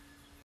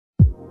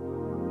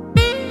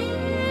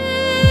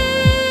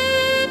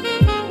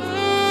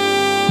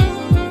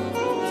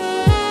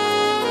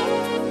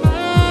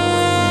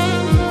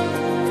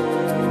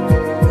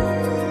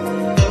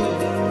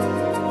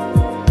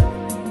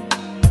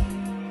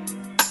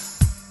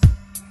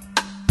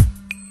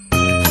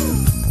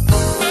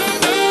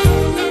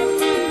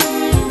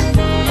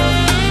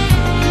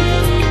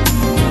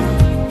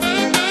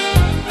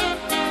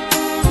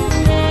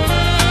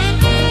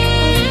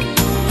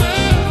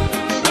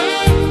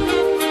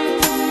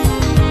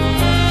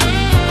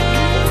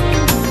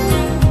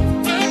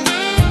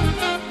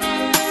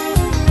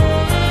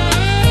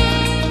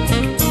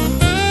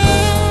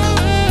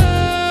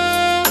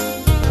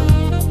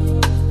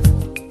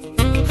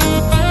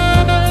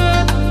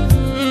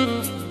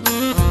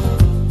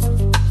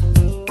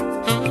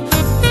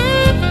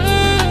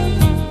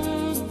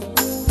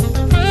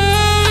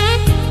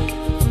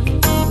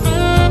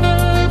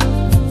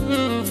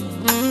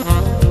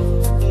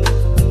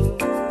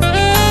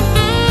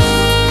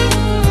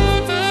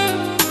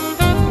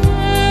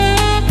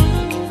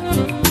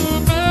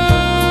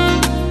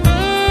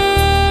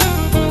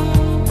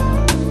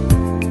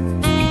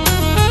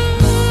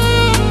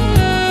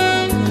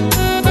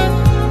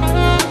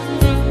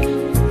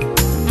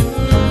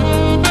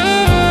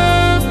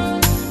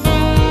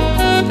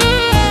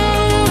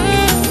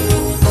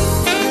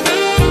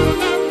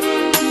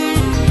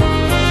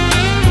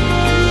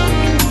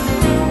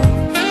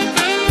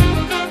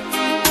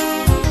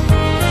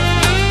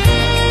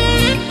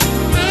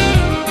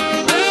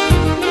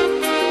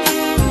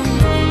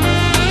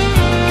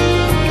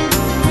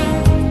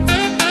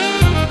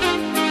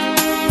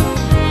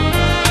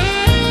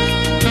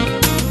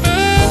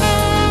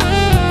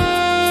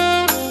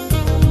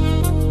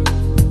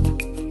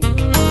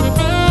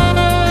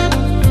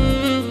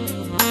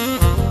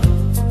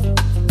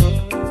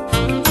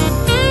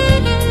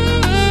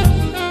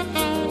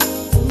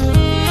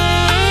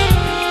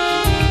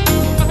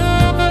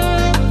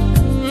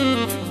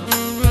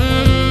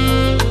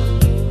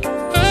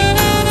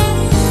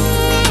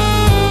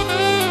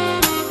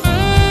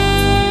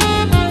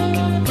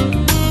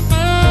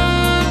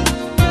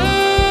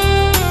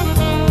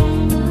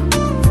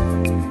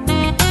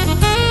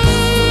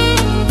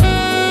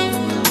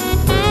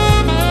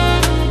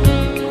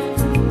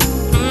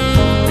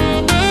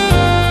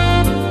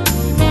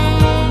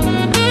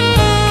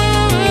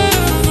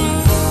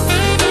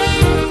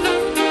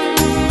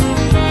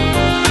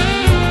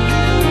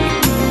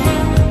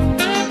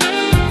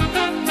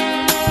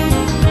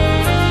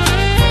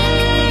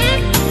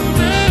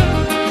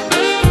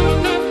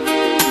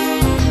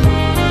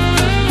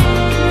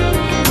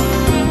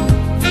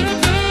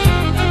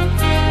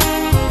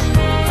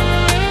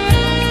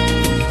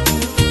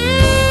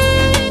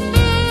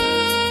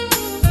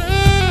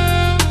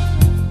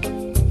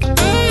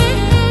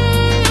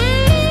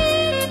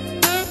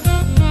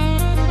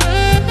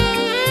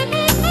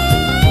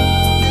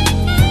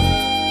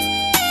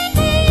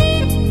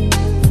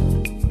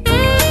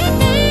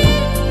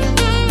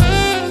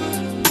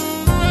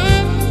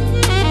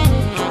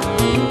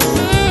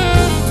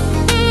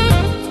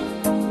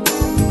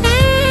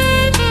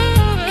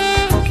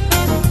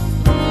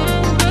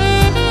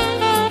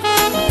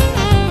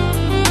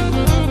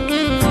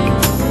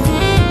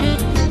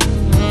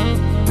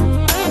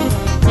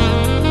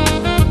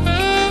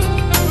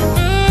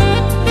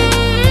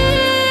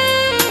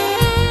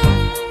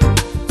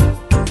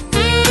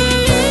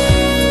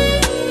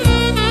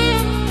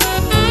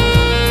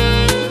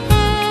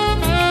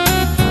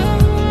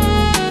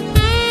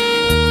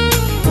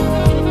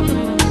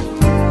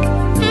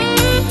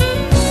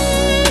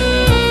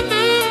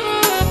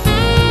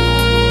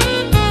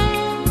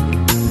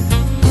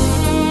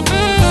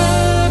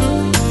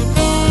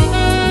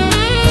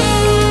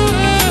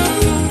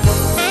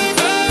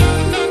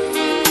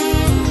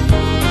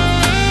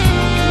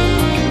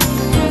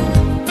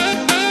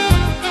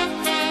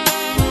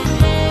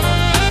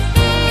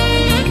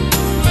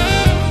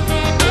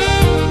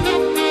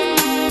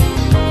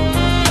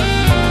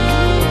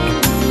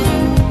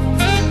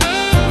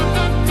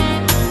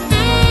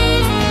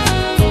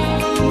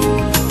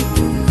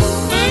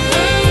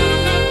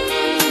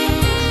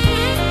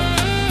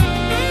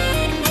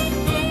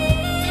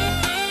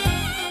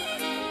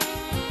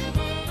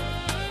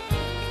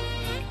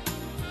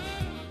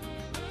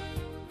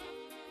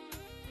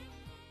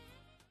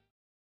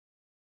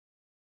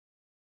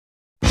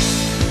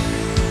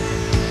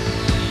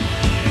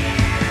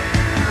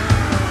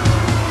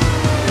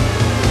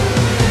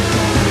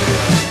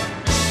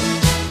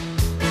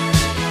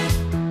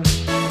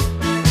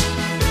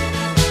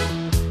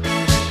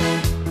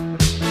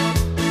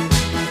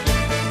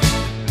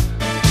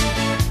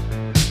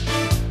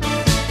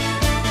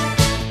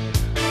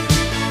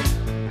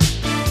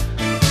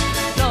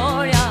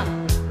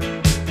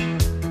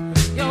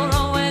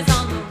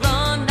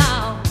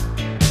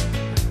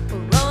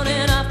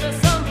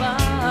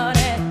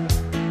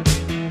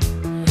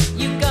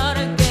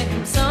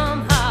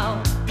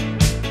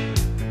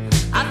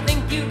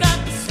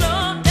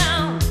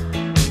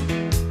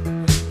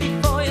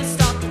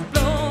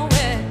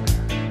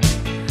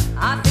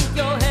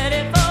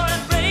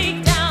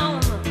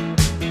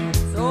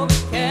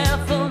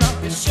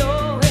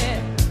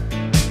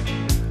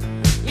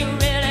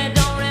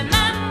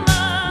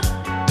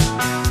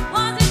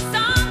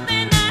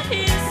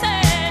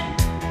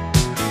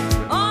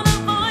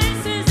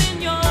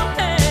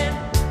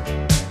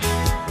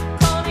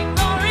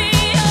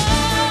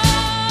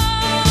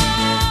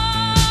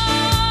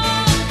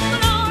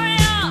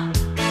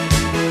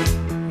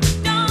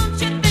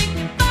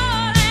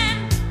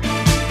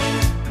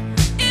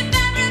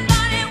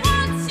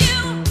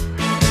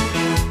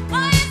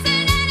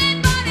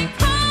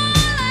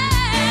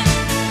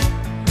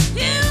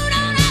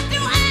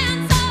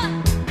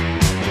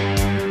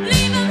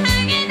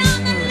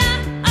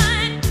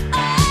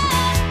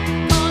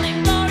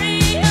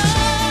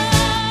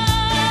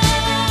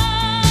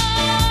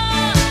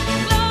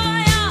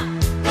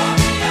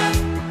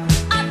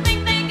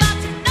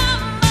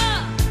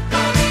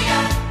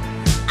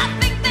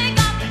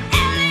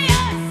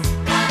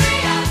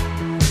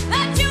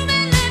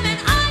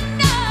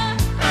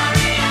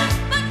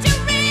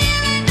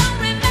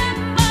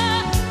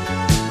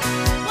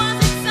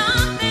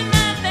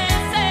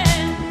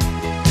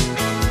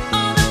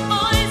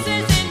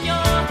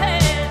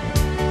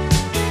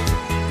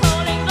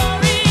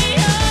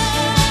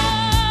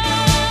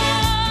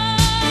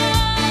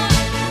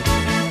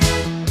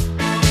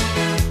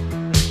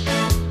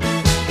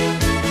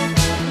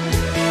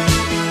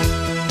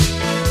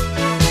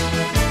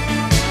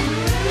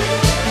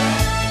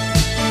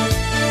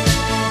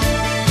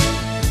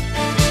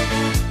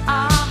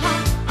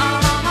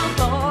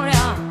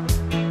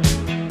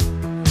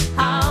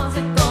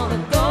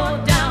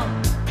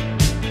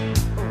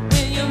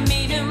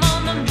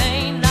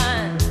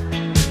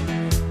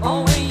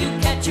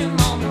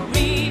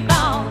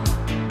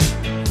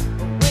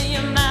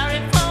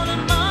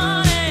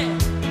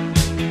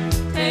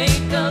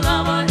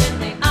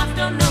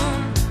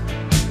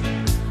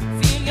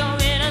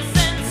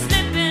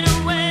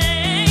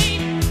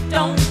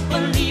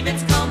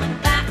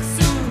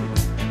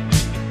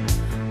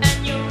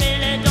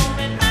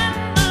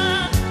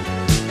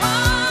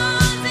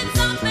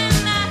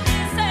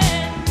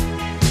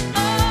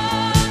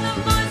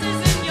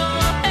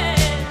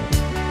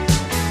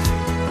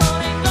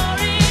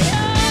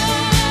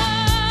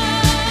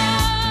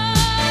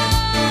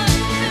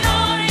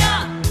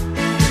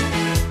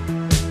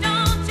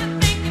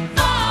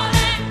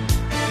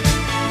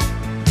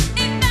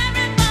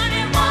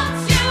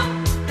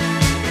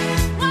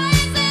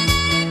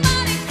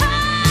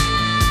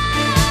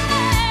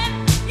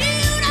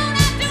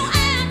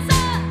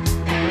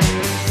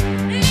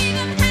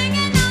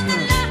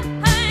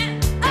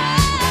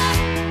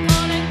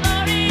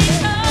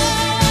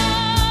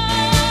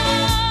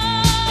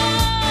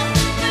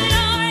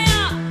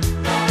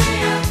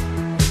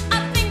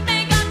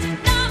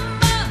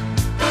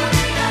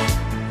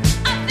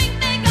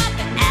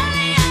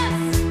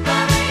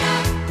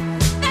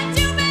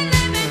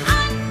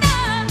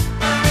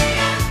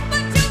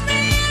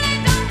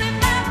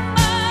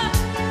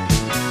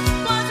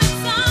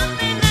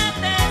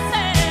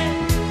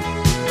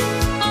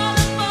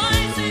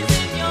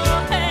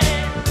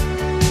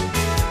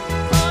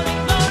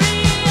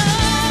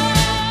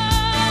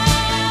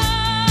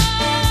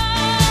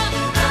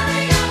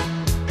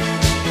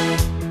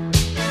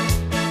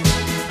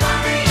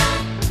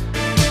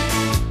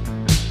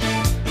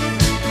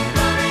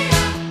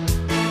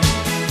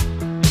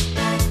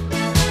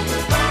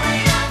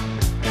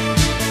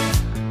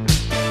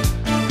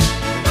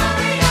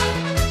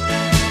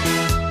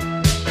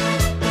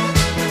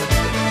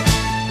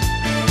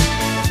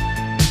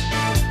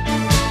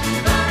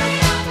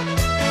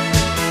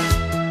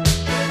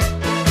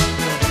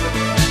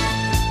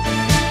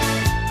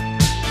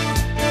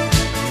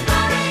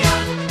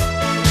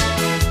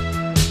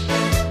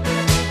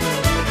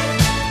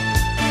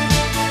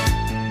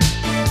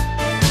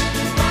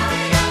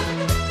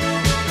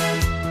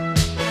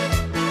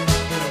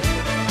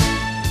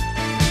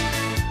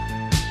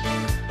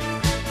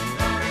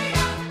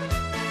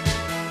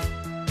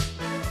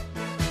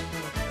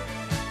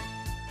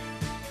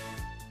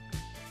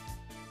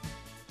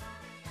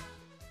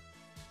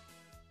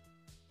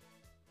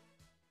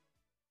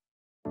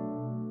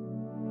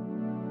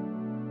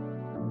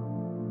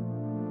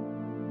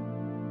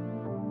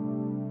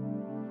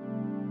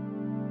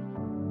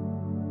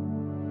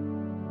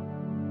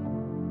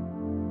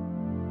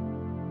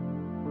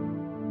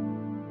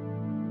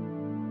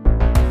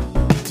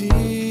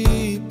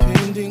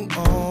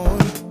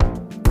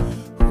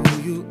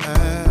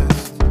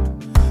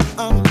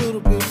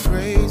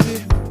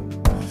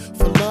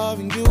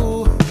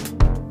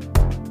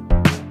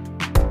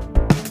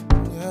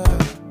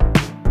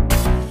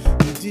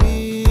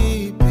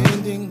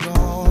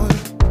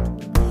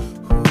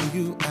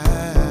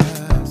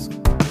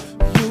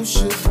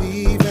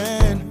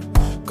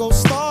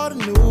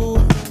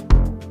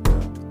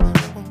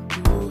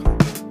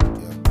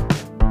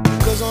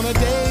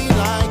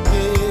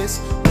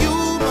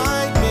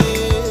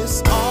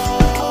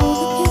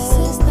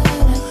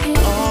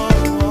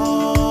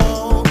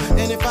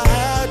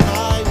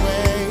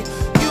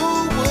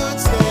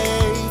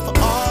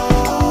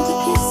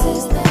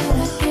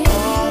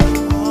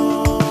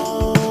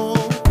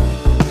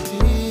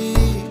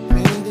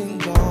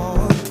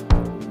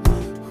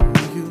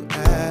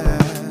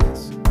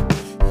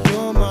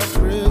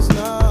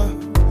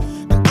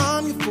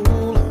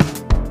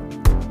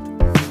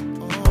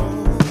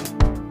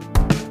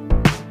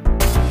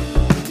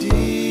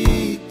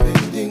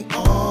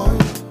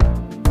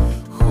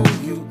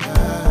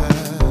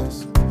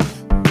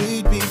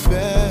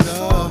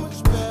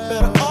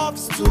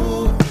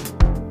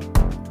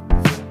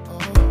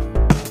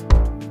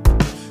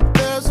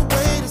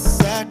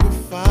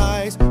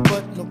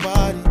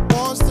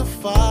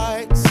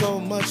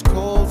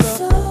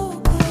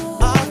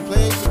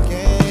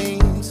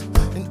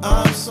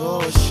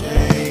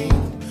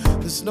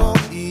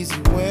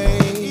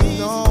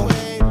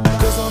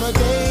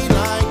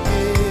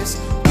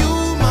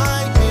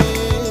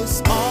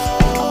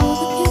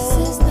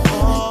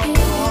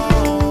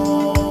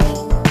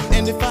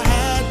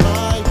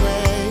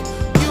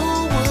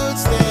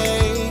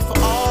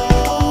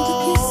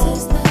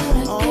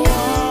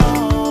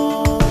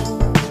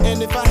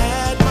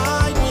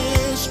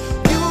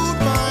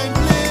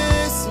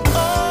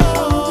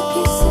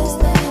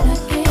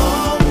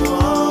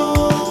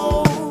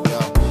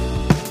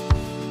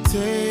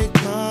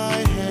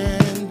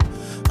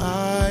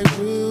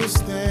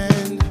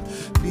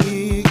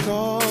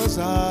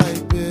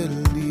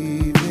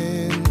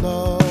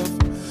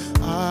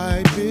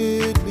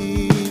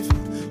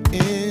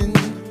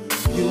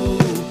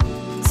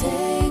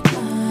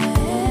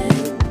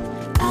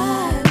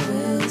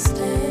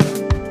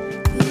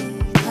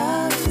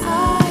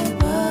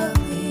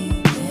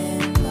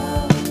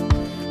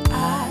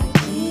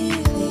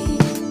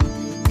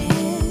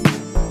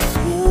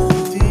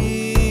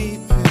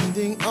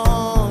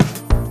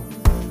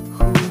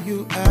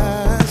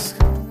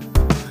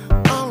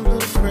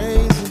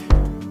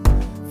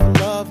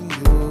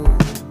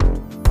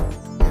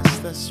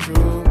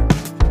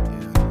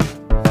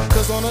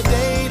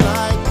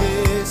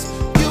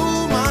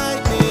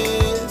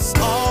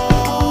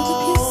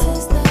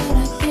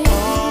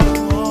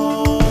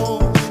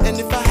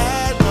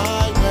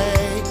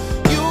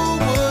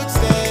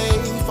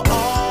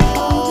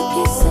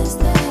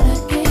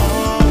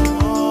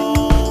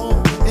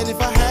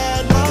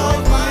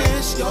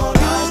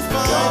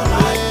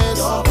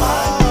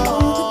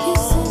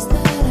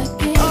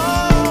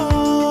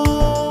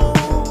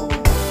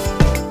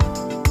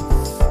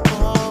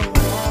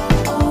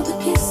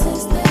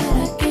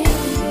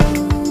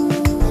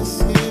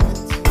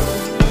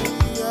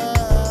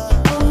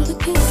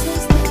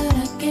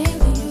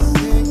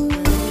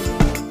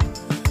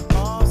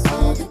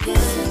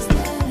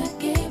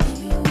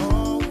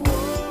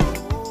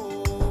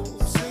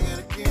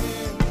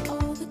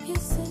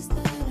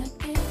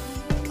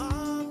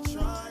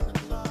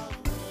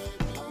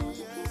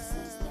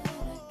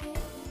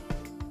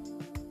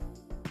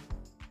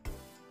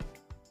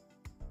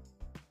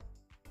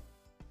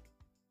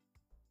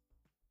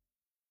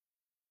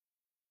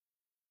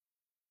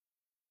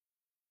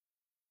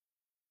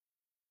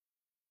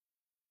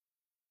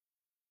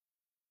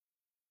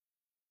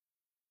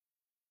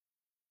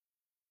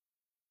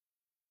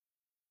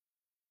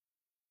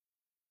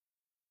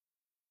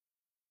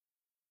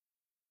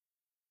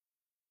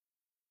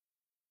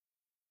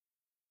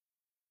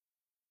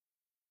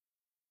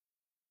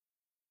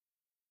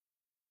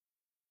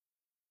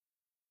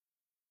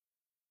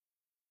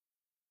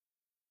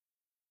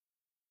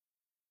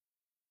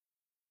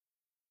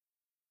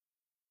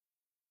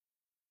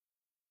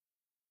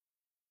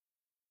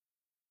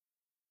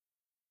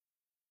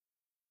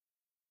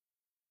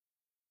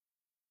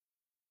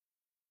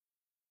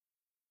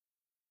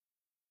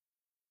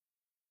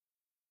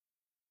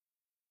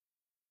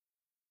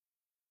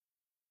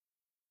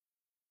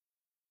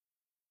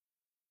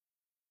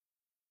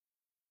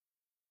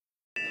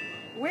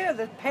 We're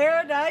the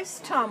Paradise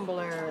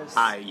Tumblers.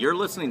 Hi, you're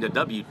listening to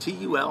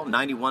WTUL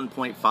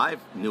 91.5,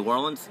 New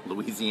Orleans,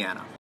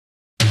 Louisiana.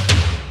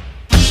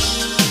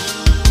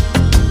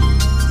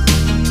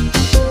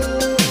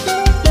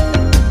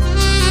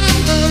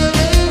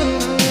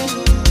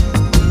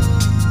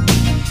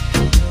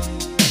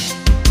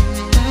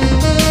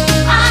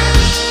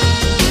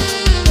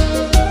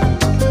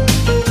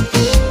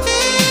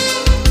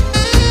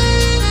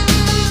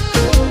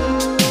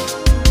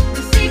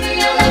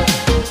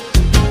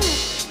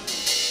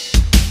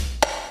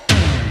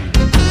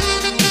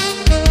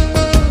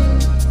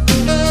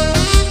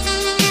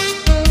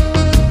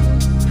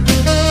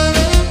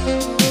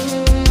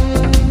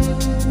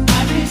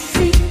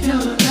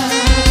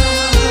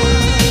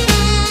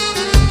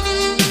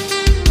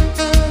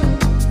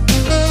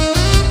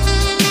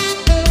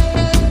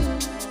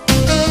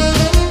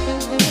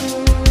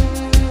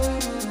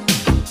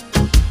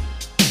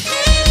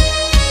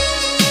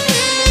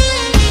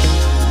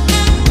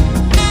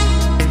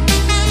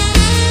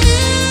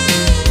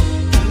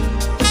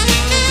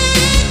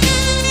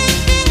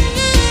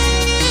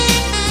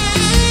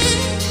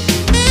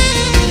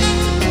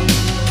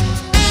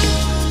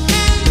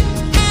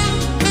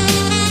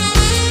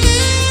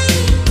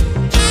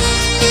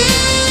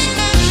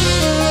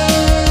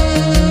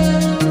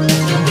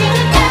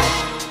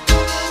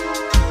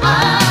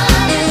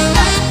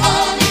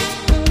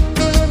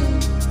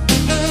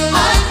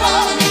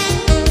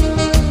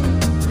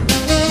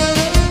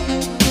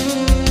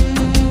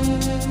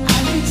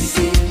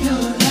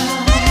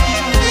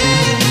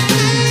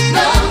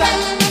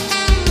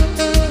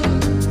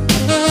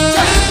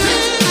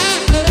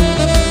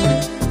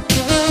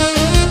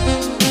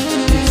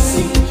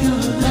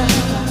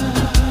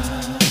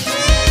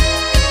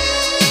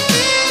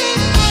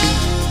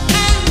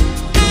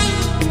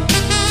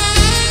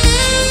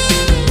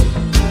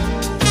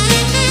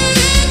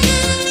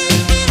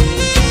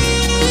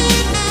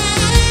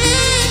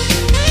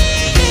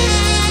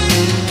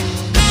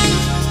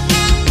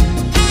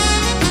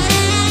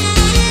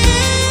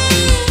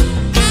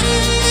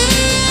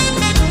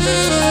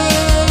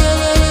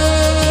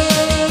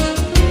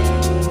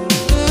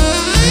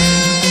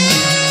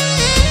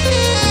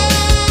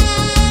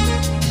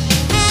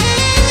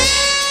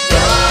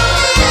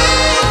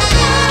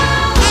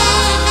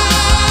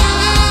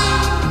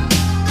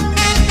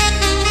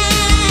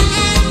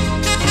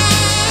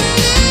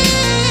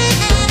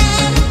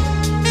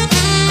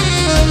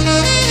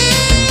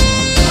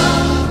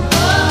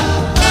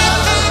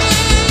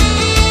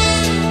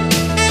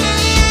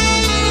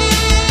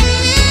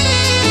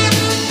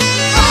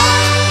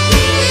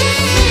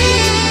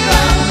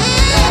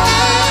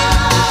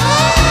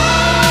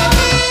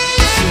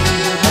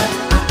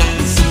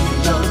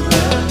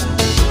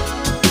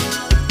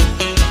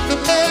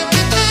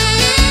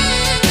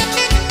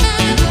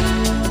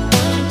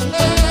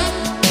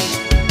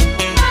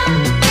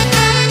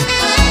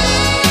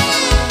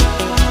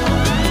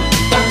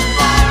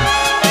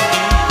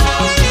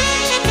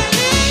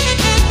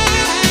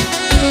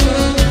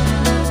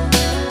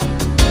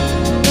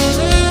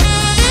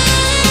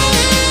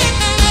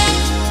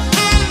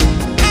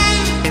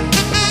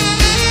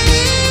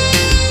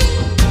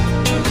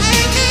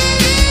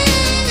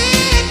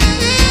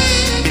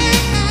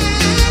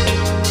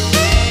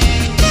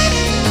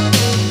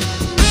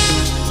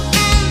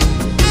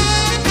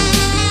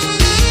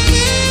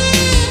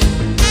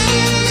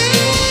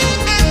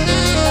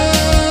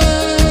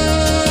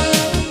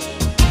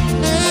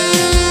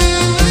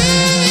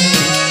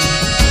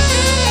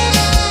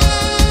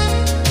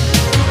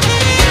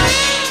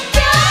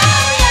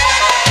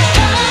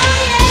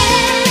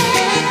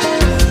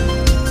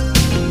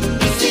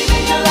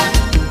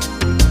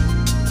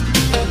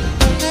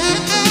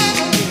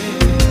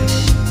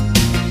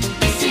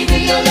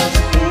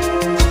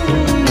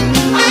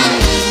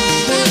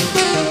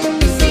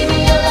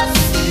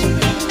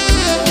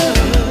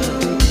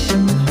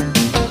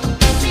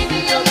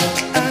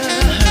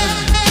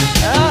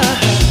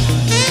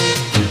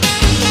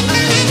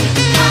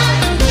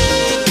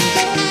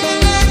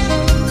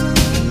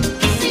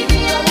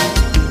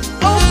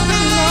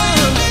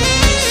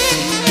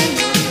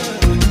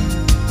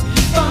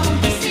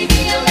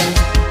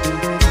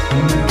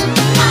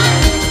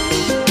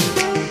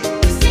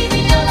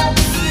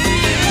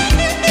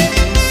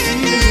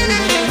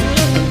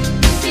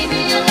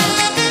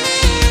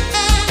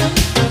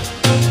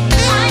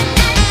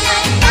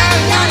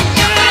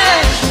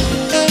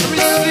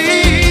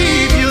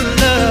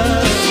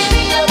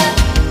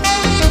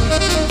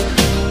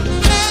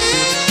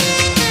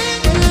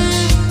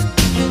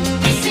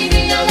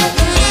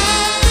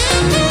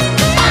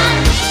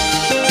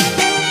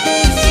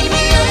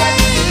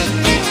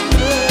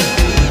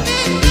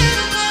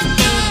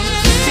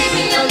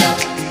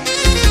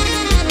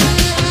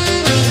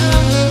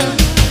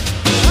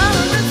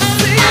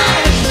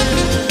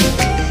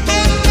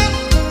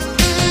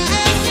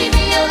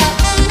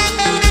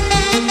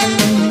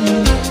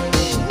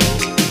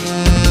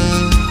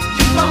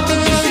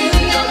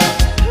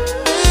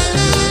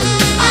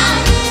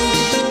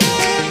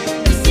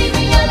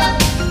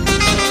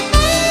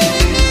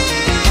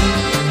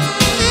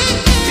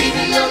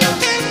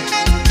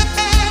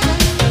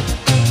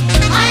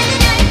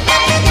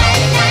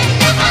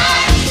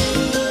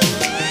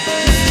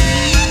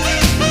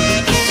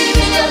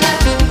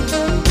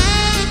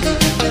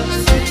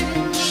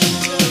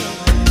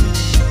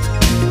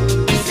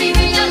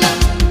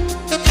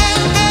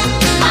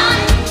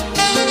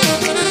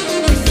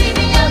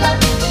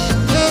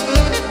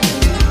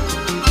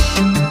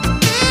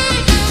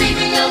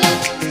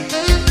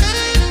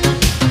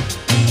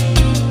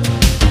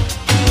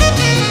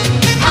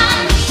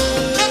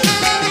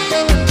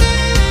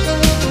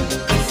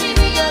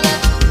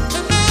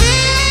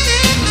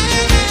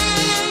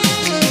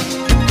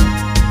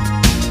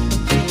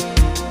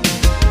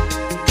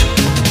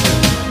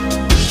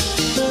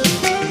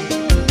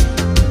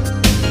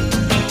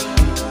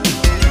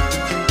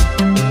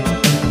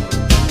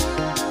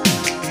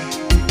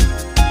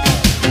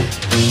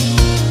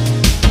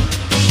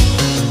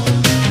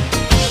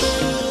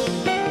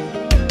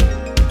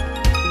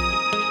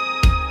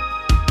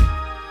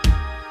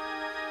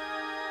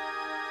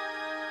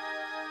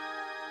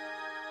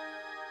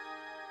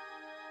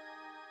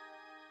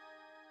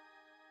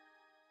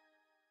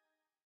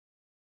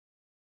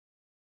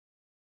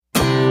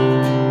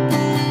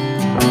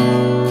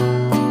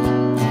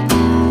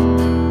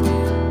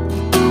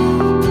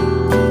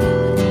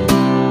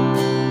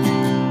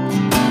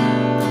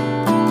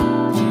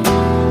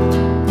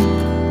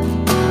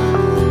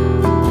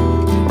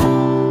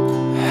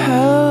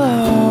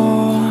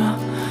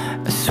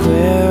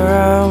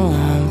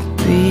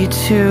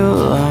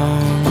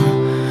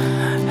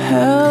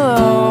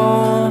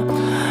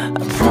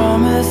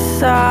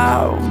 promise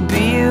I'll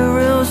be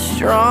real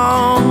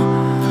strong.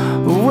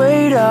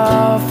 Wait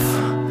up,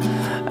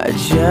 I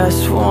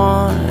just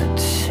wanna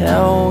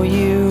tell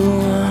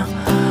you.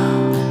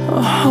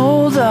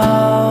 Hold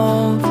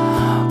up,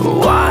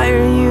 why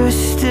are you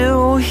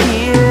still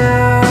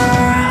here?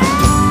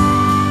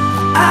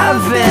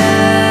 I've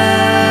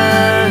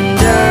been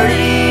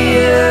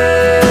dirtier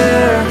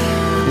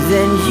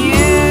than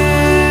you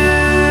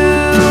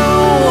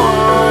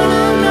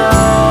wanna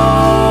know.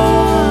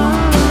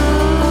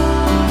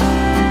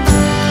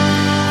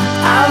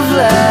 I've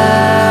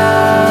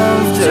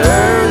left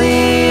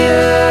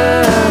earlier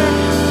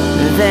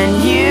than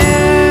you'll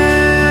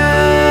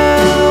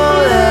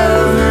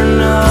ever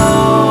know.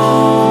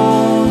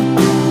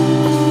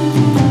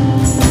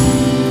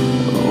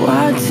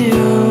 Why do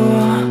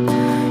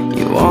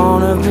you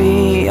wanna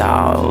be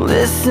all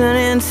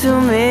listening to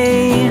me?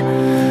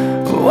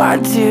 Why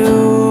do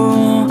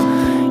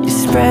you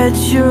spread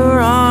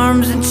your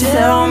arms and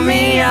tell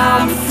me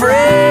I'm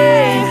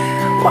free?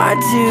 Why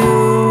do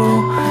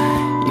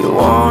you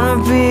wanna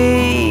be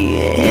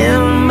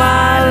in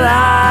my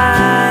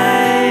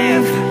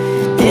life?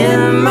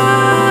 In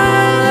my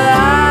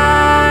life,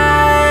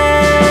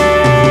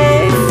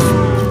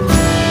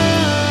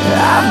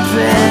 I've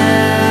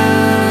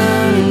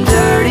been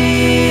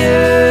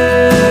dirtier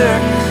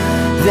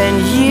than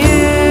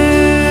you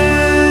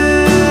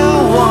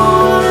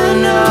wanna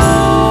know.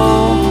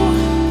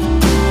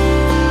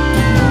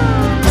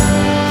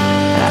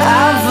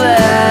 I've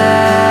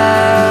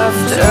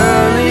left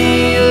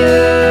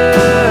earlier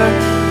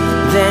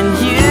than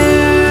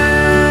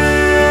you'll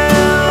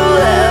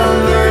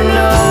ever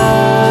know.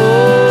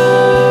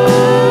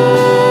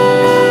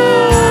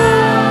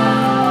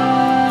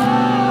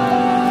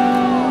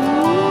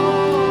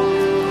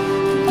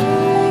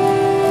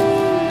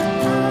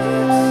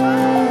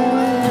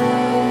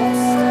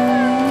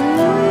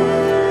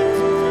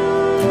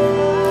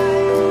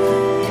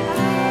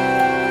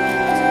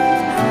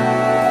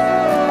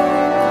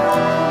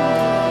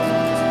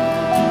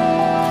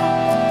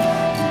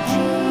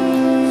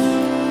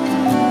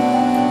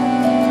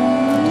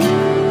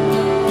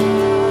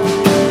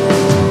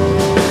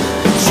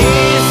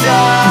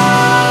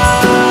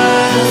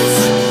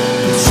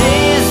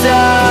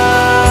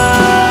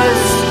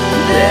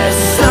 There's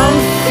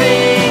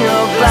something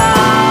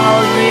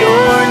about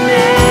your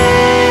name,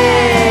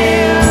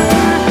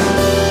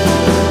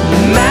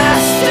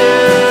 Master,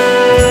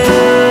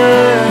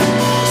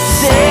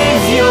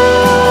 Savior,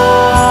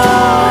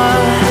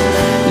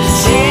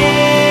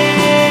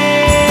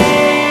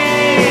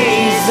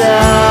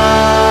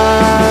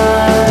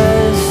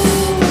 Jesus.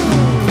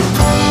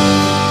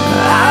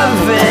 I've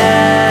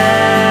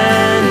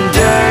been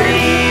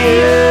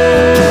dirtier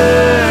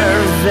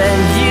than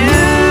you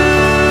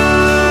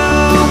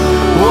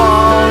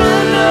wanna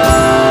know.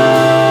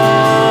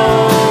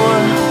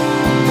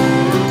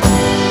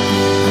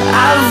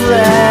 I've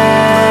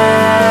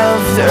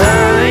left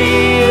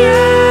earlier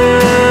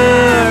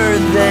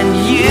than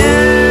you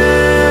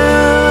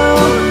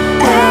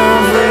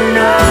ever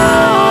know.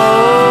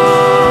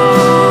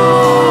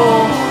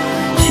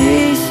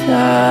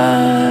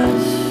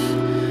 Jesus,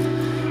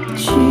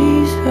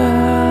 Jesus.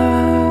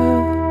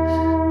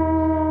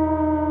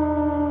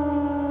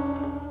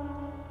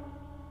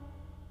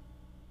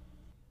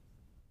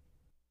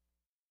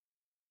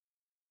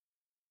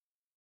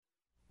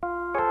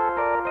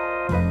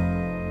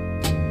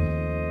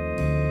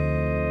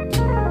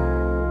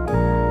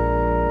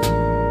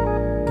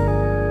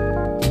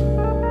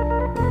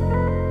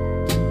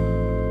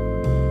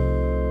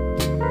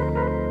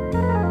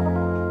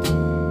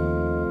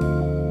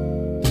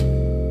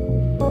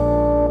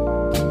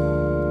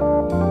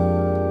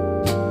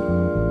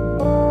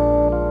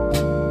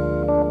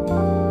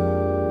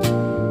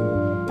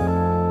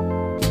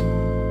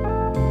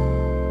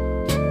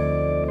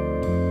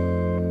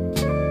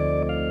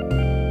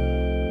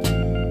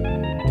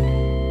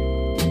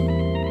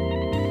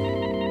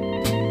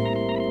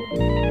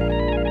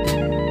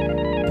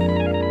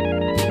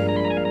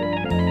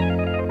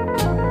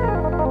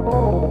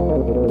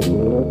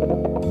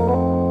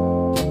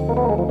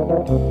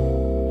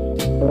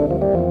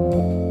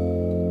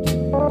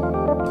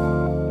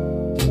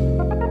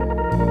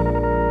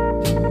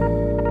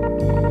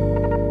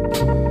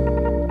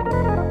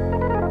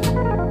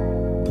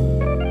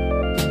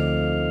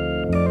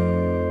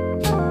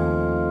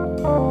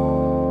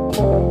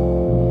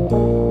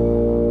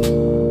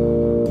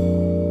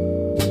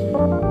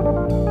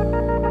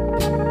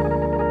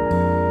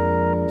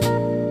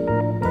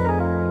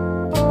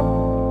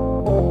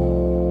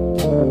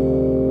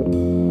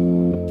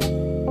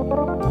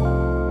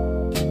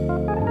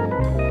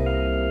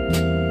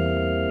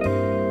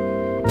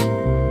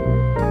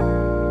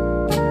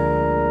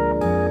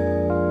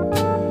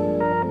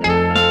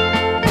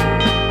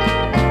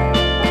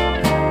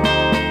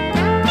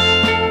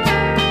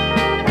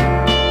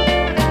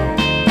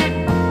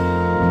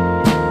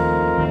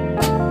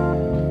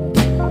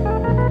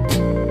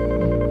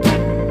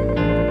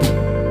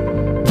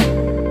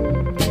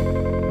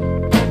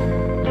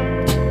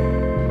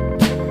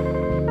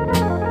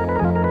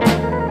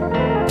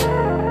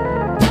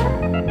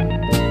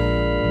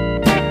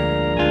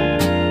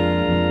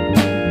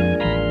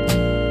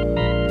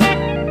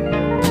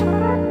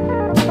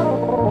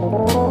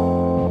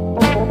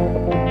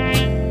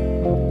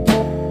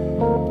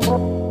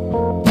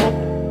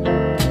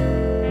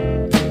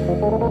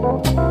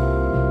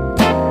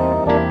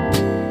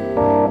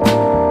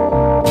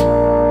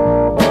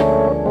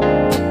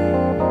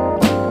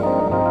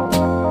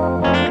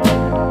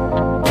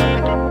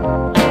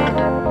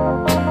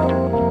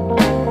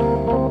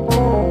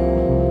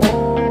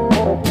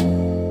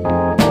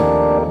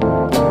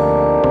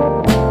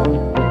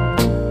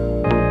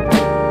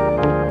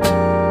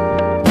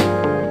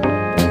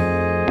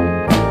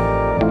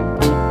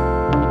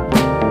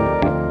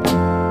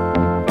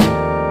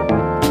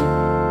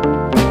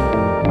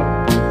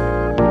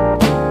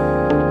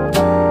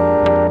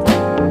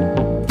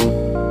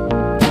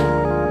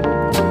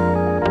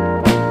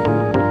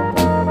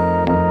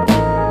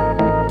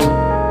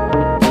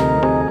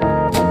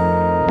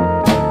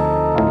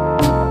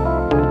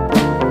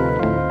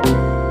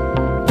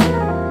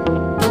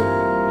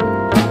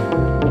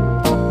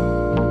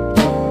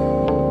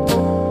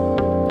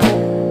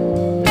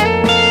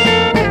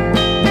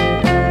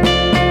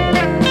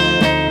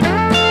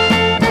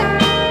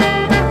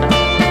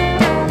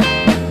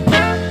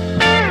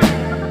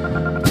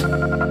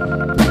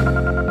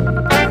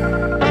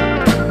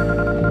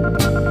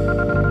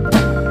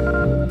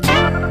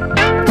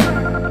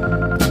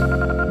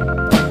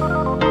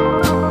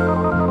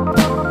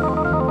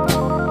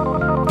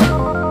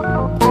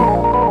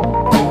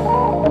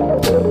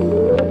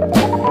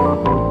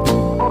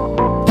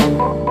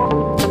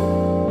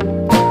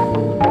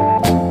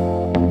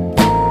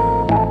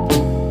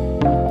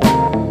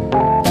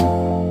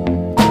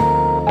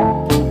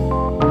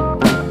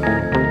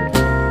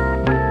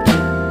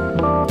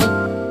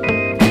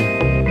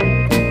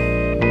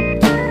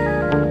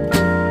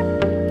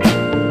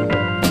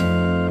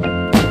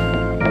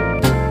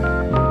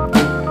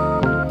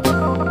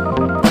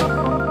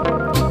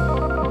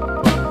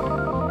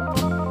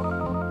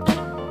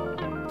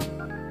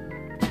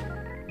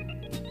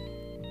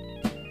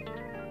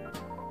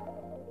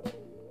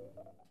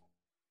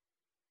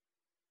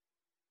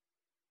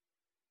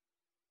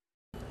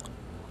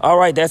 All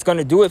right, that's going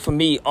to do it for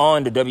me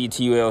on the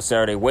WTUL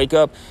Saturday Wake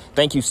Up.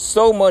 Thank you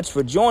so much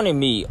for joining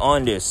me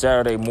on this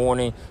Saturday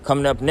morning.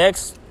 Coming up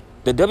next,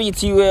 the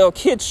WTUL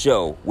Kids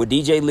Show with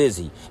DJ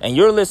Lizzie. And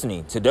you're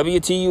listening to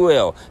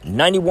WTUL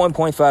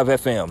 91.5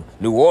 FM,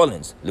 New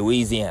Orleans,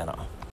 Louisiana.